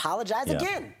been... And apologize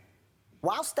again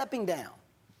while stepping down.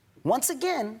 Once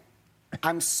again,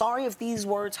 I'm sorry if these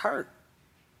words hurt.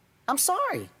 I'm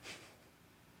sorry.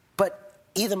 But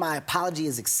either my apology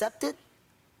is accepted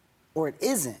or it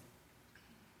isn't.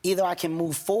 Either I can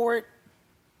move forward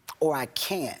or I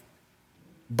can't.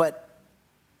 But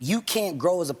you can't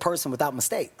grow as a person without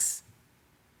mistakes.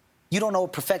 You don't know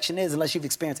what perfection is unless you've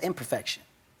experienced imperfection.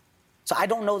 So I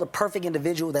don't know the perfect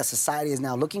individual that society is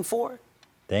now looking for.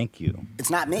 Thank you. It's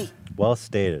not me. Well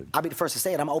stated. I'll be the first to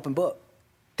say it. I'm an open book.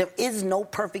 There is no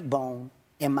perfect bone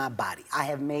in my body. I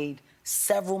have made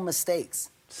several mistakes.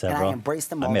 And I embrace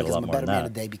them all because I'm a better man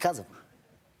today because of them.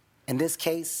 In this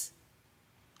case,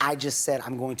 I just said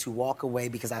I'm going to walk away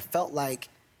because I felt like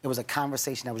it was a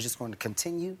conversation that was just going to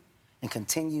continue and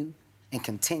continue and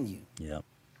continue. Yep.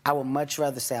 I would much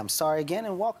rather say I'm sorry again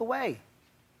and walk away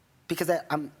because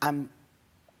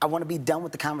I want to be done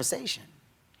with the conversation.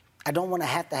 I don't want to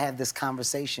have this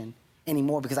conversation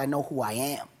anymore because I know who I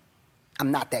am.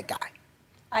 I'm not that guy.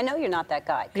 I know you're not that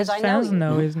guy because His I know fans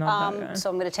know he's not that guy. So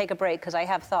I'm going to take a break because I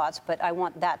have thoughts, but I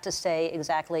want that to stay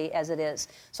exactly as it is.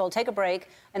 So I'll take a break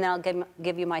and then I'll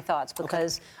give you my thoughts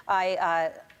because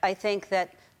I think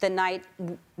that the night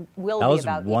will That be was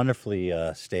about wonderfully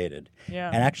stated. Yeah.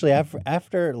 And actually,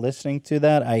 after listening to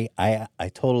that, I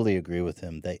totally agree with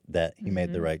him that he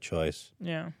made the right choice.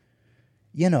 Yeah.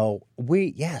 You know,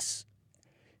 yes,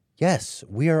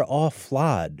 we are all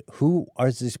flawed. Who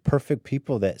are these perfect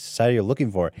people that society are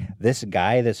looking for? This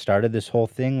guy that started this whole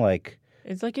thing, like...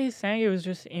 It's like he's saying it was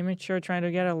just immature trying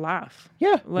to get a laugh.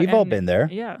 Yeah, we've all been there.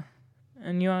 Yeah.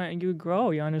 And you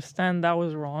grow. You understand that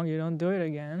was wrong. You don't do it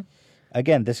again.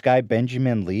 Again, this guy,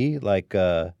 Benjamin Lee, like...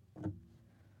 are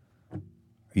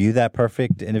you that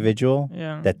perfect individual?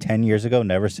 Yeah. That 10 years ago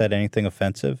never said anything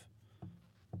offensive?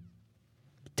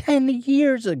 10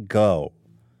 years ago.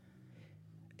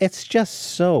 It's just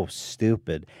so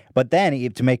stupid. But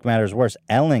then, to make matters worse,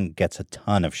 Ellen gets a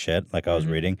ton of shit, like I was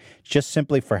reading, just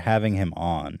simply for having him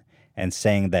on and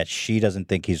saying that she doesn't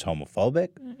think he's homophobic,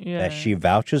 that she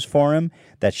vouches for him,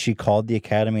 that she called the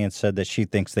Academy and said that she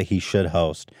thinks that he should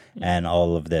host, and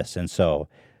all of this. And so,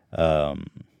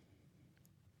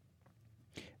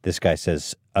 this guy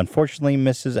says, unfortunately,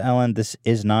 Mrs. Ellen, this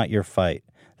is not your fight.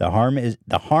 The harm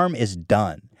is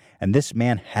done, and this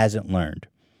man hasn't learned.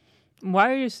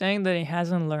 Why are you saying that he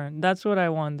hasn't learned? That's what I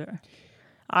wonder.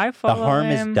 I follow The harm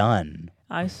him. is done.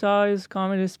 I saw his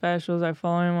comedy specials. I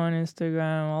follow him on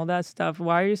Instagram, all that stuff.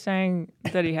 Why are you saying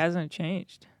that he hasn't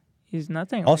changed? He's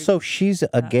nothing. Also, she's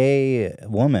a gay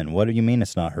woman. What do you mean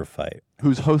it's not her fight?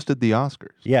 Who's hosted the Oscars?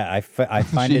 Yeah, I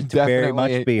find She's it to very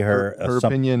definitely- much be her. her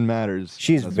opinion matters.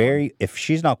 She's very. If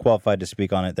she's not qualified to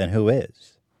speak on it, then who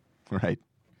is? Right.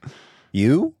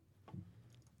 You?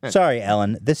 Sorry,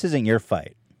 Ellen. This isn't your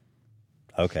fight.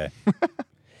 Okay.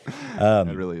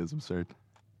 That really is absurd.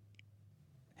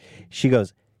 He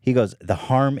goes, the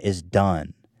harm is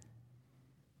done.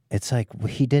 It's like,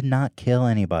 he did not kill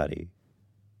anybody.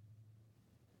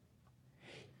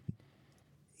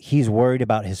 He's worried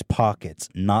about his pockets,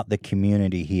 not the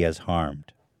community he has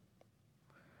harmed.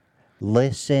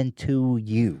 Listen to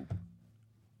you.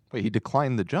 Wait, he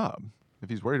declined the job. If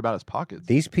he's worried about his pockets.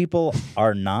 These people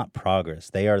are not progress.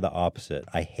 They are the opposite.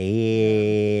 I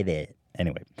hate it.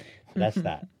 Anyway, that's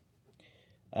that.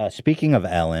 Speaking of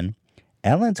Ellen,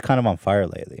 Ellen's kind of on fire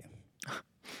lately.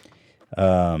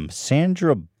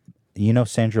 Sandra, you know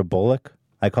Sandra Bullock?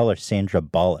 I call her Sandra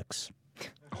Bollocks.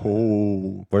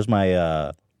 Oh. Where's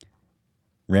my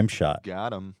rim shot?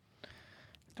 Got him.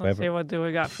 Let's see what do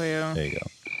we got for you. There you go.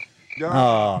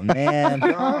 Oh, man.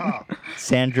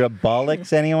 Sandra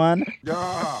Bollocks, anyone?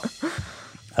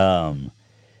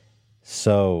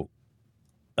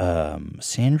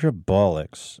 Sandra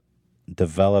Bollocks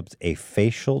developed a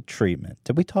facial treatment.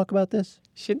 Did we talk about this?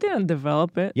 She didn't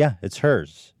develop it. Yeah, it's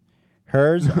hers.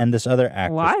 Hers and this other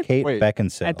actress, What? Kate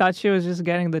Beckinsale. I thought she was just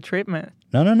getting the treatment.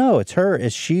 No. It's her.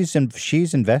 She's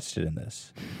invested in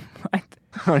this.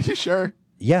 Are you sure?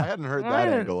 Yeah. I hadn't heard that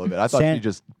angle of it. I thought she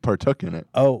just partook in it.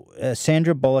 Oh,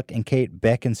 Sandra Bullock and Kate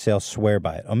Beckinsale swear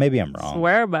by it. Oh, maybe I'm wrong.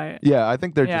 Swear by it. Yeah, I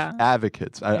think they're Yeah. just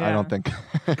advocates. I don't think.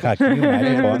 God, can you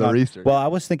imagine For going the on- research. Well, I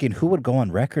was thinking, who would go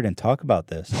on record and talk about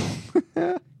this?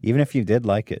 Even if you did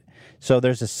like it. So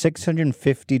there's a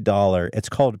 $650, it's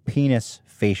called penis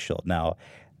facial. Now,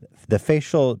 the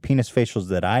penis facials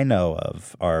that I know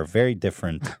of are very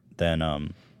different than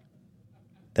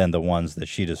the ones that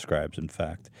she describes, in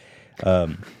fact.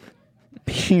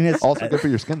 Penis Also good for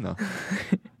your skin, though.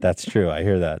 That's true. I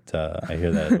hear that. I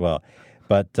hear that as well.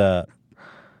 But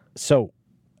so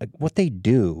what they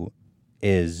do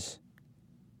is,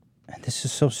 and this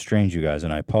is so strange, you guys,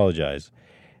 and I apologize.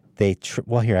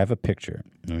 Well, here I have a picture.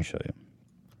 Let me show you.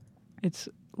 It's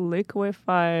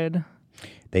liquefied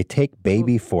They take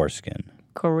baby foreskin.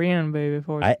 Korean baby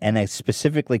foreskin. And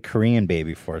specifically Korean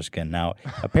baby foreskin. Now,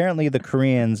 apparently the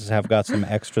Koreans have got some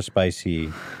extra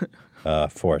spicy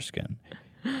foreskin.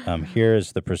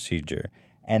 Here's the procedure.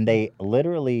 And they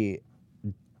literally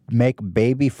make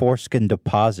baby foreskin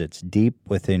deposits deep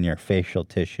within your facial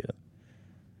tissue.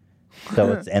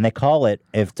 So and they call it,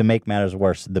 if to make matters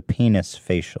worse, the penis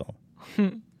facial.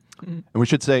 And we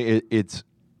should say it's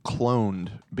cloned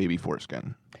baby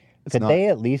foreskin. It's Could not they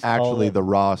at least call actually it- the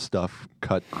raw stuff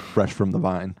cut fresh from the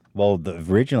vine? Well,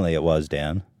 originally it was,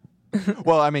 Dan.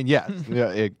 Well, I mean, yes.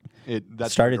 Yeah, that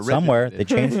Started somewhere. The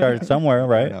chain started somewhere,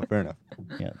 right? Fair enough.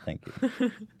 Yeah, thank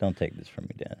you. Don't take this from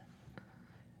me,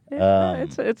 Dan.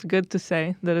 It's good to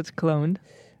say that it's cloned.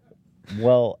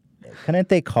 Well, couldn't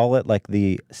they call it like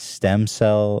the stem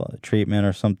cell treatment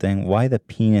or something? Why the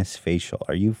penis facial?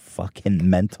 Are you fucking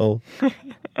mental?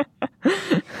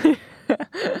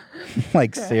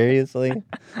 Like, seriously?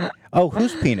 Oh,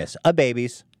 whose penis? A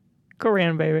baby's.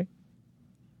 Korean baby.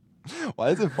 Why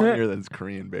is it funnier that it's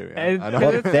Korean, baby? I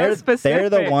Well, don't. they're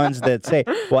the ones that say.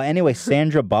 Well, anyway,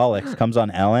 Sandra Bullock comes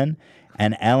on Ellen,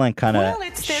 and Ellen kind of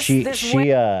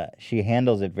she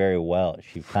handles it very well.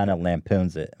 She kind of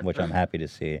lampoons it, which I'm happy to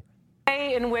see.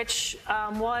 In which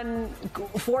one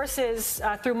forces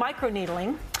through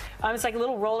microneedling. It's like a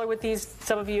little roller with these.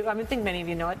 Some of you, I think many of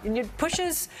you know it. And it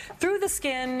pushes through the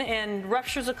skin and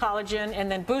ruptures the collagen, and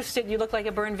then boosts it. You look like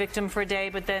a burn victim for a day,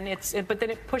 but then it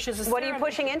pushes. The What are you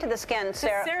pushing into the skin,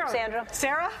 Sandra?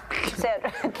 Sarah?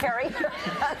 Carrie?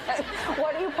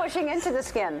 What are you pushing into the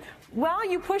skin? Well,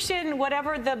 you push in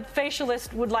whatever the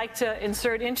facialist would like to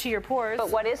insert into your pores.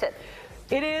 But what is it?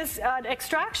 It is an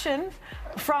extraction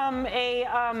from a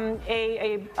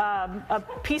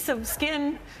piece of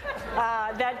skin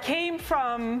that came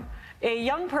from a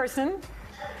young person.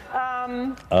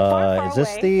 Is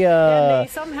this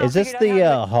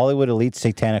the Hollywood elite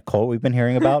satanic cult we've been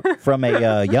hearing about from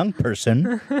a young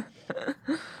person?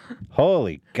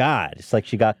 Holy God! It's like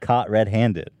she got caught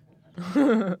red-handed.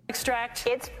 Extract.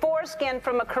 It's foreskin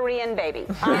from a Korean baby.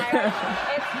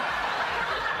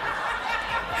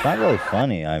 It's not really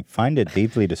funny. I find it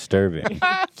deeply disturbing.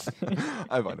 I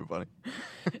find it funny.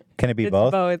 Can it be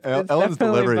both? Ellen's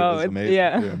delivery was amazing.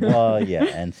 Yeah. Too. Well, yeah,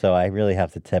 and so I really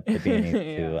have to tip the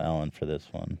beanie to Ellen for this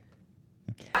one.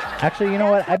 Actually, you know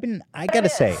what? I gotta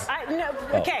say.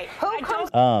 Okay.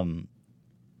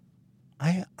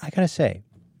 I gotta say.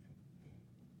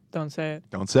 Don't say it.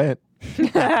 Don't say it.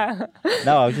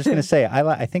 No, I was just gonna say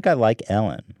I think I like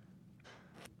Ellen.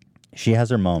 She has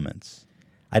her moments.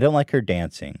 I don't like her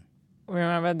dancing.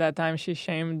 Remember that time she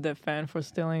shamed the fan for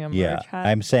stealing a merch Yeah, hat?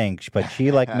 I'm saying, but she,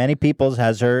 like many people's,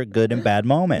 has her good and bad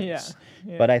moments.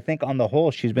 Yeah. But I think on the whole,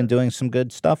 she's been doing some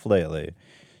good stuff lately.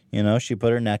 You know, she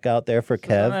put her neck out there for She's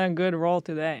Kev, on a good roll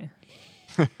today.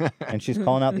 and she's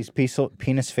calling out these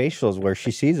penis facials where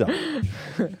she sees them.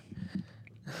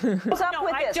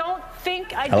 I don't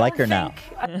think. I like her now.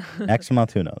 Next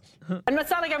month, who knows? It's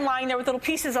not like I'm lying there with little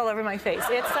pieces all over my face.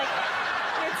 It's like,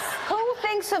 who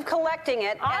thinks of collecting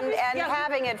it and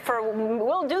having it for?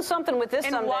 We'll do something with this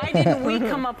and someday. why didn't we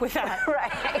come up with that?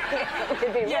 Right.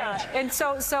 It'd be Yeah, rich. and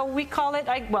so we call it.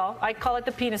 I call it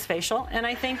the penis facial, and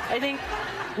I think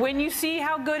when you see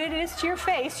how good it is to your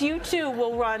face, you too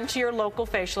will run to your local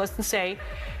facialist and say,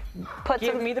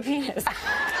 "Give me the penis."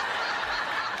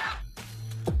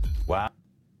 Wow.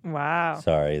 Wow.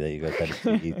 Sorry that you got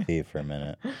that ET for a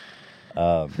minute.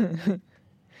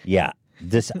 Yeah,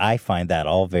 I find that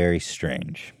all very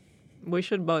strange. We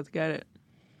should both get it.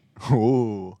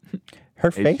 Ooh.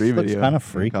 Her face H3 looks video kind of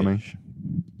freakish.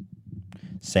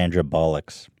 Sandra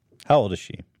Bullock. How old is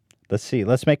she? Let's see.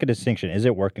 Let's make a distinction. Is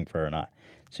it working for her or not?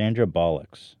 Sandra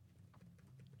Bullock.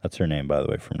 That's her name, by the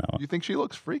way, from now on. You think she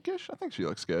looks freakish? I think she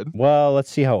looks good. Well, let's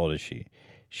see. How old is she?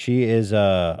 She is,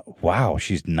 wow,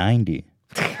 she's 90.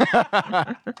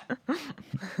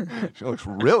 She looks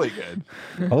really good.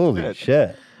 Holy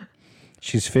shit.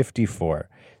 She's 54.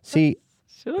 See,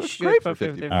 she looks great good for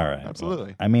 54. All right. Absolutely.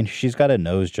 Well, I mean, she's got a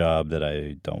nose job that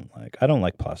I don't like. I don't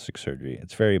like plastic surgery.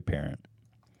 It's very apparent.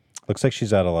 Looks like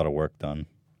she's had a lot of work done.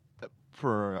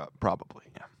 For probably,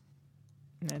 yeah.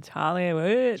 It's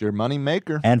Hollywood. It's your money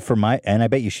maker. And I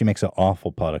bet you she makes an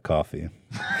awful pot of coffee.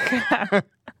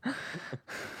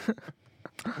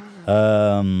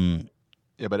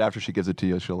 Yeah, but after she gives it to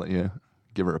you, she'll let you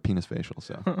give her a penis facial.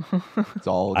 So it's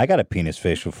all. I got a penis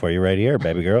facial for you right here,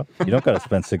 baby girl. You don't got to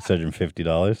spend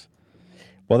 $650.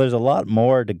 Well, there's a lot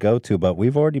more to go to, but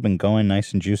we've already been going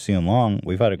nice and juicy and long.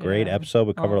 We've had a great episode.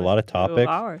 We covered a lot of topics.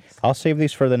 Hours. I'll save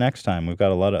these for the next time. We've got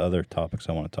a lot of other topics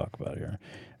I want to talk about here.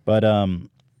 But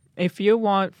if you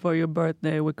want for your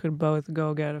birthday, we could both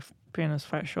go get a penis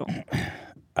facial.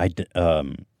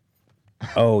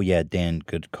 Oh yeah, Dan,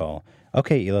 good call.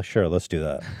 Okay, Ela, sure, let's do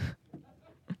that.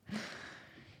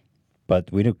 But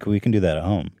we can do that at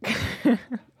home.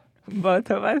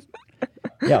 Both of us.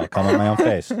 Yeah, I'll come on my own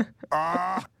face.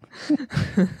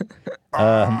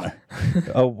 Well,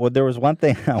 there was one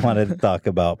thing I wanted to talk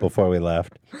about before we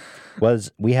left.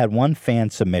 We had one fan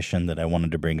submission that I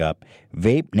wanted to bring up.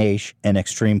 Vape Nation and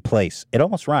Extreme Place. It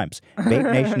almost rhymes.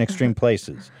 Vape Nation Extreme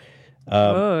Places.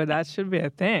 Oh, that should be a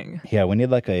thing. Yeah, we need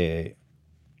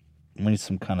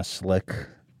some kind of slick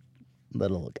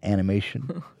little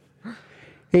animation.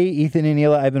 Hey, Ethan and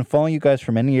Ela, I've been following you guys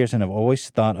for many years and I've always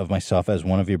thought of myself as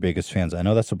one of your biggest fans. I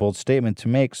know that's a bold statement to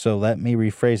make, so let me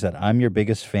rephrase that. I'm your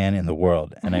biggest fan in the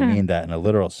world, and I mean that in a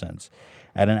literal sense.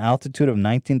 At an altitude of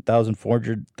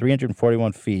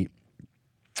 19,341 feet,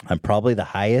 I'm probably the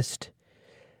highest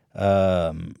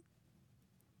NV,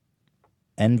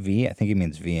 I think he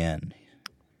means VN,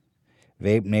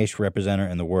 Vape Nation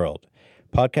representative in the world.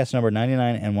 Podcast number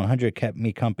 99 and 100 kept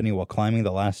me company while climbing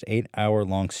the last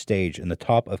 8-hour-long stage in the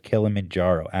top of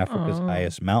Kilimanjaro, Africa's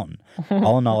highest mountain.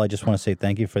 All in all, I just want to say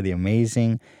thank you for the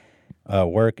amazing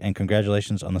work and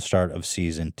congratulations on the start of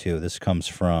season 2. This comes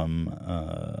from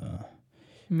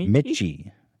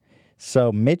Mitchie.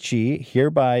 So Mitchie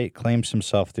hereby claims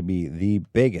himself to be the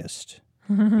biggest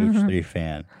H3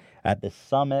 fan at the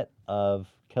summit of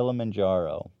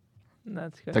Kilimanjaro.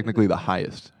 That's good. Technically the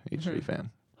highest H3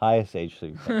 fan. Highest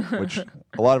H3 fan. Which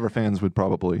a lot of our fans would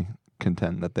probably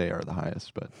contend that they are the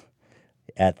highest, but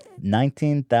at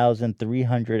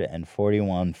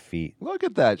 19,341 feet. Look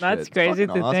at that shit. That's crazy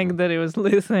to think that he was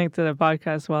listening to the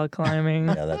podcast while climbing.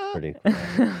 Yeah, that's pretty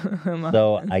cool.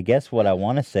 So I guess what I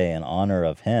want to say in honor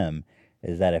of him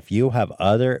is that if you have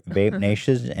other Vape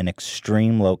Nations in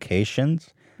extreme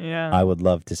locations, I would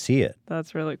love to see it.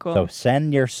 That's really cool. So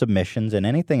send your submissions and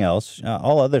anything else,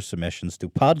 all other submissions to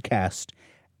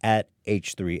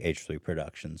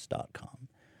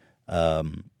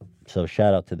podcast@h3h3productions.com. So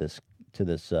shout out to this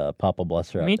Papa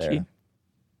Blesser out there.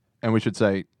 And we should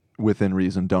say, within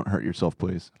reason, don't hurt yourself,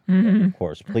 please. Of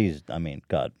course, please. I mean,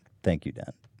 God, thank you,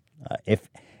 Dan. If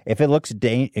it looks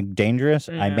dangerous,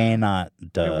 I may not.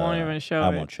 I won't even show it. I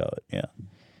won't show it. Yeah.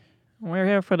 We're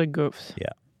here for the goofs.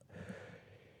 Yeah.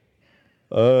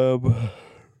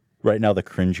 Right now, the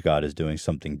Cringe God is doing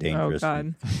something dangerous.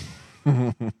 Oh,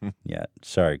 God. Yeah.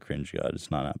 Sorry, Cringe God. It's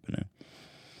not happening.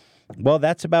 Well,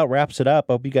 that's about wraps it up.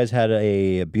 I hope you guys had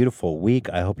a beautiful week.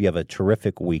 I hope you have a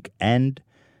terrific weekend.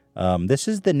 This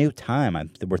is the new time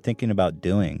we're thinking about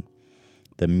doing.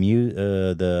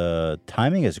 The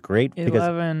timing is great.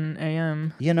 11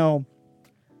 a.m. You know,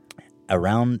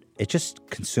 it just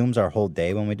consumes our whole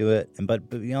day when we do it. But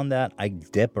beyond that, I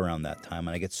dip around that time,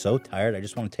 and I get so tired. I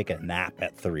just want to take a nap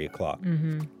at 3 o'clock,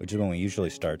 which is when we usually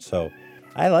start. So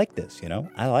I like this,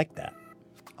 I like that.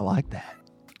 I like that.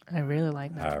 I really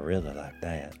like that. I really like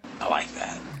that. I like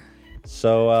that.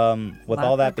 So with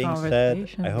all that being Laughter said,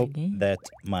 conversation I hope begin. that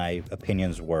my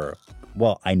opinions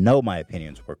I know my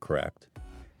opinions were correct,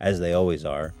 as they always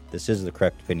are. This is the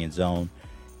Correct Opinion Zone.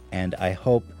 And I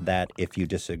hope that if you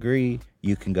disagree,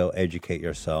 you can go educate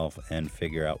yourself and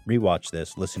rewatch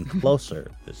this, listen closer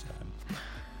this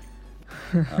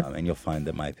time. And you'll find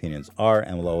that my opinions are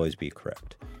and will always be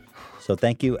correct. So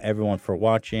thank you, everyone, for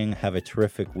watching. Have a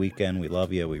terrific weekend. We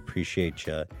love you. We appreciate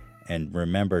you. And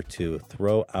remember to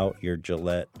throw out your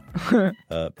Gillette.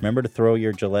 Remember to throw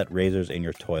your Gillette razors in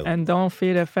your toilet. And don't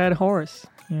feed a fed horse,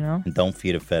 And don't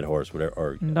feed a fed horse.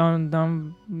 Whatever. Don't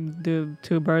do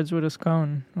 2 birds with a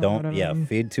scone.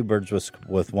 Feed 2 birds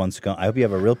with 1 scone. I hope you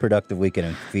have a real productive weekend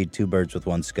and feed 2 birds with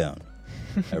 1 scone,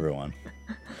 everyone.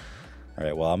 All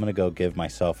right, well, I'm going to go give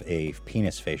myself a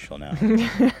penis facial now.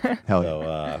 So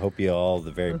I hope you all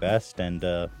the very best, and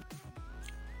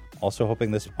also hoping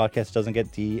this podcast doesn't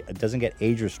get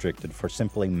age restricted for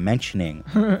simply mentioning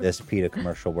this PETA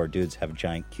commercial where dudes have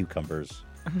giant cucumbers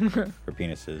for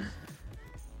penises.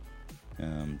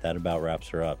 That about wraps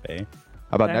her up, eh?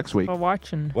 How about Thanks next week? for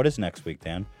watching. What is next week,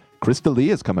 Dan?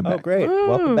 Crystalia is coming back. Oh, great. Woo!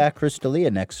 Welcome back,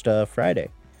 Crystalia, next Friday.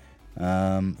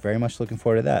 Very much looking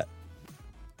forward to that.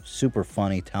 Super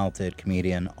funny, talented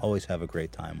comedian. Always have a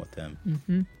great time with him.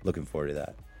 Looking forward to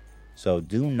that. So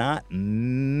do not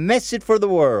miss it for the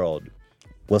world.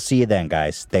 We'll see you then,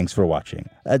 guys. Thanks for watching.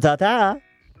 Ta-ta!